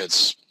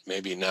silicates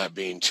maybe not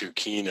being too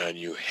keen on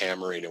you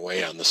hammering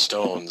away on the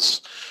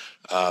stones,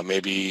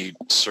 maybe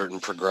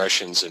certain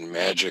progressions in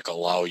magic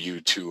allow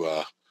you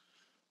to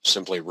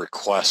simply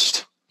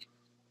request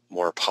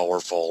more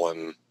powerful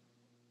and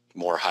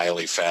more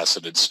highly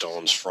faceted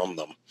stones from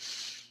them.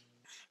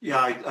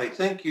 Yeah, I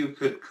think you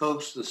could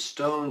coax the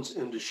stones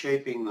into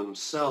shaping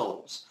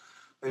themselves.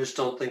 I just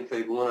don't think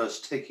they'd want us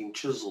taking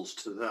chisels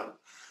to them.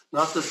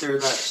 Not that they're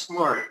that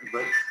smart,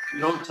 but you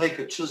don't take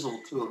a chisel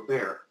to a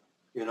bear,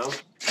 you know?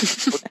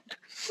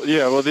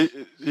 Yeah, well,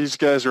 these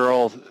guys are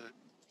all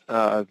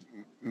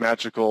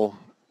magical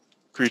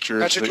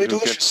creatures. Magically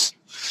delicious.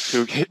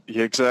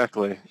 Yeah,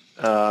 exactly.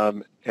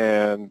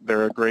 And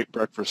they're a great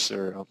breakfast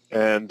cereal.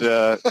 And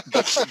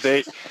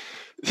they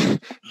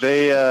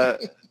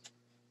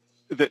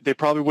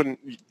probably wouldn't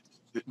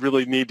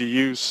really need to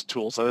use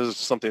tools. This is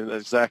something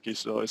that Zach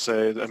used to always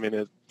say. I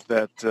mean,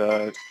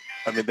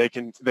 they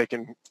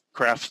can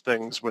craft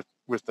things with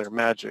their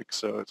magic,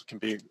 so it can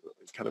be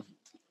kind of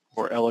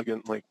more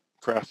elegantly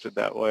crafted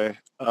that way.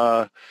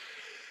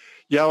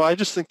 Yeah, well, I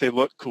just think they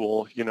look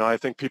cool. I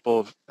think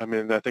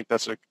I think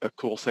that's a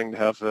cool thing to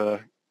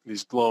have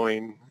these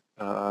glowing,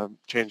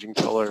 changing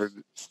colored,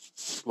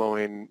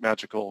 glowing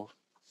magical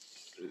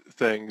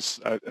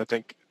things. I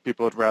think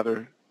people would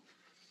rather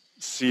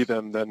see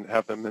them than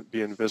have them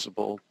be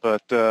invisible.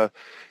 But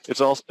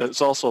it's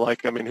also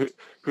like, I mean,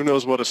 who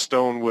knows what a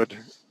stone would,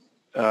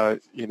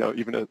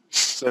 even a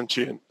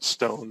sentient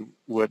stone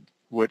would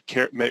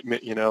care.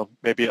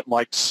 Maybe it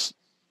likes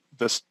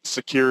the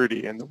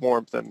security and the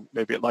warmth, and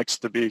maybe it likes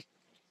to be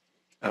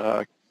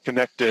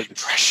connected.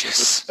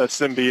 Precious. A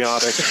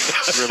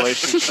symbiotic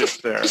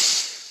relationship there.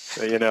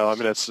 I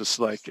mean, it's just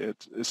like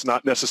it's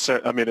not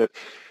necessary. I mean,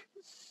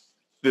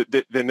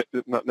 they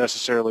not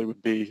necessarily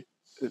would be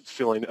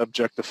feeling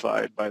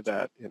objectified by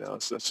that.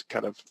 So that's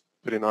kind of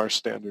putting our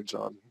standards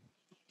on.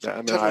 Yeah,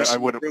 I mean,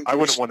 I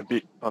wouldn't want to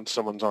be on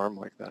someone's arm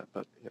like that,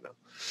 but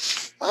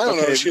I don't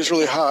know. She was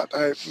really hot.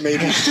 I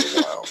maybe for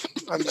a while.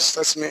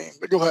 That's me.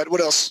 But go ahead.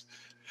 What else?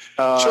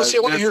 Chelsea,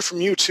 I want to hear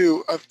from you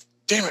too.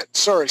 Damn it.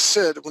 Sorry,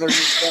 Sid. Whenever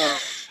you're done,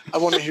 I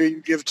want to hear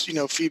you give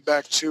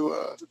feedback to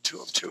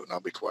him too, and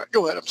I'll be quiet.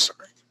 Go ahead. I'm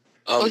sorry.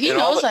 Well, he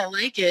knows I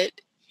like it.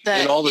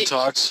 In all the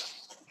talks.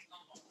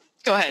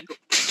 Go ahead.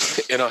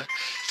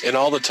 In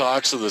all the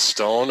talks of the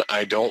stone,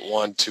 I don't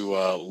want to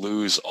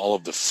lose all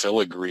of the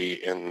filigree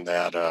in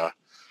that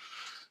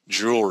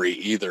jewelry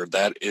either.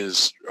 That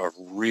is a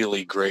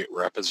really great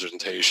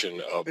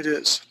representation of It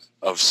is.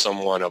 Of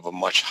someone of a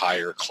much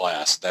higher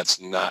class. That's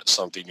not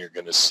something you're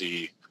going to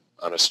see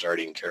on a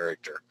starting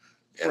character.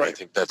 And right. I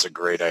think that's a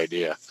great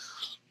idea.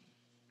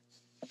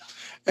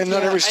 And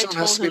not every stone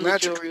has to be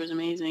magic. The jewelry was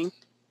amazing.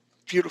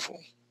 Beautiful.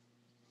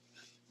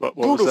 What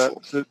was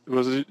that?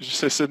 Did you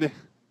say, Sydney?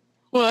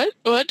 What?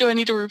 Do I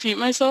need to repeat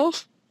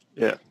myself?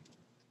 Yeah.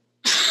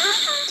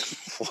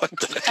 What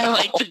the I hell?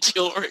 like the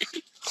jewelry.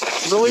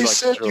 Lily like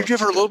said the you give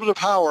her a little bit of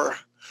power.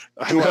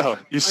 I know.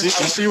 You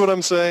see what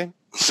I'm saying?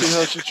 See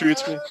how she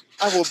treats me?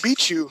 I will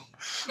beat you.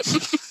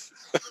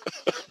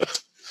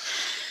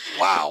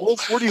 Wow. Well,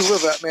 where do you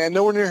live at, man?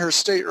 Nowhere near her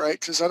state, right?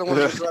 Because I don't want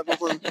her to drive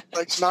over and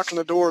like knock on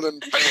the door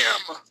and then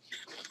bam.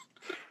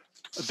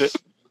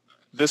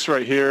 This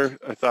right here,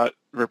 I thought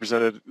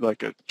represented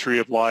like a tree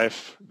of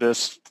life.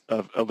 This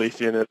of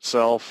Alethian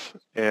itself,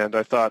 and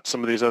I thought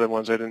some of these other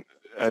ones I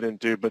didn't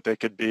do, but they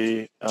could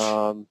be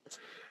like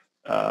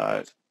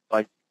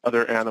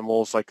other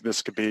animals. Like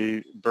this could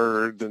be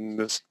bird, and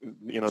this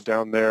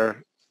down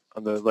there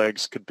on the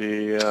legs could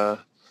be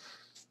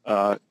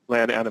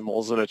land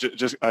animals. And it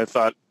just I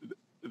thought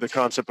the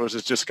concept was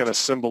it just kind of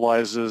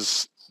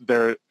symbolizes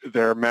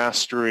their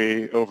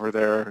mastery over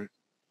their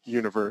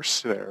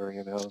universe there.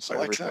 So I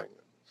like that. everything.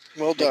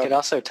 Well It done. could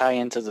also tie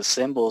into the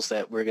symbols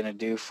that we're going to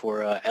do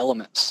for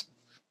elements.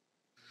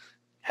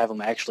 Have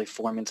them actually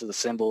form into the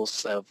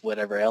symbols of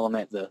whatever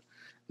element the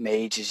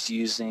mage is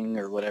using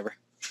or whatever.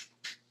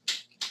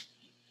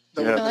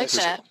 That Yeah, would I be like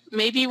nice. that.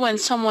 Maybe when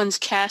someone's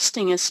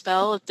casting a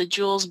spell, if the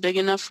jewel's big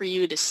enough for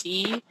you to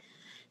see,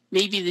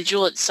 maybe the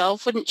jewel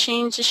itself wouldn't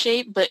change the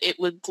shape, but it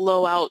would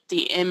glow out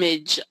the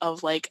image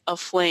of like a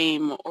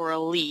flame or a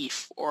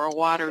leaf or a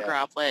water Yeah.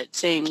 droplet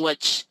saying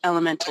which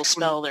elemental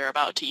spell they're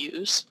about to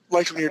use.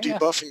 Like when you're Yeah.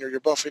 debuffing or you're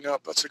buffing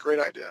up. That's a great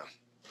idea.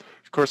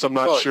 Of course, I'm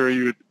not Well, sure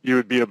you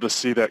would be able to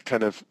see that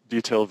kind of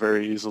detail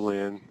very easily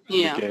in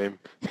Yeah. the game,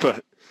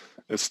 but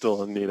it's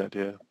still a neat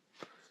idea.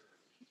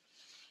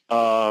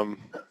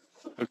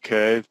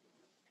 Okay.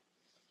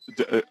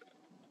 Do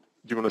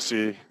you want to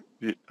see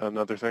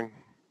another thing?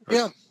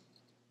 Yeah.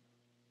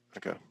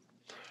 Okay.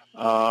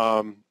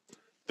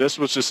 This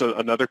was just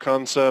another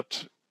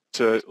concept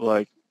to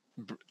like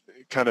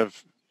kind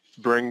of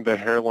bring the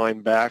hairline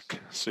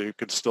back, so you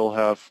could still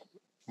have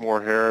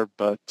more hair,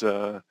 but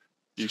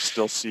you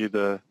still see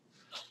the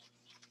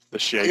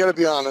shape. I got to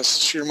be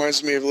honest. She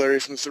reminds me of Larry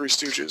from the Three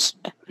Stooges.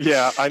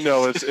 Yeah, I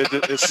know it's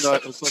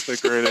not the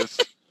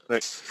greatest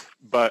thing,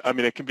 but I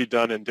mean it can be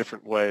done in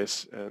different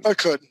ways. And I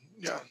could.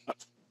 Yeah.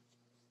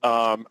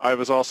 I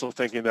was also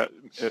thinking that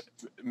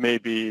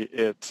maybe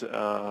it.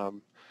 Why?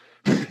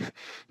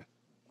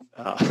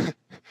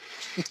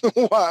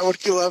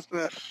 What are you laughing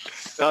at?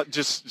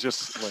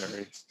 Just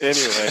Larry.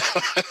 Anyway,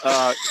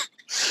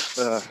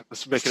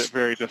 it's making it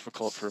very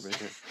difficult for me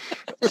here.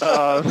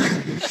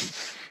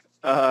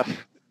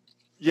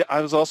 Yeah,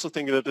 I was also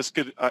thinking that this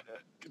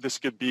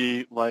could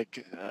be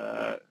like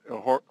a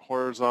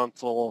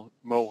horizontal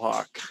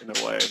mohawk in a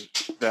way,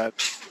 that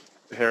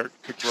hair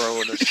could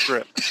grow in a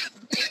strip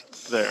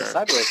there.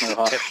 Sideways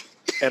mohawk.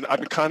 And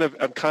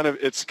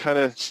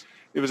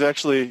it was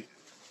actually,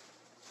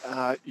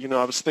 I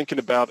was thinking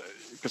about,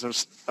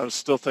 because I was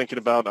still thinking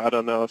about, I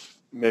don't know if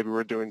maybe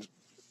we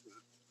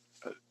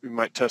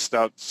might test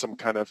out some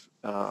kind of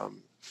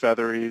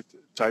feathery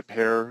type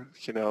hair,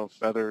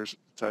 feathers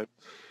type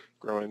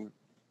growing.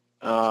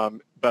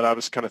 But I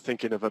was kind of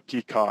thinking of a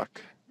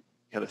peacock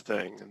kind of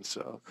thing. And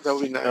so That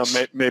would be nice.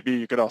 maybe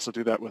you could also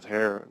do that with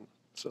hair. And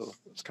so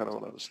that's kind of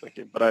what I was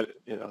thinking. But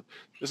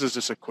this is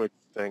just a quick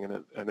thing,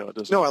 and I know it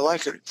doesn't. No, I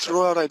like it.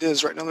 Throw out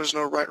ideas. Right now there's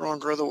no right,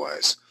 wrong, or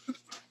otherwise.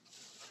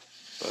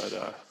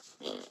 But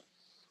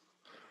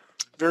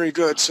Very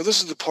good. So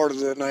this is the part of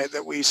the night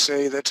that we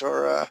say that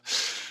our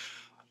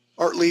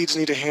art leads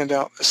need to hand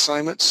out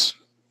assignments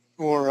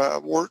or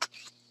work.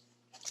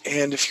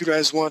 And if you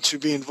guys want to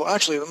be involved,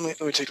 actually,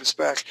 let me take this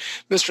back.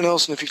 Mr.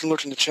 Nelson, if you can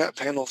look in the chat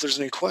panel, if there's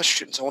any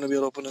questions, I want to be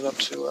able to open it up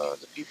to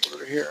the people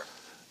that are here.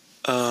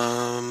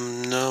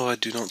 No, I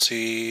do not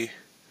see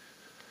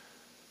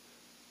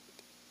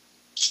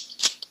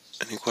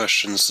any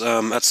questions.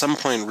 At some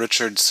point,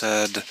 Richard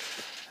said,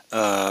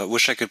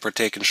 wish I could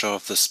partake and show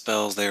off the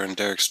spells there in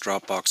Derek's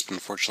Dropbox, but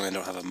unfortunately I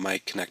don't have a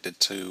mic connected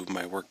to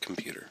my work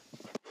computer.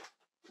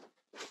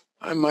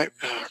 I might,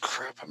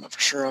 crap, I'm not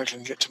for sure I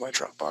can get to my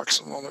Dropbox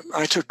in a moment.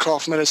 I took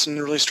cough medicine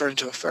and really starting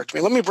to affect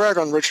me. Let me brag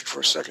on Richard for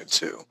a second,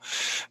 too.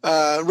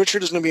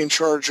 Richard is going to be in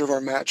charge of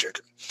our magic,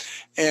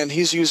 and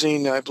he's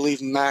using, I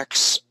believe,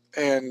 Max,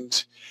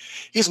 and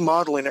he's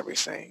modeling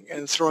everything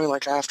and throwing,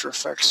 like, After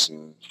Effects,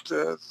 and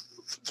the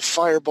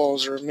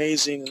fireballs are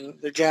amazing,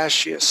 and the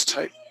gaseous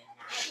type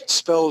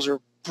spells are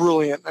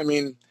brilliant. I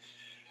mean,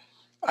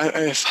 I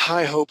have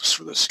high hopes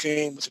for this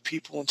game with the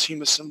people and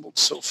team assembled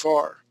so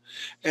far.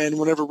 And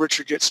whenever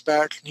Richard gets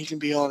back and he can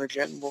be on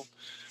again,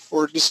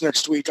 or this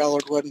next week, I'll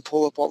go ahead and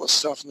pull up all the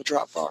stuff in the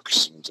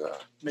Dropbox and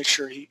make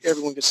sure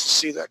everyone gets to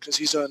see that, because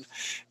he's done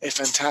a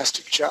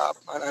fantastic job.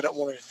 I don't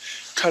want to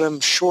cut him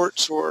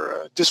short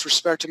or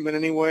disrespect him in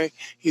any way.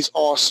 He's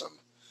awesome.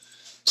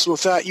 So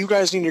with that, you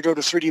guys need to go to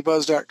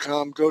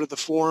 3dbuzz.com, go to the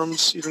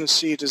forums. You're going to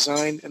see a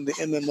design in the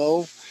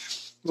MMO.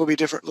 There'll be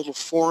different little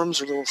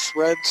forums or little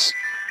threads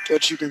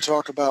that you can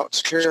talk about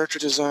character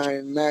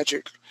design,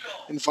 magic,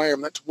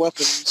 environment,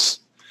 weapons.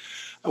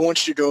 I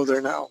want you to go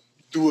there now.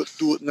 Do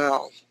it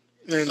now.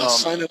 And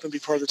sign up and be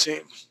part of the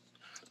team.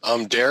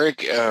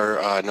 Derek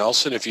or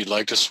Nelson, if you'd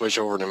like to switch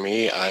over to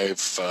me,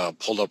 I've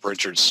pulled up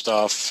Richard's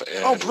stuff.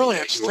 And Oh,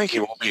 brilliant. Thank he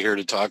you. won't be here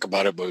to talk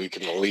about it, but we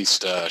can at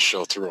least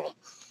show through them.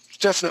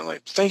 Definitely.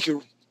 Thank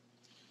you.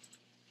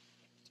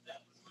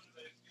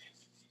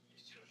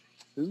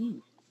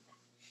 Ooh.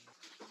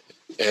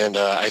 And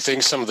I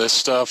think some of this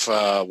stuff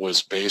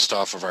was based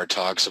off of our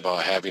talks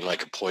about having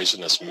like a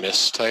poisonous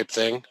mist type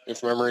thing,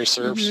 if memory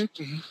serves.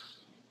 Mm-hmm.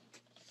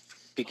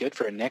 Be good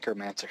for a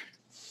necromancer.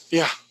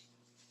 Yeah.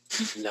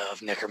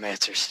 Love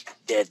necromancers.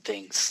 Dead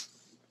things.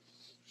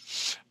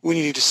 We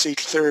need to seek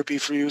therapy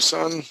for you,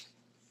 son.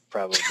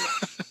 Probably.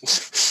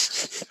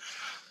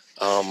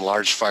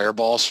 Large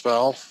fireball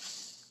spell.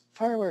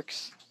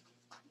 Fireworks.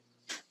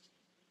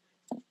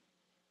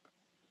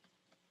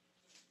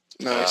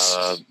 Nice.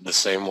 The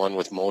same one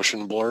with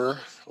motion blur,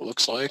 it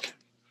looks like.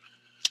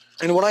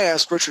 And what I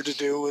asked Richard to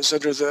do was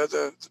under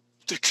the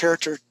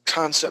character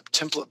concept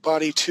template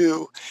body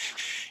 2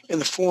 in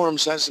the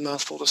forums, that's a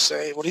mouthful to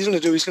say. What he's going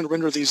to do, he's going to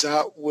render these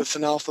out with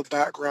an alpha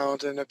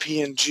background and a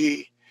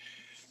PNG.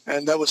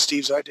 And that was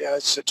Steve's idea. I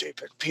said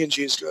JPEG.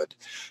 PNG is good.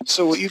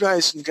 So what you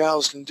guys and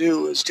gals can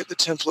do is get the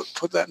template,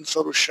 put that in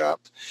Photoshop,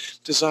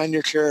 design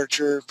your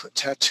character, put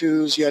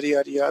tattoos, yada,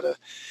 yada, yada.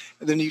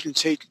 And then you can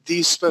take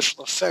these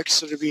special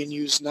effects that are being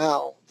used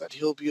now that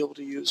he'll be able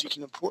to use. You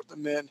can import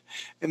them in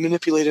and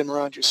manipulate them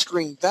around your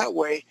screen. That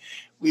way,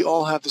 we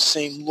all have the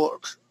same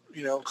look,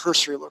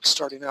 cursory look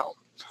starting out.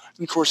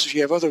 And of course, if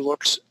you have other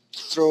looks,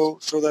 throw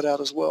that out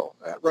as well.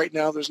 Right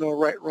now, there's no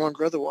right, wrong,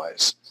 or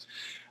otherwise.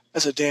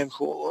 That's a damn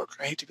cool look.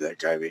 I hate to be that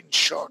guy being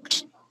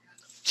shocked.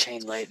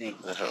 Chain lightning.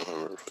 I don't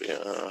remember.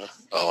 Yeah.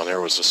 Oh, and there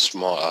was a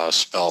small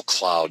spell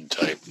cloud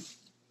type.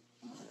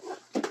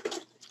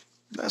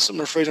 That's what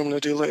I'm afraid I'm going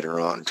to do later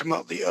on. Come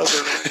out the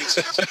other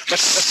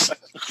end.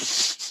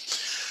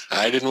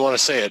 I didn't want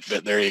to say it,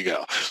 but there you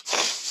go.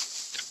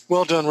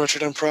 Well done,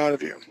 Richard. I'm proud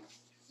of you.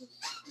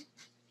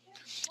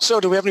 So,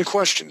 do we have any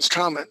questions,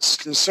 comments,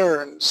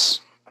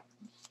 concerns?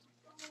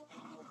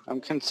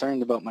 I'm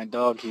concerned about my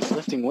dog. He's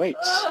lifting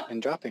weights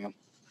and dropping them.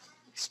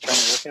 He's trying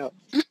to work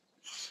out.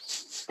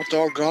 A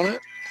doggone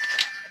it.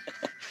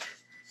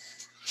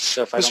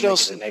 So if I Mr. don't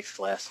Nelson. make it the next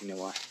class, you know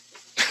why.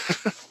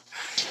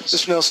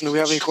 Mr. Nelson, do we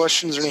have any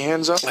questions or any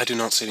hands up? I do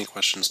not see any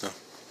questions, no.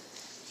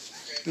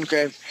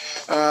 Okay.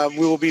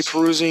 We will be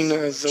perusing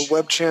the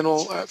web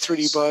channel at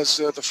 3D Buzz,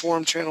 the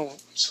forum channel.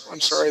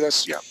 I'm sorry, to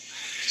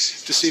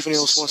see if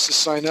anyone else wants to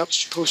sign up.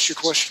 Post your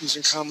questions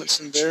and comments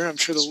in there. I'm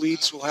sure the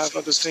leads will have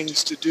other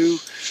things to do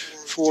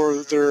for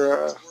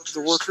the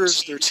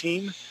workers, their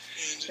team.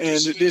 And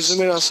does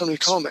anybody else have any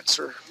comments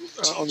or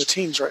on the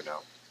teams right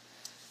now?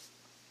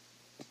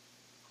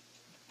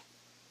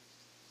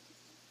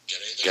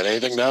 Got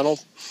anything,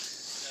 Donald?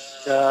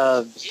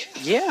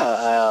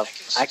 Yeah,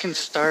 I can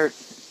start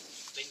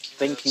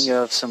thinking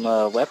of some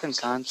weapon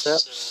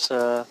concepts.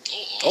 Oh,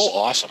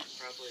 awesome.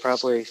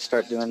 Probably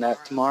start doing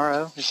that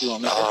tomorrow if you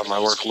want me to. My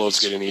workload's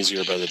getting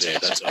easier by the day.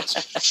 That's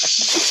awesome.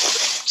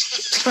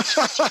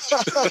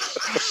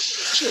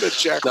 Should have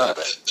checked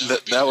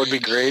that would be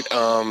great.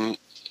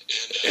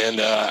 And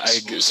I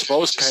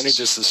suppose kind of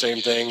just the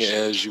same thing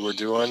as you were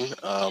doing.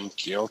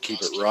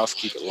 Keep it rough,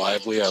 keep it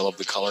lively. I love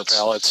the color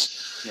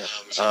palettes. Yeah.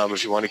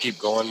 If you want to keep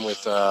going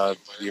with the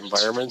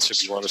environments,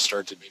 if you want to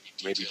start to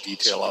maybe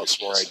detail out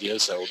some more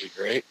ideas, that would be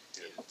great.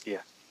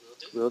 Yeah,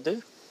 will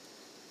do.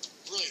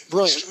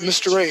 Brilliant.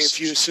 Mr. Ray, if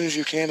you, as soon as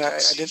you can, I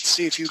didn't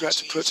see if you got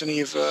to put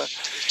any of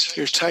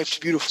your typed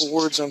beautiful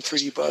words on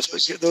 3D Buzz,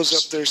 but get those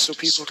up there so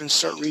people can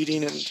start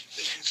reading and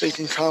they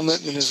can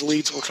comment, and his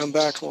leads will come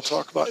back and we'll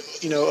talk about,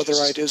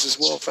 other ideas as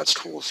well, if that's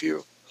cool with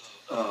you.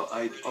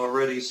 I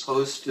already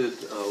posted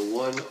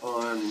one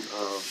on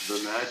the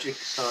magic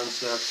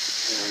concept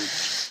and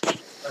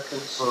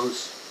second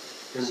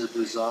post in the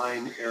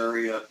design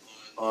area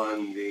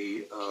on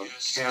the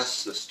cast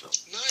system.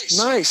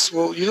 Nice.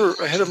 Well, you're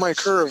ahead of my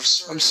curve.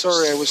 I'm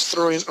sorry, I was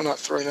not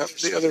throwing up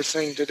the other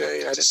thing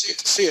today. I didn't get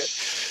to see it.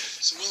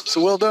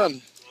 So well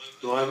done.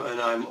 So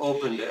I'm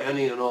open to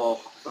any and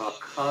all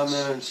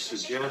comments,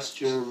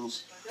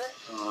 suggestions.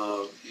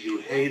 You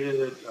hated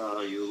it,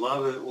 you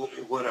love it,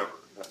 whatever.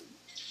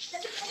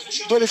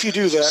 But if you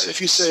do that,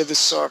 if you say this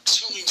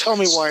sucks, tell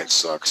me why it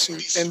sucks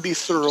and be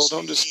thorough.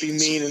 Don't just be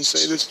mean and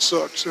say this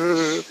sucks.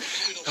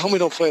 Homie,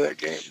 don't play that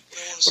game.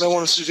 What I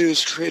want us to do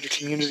is create a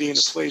community and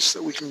a place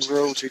that we can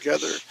grow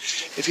together.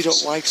 If you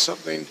don't like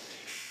something,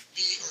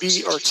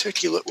 be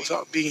articulate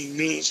without being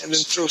mean, and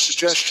then throw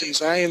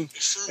suggestions. I am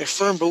a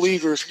firm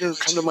believer, if you're going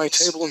to come to my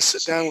table and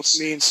sit down with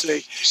me and say,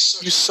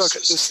 you suck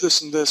at this,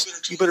 this, and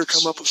this, you better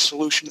come up with a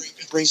solution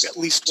and bring at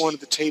least one to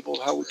the table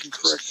how we can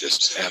correct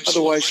this. Absolutely.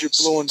 Otherwise, you're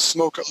blowing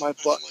smoke up my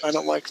butt. I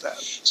don't like that.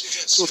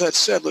 So with that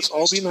said, let's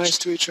all be nice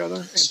to each other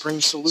and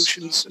bring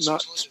solutions,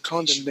 not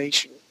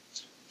condemnation.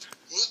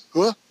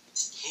 Huh?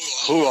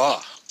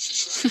 Hoo-ah.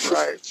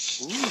 Right.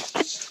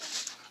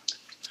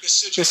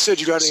 Miss Sid,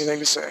 you got anything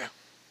to say?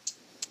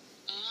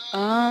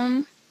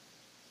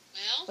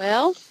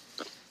 Well,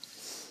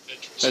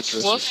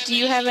 Headdresses. Wolf, do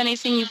you have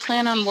anything you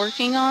plan on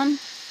working on?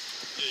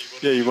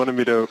 Yeah, you wanted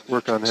me to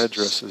work on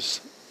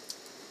headdresses.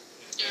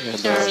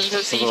 And, I was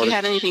going to see I've if you already-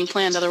 had anything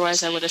planned.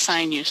 Otherwise, I would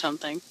assign you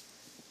something.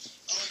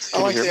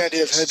 I like you hear the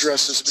idea of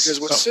headdresses because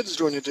what Oh. Sid's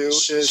going to do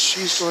is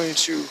she's going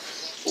to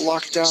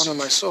lock down, and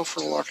myself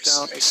will lock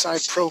down a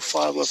side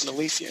profile of an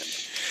Alethian.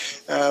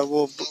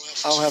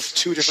 I'll have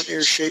two different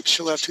ear shapes.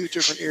 She'll have two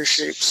different ear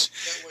shapes.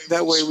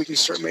 That way we can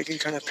start making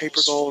kind of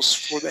paper dolls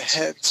for the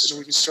heads, and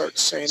we can start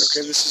saying,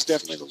 okay, this is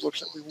definitely the look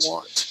that we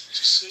want.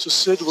 So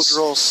Sid will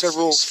draw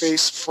several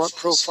face, front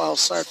profile,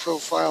 side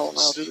profile, and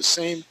I'll do the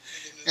same.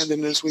 And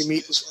then as we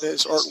meet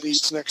as art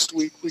leads next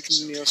week, we can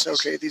say,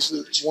 okay, these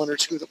are the one or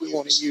two that we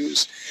want to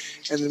use.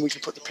 And then we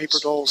can put the paper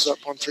dolls up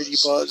on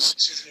 3D Buzz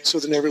so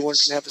then everyone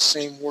can have the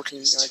same working,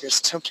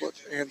 template.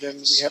 And then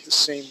we have the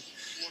same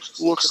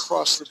look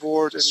across the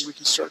board, and we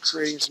can start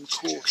creating some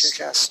cool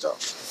kick-ass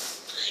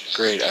stuff.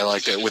 Great, I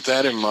like that. With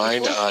that in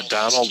mind,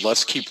 Donald,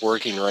 let's keep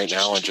working right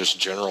now on just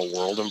general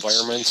world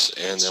environments,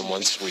 and then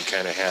once we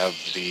kind of have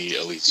the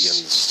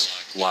Alethians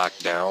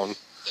locked down,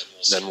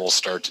 then we'll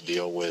start to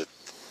deal with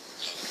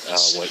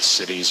what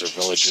cities or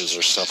villages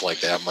or stuff like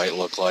that might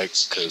look like,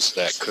 because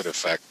that could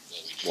affect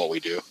what we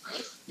do.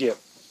 Yep.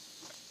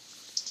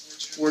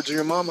 Words of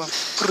your mama.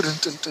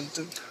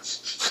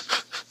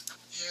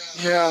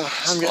 Yeah,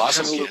 I'm getting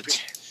Awesome, kind of loopy.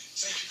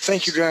 kids.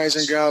 Thank you guys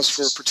and gals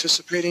for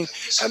participating.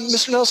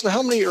 Mr. Nelson,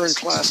 how many are in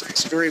class at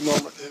this very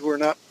moment who are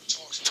not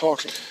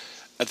talking?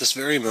 At this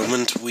very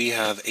moment, we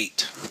have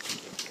 8.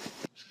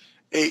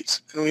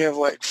 8. And we have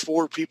like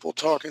 4 people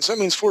talking. So that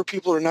means 4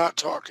 people are not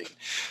talking.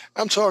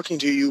 I'm talking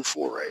to you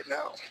 4 right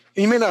now.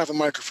 And you may not have a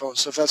microphone,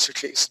 so if that's the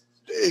case,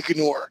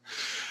 ignore.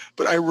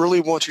 But I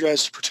really want you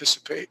guys to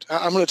participate.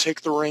 I'm going to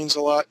take the reins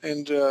a lot,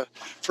 and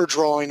for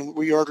drawing,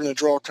 we are going to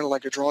draw kind of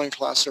like a drawing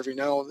class every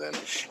now and then,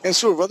 and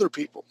so have other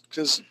people,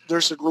 because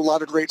there's a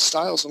lot of great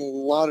styles and a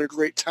lot of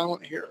great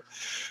talent here.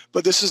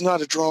 But this is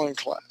not a drawing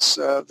class.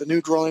 The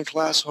new drawing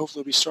class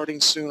hopefully will be starting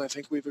soon. I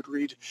think we've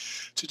agreed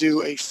to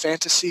do a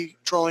fantasy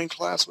drawing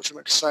class, which I'm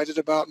excited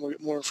about, and we'll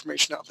get more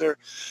information out there.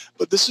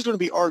 But this is going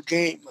to be our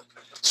game.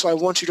 So I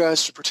want you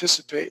guys to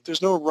participate.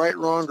 There's no right,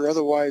 wrong, or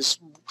otherwise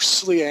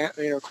silly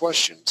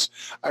questions.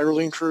 I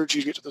really encourage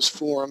you to get to those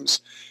forums,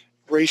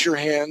 raise your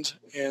hand,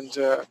 and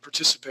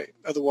participate.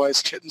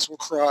 Otherwise, kittens will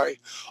cry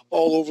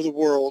all over the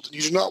world, and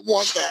you do not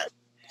want that.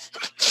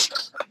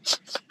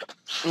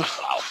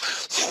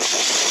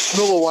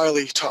 Noah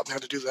Wiley taught me how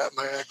to do that,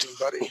 my acting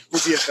buddy. We're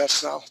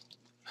BFFs now.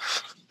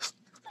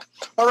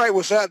 All right,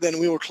 with that, then,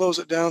 we will close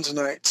it down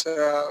tonight.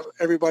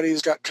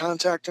 Everybody's got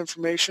contact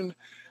information.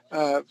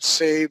 We'll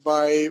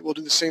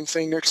do the same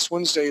thing next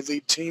Wednesday,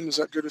 lead team. Is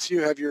that good with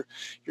you? Have your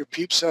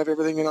peeps have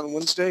everything in on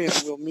Wednesday,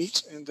 and we'll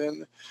meet, and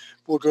then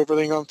we'll go over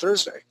everything on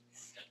Thursday.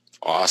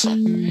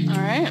 Awesome. All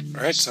right.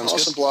 All right, sounds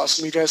Awesome, good.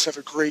 Blossom. You guys have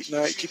a great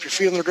night. Keep your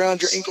feet on the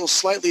ground, your ankles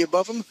slightly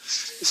above them.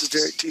 This is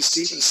Derek T.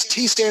 Stevens.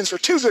 T stands for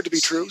Too Good to Be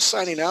True,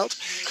 signing out.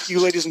 You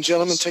ladies and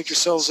gentlemen, take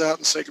yourselves out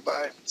and say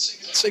goodbye.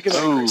 Say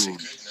goodnight, Oh, Gracie.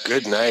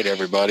 good night,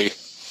 everybody.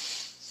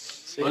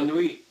 Bonne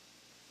nuit.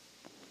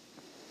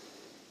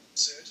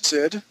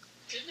 Sid,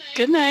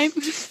 Good night.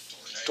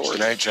 Good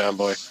night, John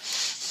Boy.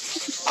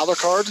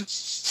 Alucard.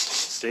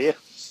 See ya.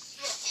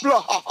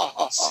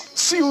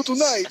 See you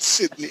tonight,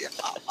 Sydney.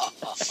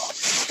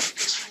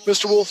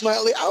 Mr. Wolf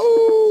Knightley.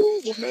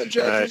 Oh, Wolfman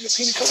Jack. All right.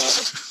 Pina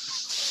colada.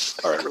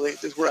 All right, really,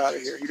 we're out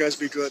of here. You guys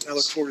be good. I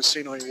look forward to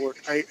seeing all your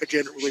work. I,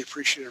 again, really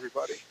appreciate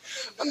everybody.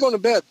 I'm going to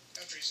bed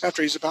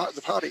after he's about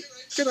the potty.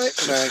 Good night.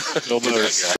 Good night. Feel better.